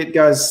 Don't forget,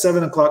 guys,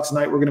 7 o'clock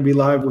tonight, we're going to be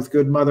live with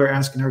Good Mother,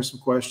 asking her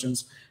some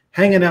questions,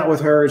 hanging out with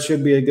her. It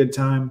should be a good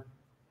time.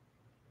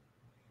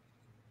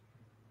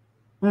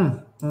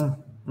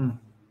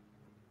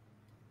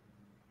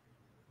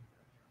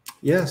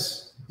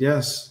 Yes,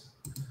 yes.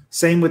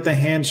 Same with the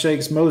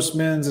handshakes. Most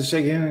men's a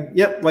shake hand.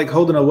 Yep, like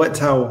holding a wet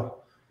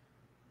towel.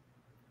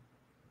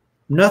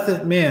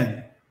 Nothing,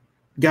 man.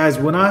 Guys,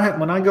 when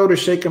I go to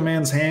shake a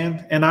man's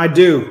hand, and I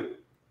do,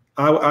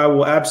 I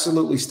will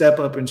absolutely step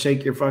up and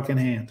shake your fucking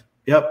hand.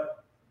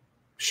 Yep,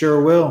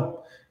 sure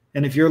will.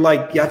 And if you're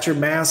like, got your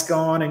mask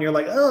on and you're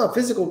like, oh,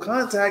 physical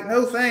contact,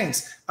 no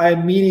thanks, I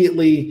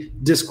immediately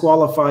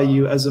disqualify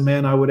you as a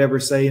man I would ever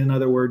say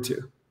another word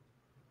to.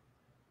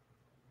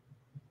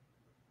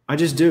 I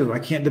just do. I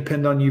can't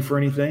depend on you for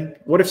anything.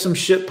 What if some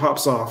shit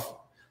pops off?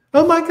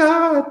 Oh my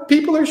God,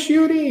 people are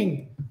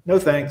shooting. No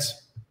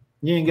thanks.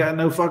 You ain't got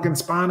no fucking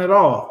spine at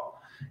all.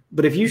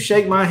 But if you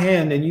shake my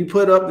hand and you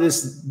put up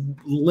this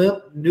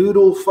limp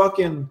noodle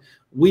fucking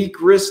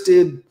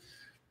weak-wristed,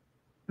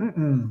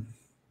 no,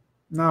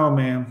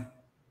 man.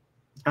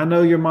 I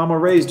know your mama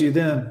raised you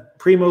then.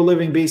 Primo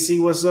Living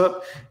BC, what's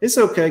up? It's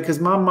okay because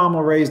my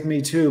mama raised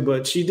me too,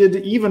 but she did.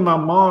 Even my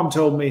mom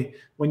told me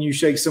when you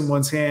shake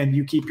someone's hand,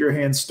 you keep your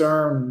hand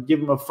stern, give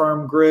them a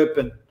firm grip,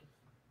 and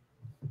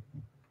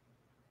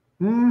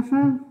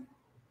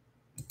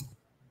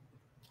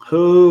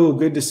Oh,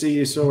 good to see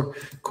you. So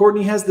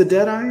Courtney has the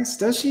dead eyes,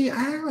 does she?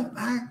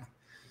 I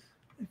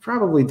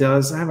probably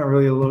does. I haven't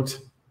really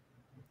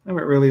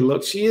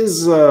looked. She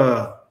is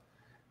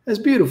as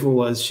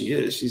beautiful as she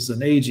is. She's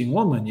an aging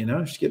woman, you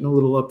know. She's getting a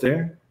little up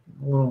there.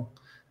 A little.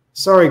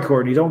 Sorry,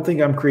 Courtney. Don't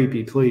think I'm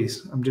creepy,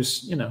 please. I'm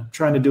just,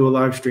 trying to do a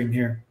live stream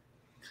here.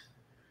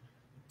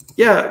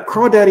 Yeah,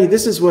 Crawdaddy,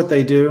 this is what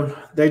they do.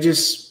 They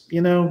just,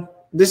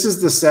 this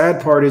is the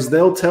sad part is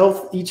they'll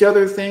tell each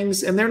other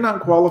things and they're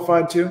not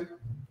qualified to.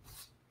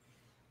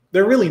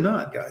 They're really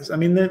not, guys. I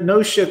mean,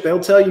 no shit. They'll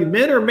tell you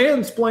men are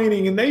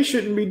mansplaining and they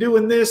shouldn't be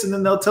doing this. And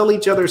then they'll tell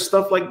each other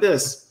stuff like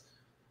this.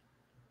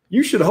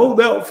 You should hold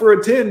out for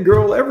a 10,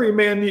 girl. Every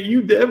man that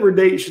you ever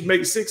date should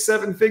make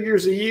 6-7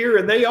 figures a year.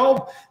 And they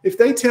all, if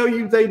they tell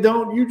you they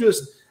don't,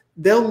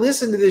 they'll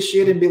listen to this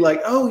shit and be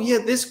like, oh yeah,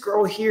 this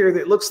girl here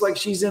that looks like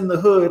she's in the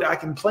hood. I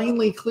can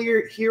plainly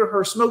hear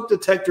her smoke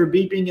detector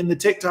beeping in the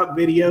TikTok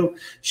video.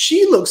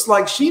 She looks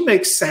like she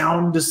makes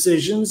sound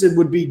decisions and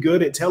would be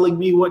good at telling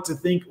me what to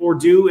think or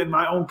do in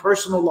my own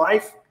personal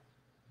life.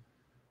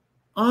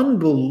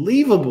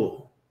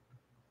 Unbelievable.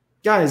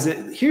 Guys,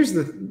 here's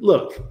the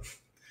look.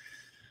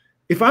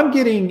 If I'm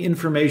getting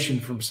information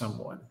from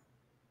someone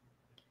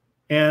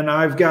and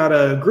I've got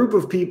a group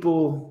of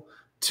people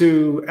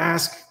to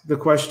ask the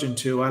question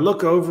to, I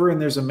look over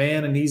and there's a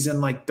man and he's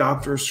in like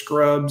doctor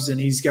scrubs and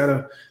he's got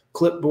a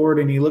clipboard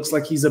and he looks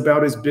like he's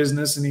about his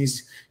business and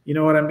he's, you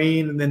know what I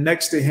mean? And then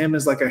next to him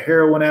is like a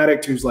heroin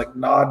addict who's like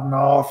nodding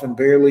off and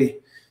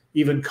barely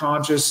even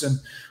conscious. And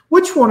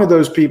which one of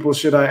those people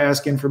should I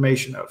ask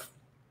information of?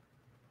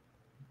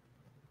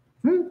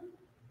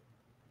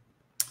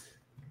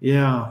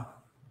 Yeah.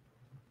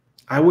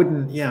 I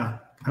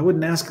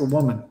wouldn't ask a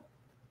woman.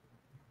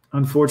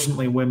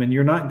 Unfortunately, women,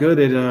 you're not good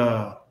at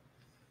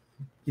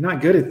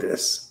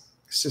this.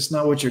 It's just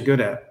not what you're good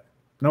at.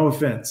 No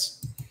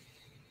offense.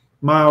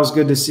 Miles,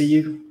 good to see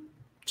you.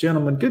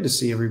 Gentlemen, good to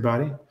see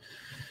everybody.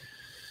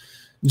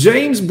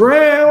 James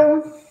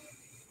Brown,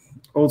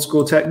 Old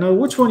School Techno.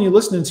 Which one are you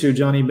listening to,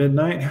 Johnny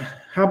Midnight?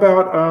 How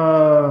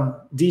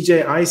about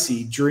DJ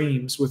Icy,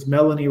 Dreams with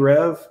Melanie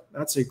Rev?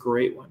 That's a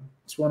great one.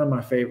 It's one of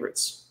my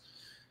favorites.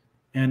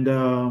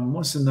 And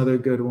what's another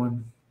good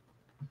one?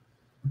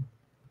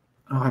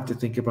 I'll have to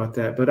think about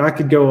that. But I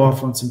could go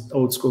off on some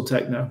old school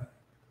techno.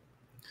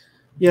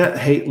 Yeah,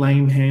 hate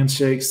lame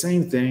handshake.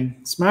 Same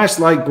thing. Smash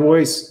like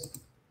boys.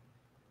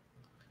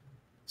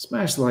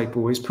 Smash like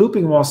boys.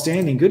 Pooping while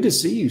standing. Good to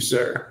see you,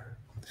 sir.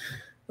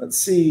 Let's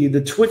see.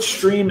 The Twitch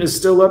stream is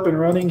still up and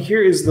running.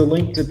 Here is the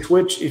link to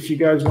Twitch if you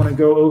guys want to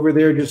go over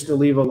there just to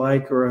leave a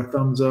like or a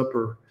thumbs up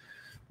or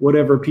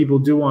whatever people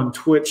do on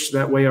Twitch.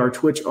 That way our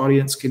Twitch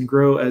audience can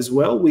grow as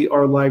well. We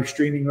are live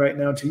streaming right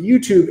now to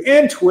YouTube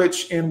and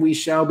Twitch, and we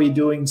shall be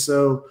doing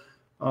so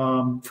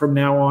from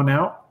now on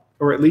out,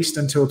 or at least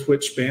until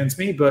Twitch bans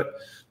me, but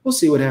we'll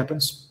see what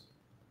happens.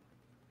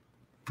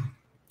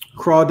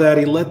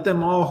 Crawdaddy, let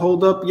them all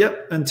hold up,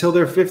 yep, until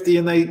they're 50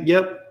 and they,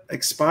 yep,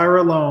 expire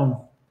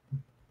alone.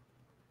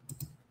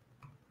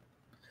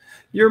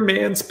 You're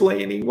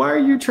mansplaining. Why are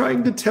you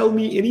trying to tell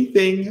me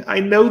anything? I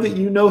know that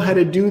you know how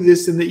to do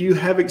this and that you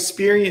have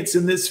experience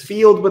in this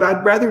field, but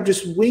I'd rather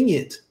just wing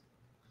it.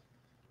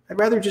 I'd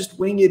rather just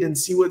wing it and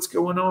see what's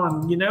going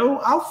on. You know,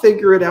 I'll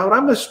figure it out.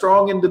 I'm a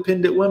strong,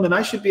 independent woman.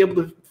 I should be able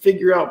to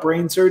figure out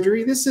brain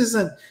surgery.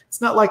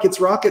 It's not like it's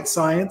rocket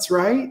science,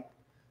 right?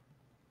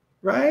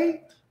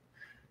 Right?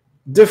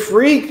 The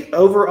Freak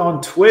over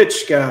on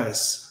Twitch,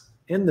 guys,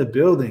 in the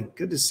building.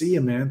 Good to see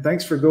you, man.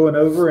 Thanks for going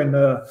over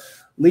and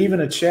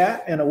leaving a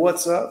chat and a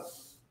what's up.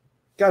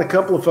 Got a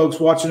couple of folks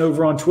watching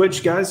over on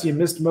Twitch, guys. You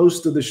missed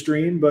most of the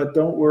stream, but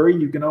don't worry.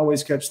 You can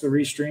always catch the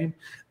restream.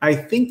 I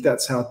think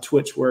that's how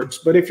Twitch works.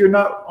 But if you're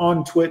not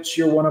on Twitch,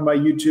 you're one of my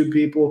YouTube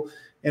people.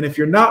 And if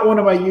you're not one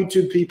of my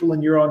YouTube people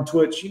and you're on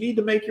Twitch, you need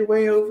to make your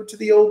way over to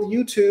the old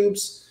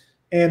YouTubes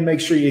and make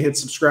sure you hit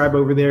subscribe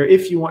over there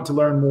if you want to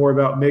learn more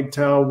about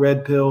MGTOW,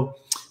 Red Pill,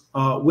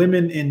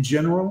 women in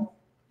general.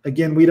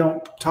 Again, we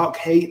don't talk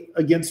hate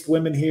against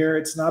women here.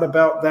 It's not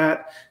about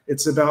that.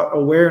 It's about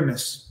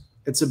awareness.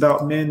 It's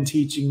about men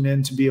teaching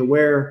men to be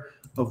aware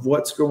of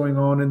what's going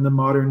on in the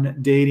modern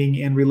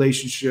dating and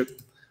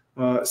relationship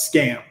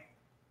scam.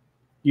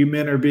 You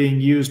men are being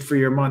used for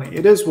your money.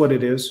 It is what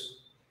it is.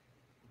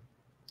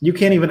 You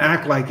can't even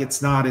act like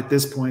it's not at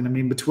this point.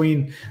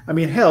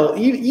 Hell,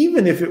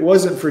 even if it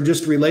wasn't for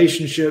just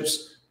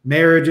relationships,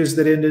 marriages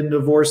that end in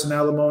divorce and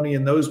alimony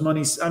and those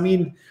monies,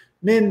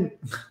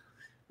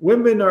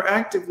 women are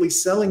actively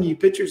selling you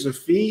pictures of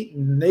feet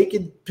and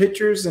naked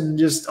pictures and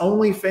just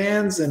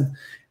OnlyFans. And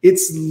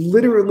it's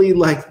literally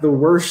like the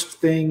worst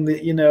thing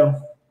that,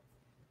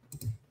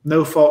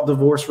 no fault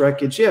divorce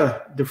wreckage. Yeah,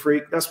 the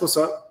Freak, that's what's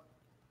up.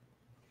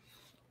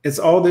 It's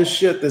all this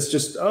shit that's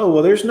just, oh,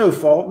 well, there's no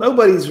fault.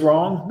 Nobody's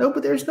wrong. No,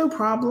 but there's no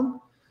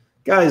problem.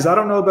 Guys, I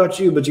don't know about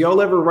you, but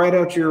y'all ever write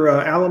out your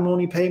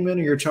alimony payment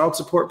or your child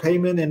support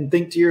payment and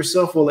think to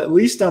yourself, well, at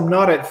least I'm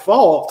not at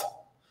fault.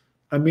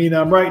 I'm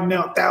writing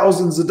out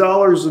thousands of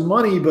dollars of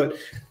money, but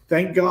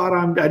thank God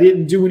I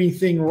didn't do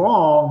anything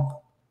wrong.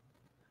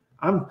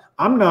 I'm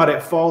not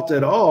at fault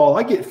at all.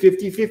 I get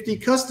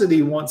 50-50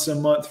 custody once a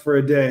month for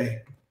a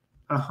day.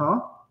 I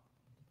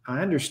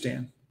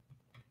understand.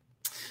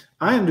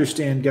 I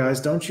understand, guys.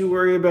 Don't you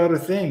worry about a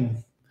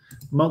thing.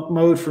 Monk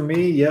mode for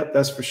me. Yep,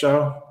 that's for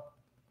sure.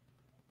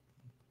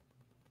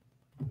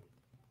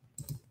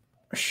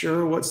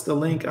 Sure, what's the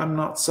link? I'm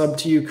not sub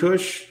to you,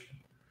 Kush.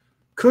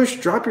 Kush,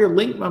 drop your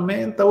link, my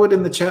man. Throw it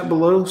in the chat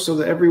below so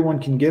that everyone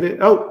can get it.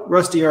 Oh,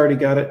 Rusty already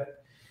got it.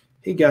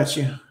 He got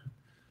you.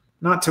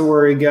 Not to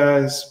worry,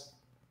 guys.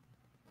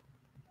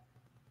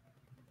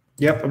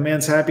 Yep, a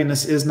man's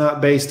happiness is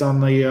not based on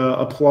the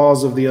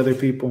applause of the other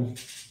people.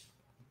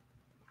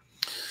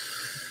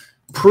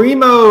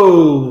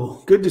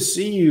 Primo, good to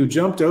see you.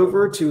 Jumped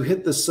over to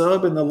hit the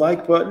sub and the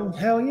like button.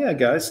 Hell yeah,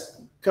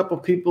 guys. A couple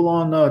people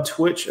on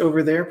Twitch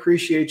over there.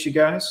 Appreciate you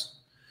guys.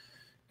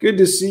 Good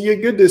to see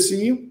you. Good to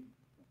see you.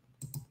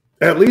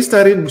 At least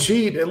I didn't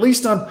cheat. At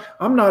least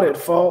I'm not at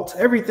fault.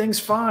 Everything's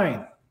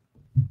fine.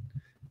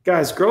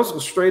 Guys, girls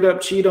will straight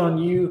up cheat on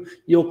you.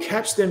 You'll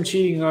catch them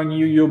cheating on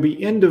you. You'll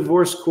be in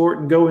divorce court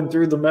and going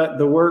through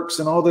the works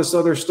and all this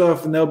other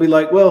stuff. And they'll be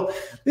like, well,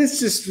 it's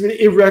just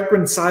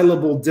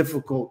irreconcilable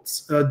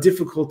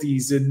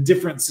difficulties and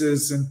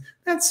differences. And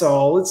that's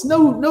all. It's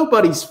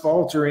nobody's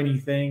fault or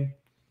anything.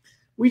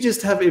 We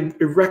just have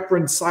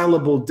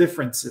irreconcilable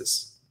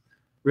differences.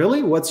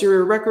 Really? What's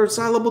your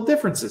irreconcilable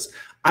differences?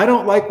 I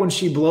don't like when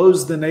she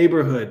blows the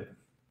neighborhood.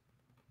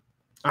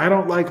 I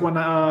don't like when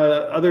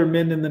other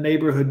men in the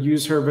neighborhood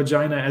use her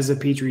vagina as a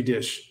petri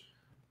dish.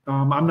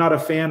 I'm not a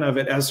fan of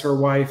it as her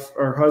wife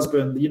or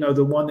husband,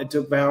 the one that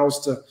took vows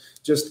to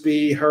just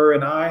be her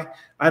and I.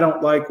 I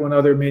don't like when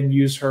other men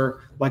use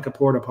her like a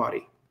porta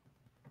potty.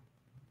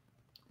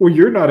 Well,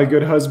 you're not a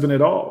good husband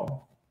at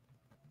all.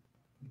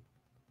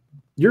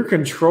 You're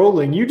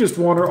controlling. You just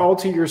want her all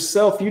to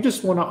yourself. You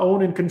just want to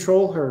own and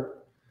control her.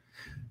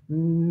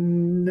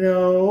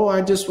 No,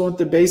 I just want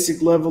the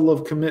basic level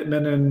of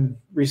commitment and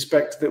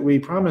respect that we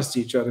promised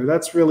each other.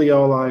 That's really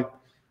all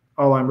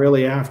I'm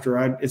really after.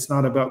 It's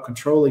not about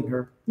controlling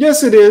her.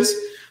 Yes, it is.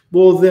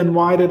 Well, then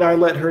why did I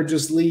let her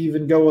just leave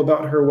and go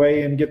about her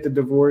way and get the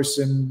divorce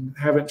and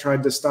haven't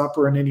tried to stop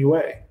her in any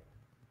way?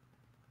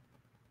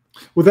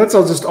 Well, that's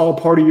all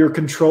part of your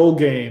control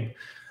game.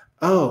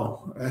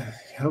 Oh,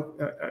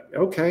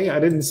 okay.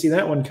 I didn't see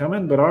that one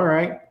coming, but all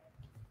right.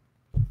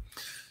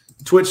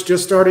 Twitch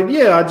just started.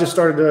 Yeah, I just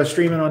started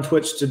streaming on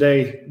Twitch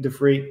today,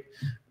 DeFreak.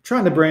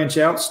 Trying to branch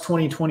out. It's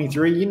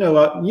 2023. You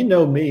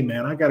know me,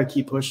 man. I got to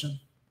keep pushing.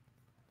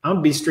 I'm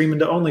going to be streaming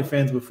to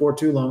OnlyFans before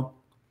too long.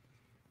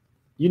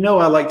 You know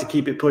I like to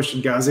keep it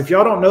pushing, guys. If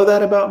y'all don't know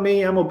that about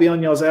me, I'm going to be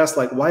on y'all's ass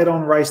like white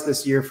on rice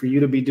this year for you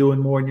to be doing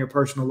more in your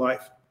personal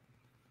life.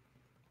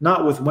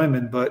 Not with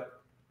women,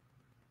 but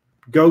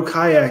go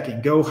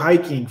kayaking, go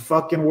hiking,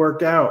 fucking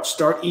work out,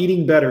 start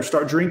eating better,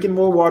 start drinking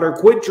more water,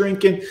 quit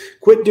drinking,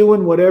 quit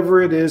doing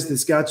whatever it is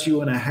that's got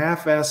you in a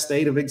half-assed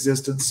state of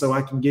existence so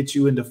I can get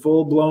you into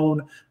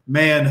full-blown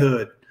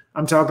manhood.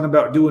 I'm talking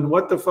about doing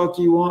what the fuck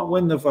you want,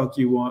 when the fuck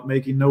you want,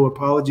 making no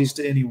apologies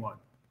to anyone.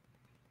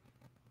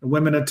 The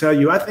women will tell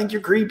you, I think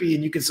you're creepy,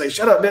 and you can say,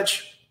 shut up,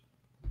 bitch,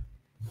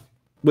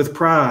 with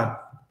pride,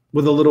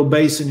 with a little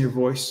bass in your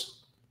voice.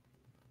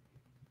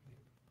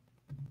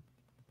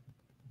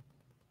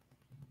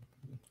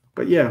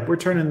 But yeah, we're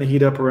turning the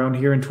heat up around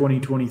here in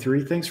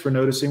 2023. Thanks for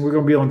noticing. We're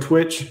going to be on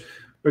Twitch.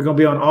 We're going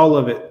to be on all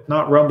of it.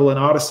 Not Rumble and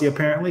Odyssey,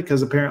 apparently,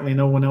 because apparently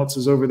no one else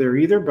is over there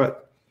either.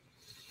 But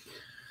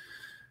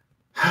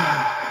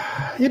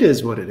it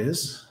is what it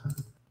is.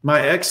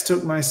 My ex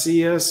took my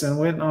CS and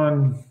went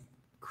on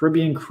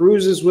Caribbean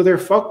cruises with her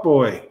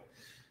fuckboy.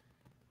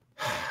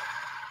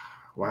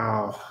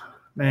 Wow.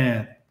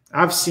 Man,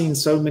 I've seen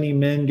so many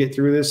men get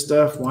through this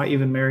stuff. Why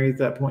even marry at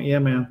that point? Yeah,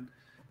 man.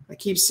 I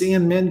keep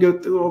seeing men go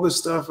through all this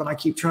stuff, and I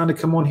keep trying to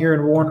come on here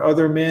and warn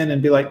other men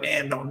and be like,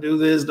 man, don't do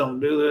this, don't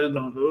do this,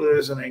 don't do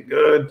this. It ain't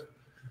good.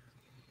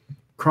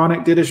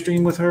 Chronic did a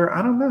stream with her.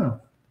 I don't know.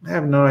 I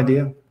have no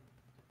idea.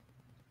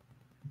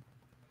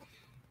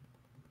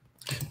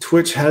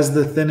 Twitch has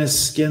the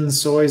thinnest skinned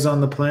soys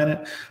on the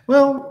planet.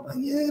 Well,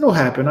 yeah, it'll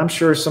happen. I'm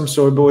sure some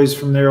soy boys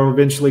from there will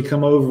eventually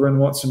come over and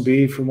want some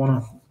beef or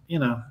want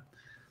to,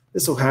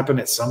 this will happen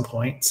at some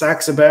point.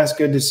 Saxabass,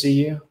 good to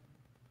see you.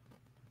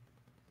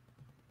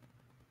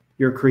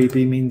 You're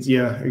creepy means,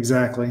 yeah,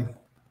 exactly.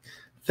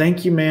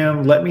 Thank you,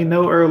 ma'am. Let me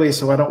know early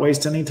so I don't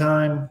waste any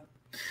time.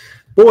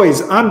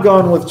 Boys, I'm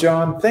Gone with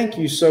John. Thank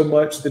you so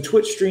much. The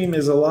Twitch stream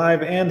is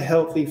alive and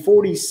healthy.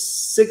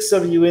 46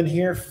 of you in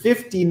here,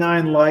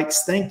 59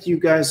 likes. Thank you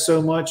guys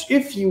so much.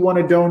 If you want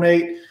to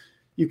donate,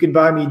 you can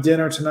buy me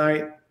dinner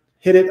tonight.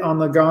 Hit it on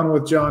the Gone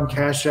with John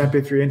Cash App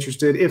if you're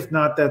interested. If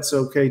not, that's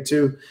okay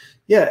too.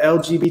 Yeah,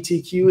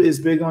 LGBTQ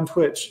is big on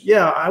Twitch.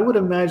 Yeah, I would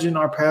imagine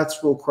our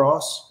paths will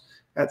cross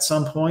at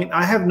some point.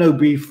 I have no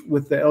beef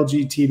with the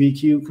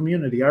LGBTQ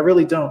community. I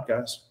really don't,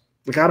 guys.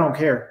 Like, I don't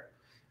care.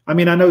 I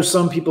mean, I know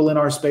some people in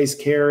our space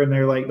care, and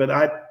they're like, but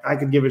I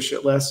could give a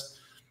shit less.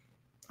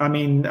 I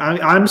mean,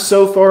 I'm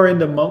so far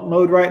into monk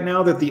mode right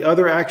now that the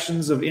other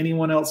actions of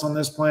anyone else on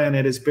this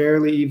planet is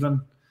barely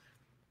even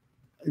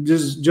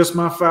just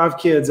my 5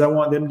 kids. I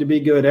want them to be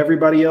good.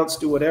 Everybody else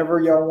do whatever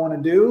y'all want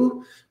to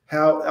do.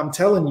 I'm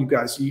telling you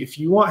guys, if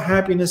you want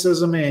happiness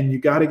as a man, you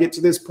got to get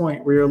to this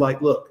point where you're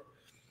like, look,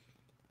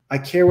 I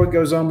care what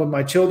goes on with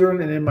my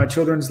children and in my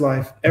children's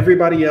life.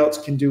 Everybody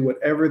else can do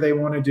whatever they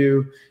want to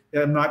do.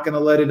 I'm not going to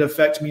let it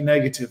affect me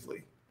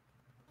negatively.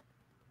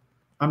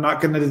 I'm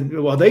not going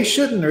to, well, they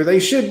shouldn't, or they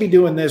should be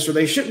doing this, or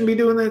they shouldn't be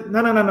doing that.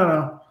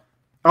 No.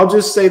 I'll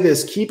just say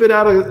this. Keep it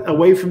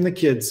away from the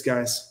kids,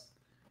 guys.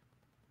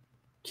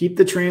 Keep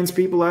the trans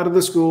people out of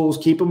the schools.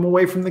 Keep them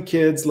away from the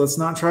kids. Let's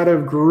not try to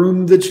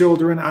groom the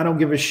children. I don't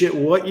give a shit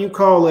what you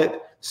call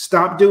it.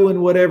 Stop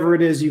doing whatever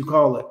it is you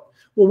call it.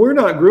 Well, we're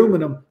not grooming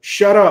them.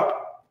 Shut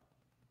up.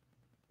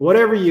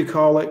 Whatever you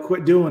call it,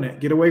 quit doing it.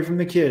 Get away from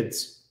the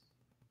kids.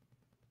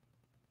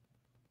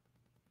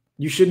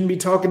 You shouldn't be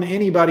talking to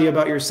anybody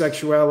about your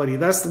sexuality.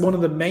 That's one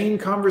of the main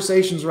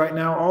conversations right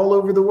now all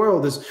over the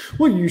world is,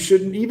 well, you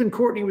shouldn't. Even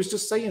Courtney was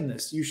just saying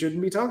this. You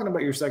shouldn't be talking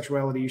about your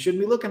sexuality. You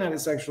shouldn't be looking at it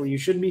sexually. You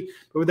shouldn't be.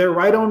 But they're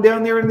right on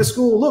down there in the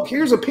school. Look,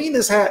 here's a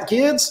penis hat,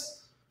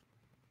 kids.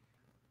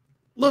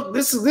 Look,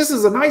 this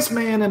is a nice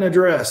man in a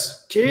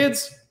dress.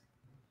 Kids,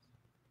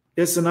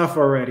 it's enough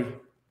already.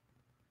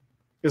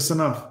 It's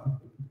enough.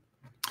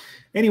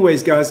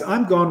 Anyways, guys,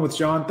 I'm Gone with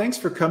John. Thanks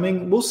for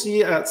coming. We'll see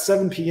you at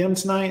 7 p.m.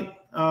 tonight.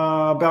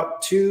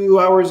 About 2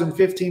 hours and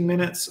 15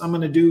 minutes. I'm going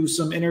to do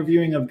some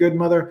interviewing of Good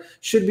Mother.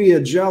 Should be a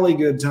jolly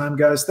good time,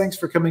 guys. Thanks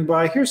for coming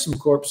by. Here's some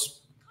corpse.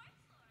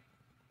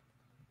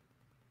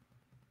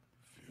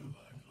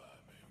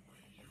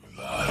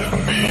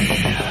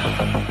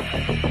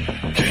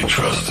 Can't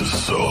trust a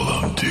soul,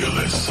 I'm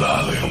dealing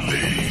silently.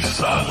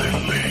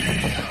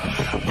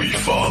 We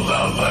fall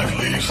out like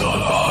leaves on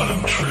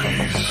autumn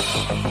trees.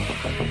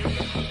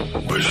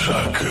 Wish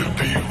I could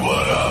be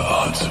what I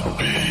ought to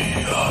be.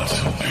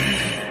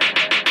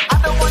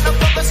 I don't wanna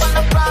focus on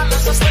the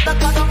problems instead of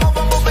trying to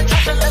move and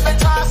trash and live and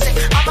toxic.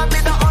 I'ma be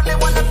the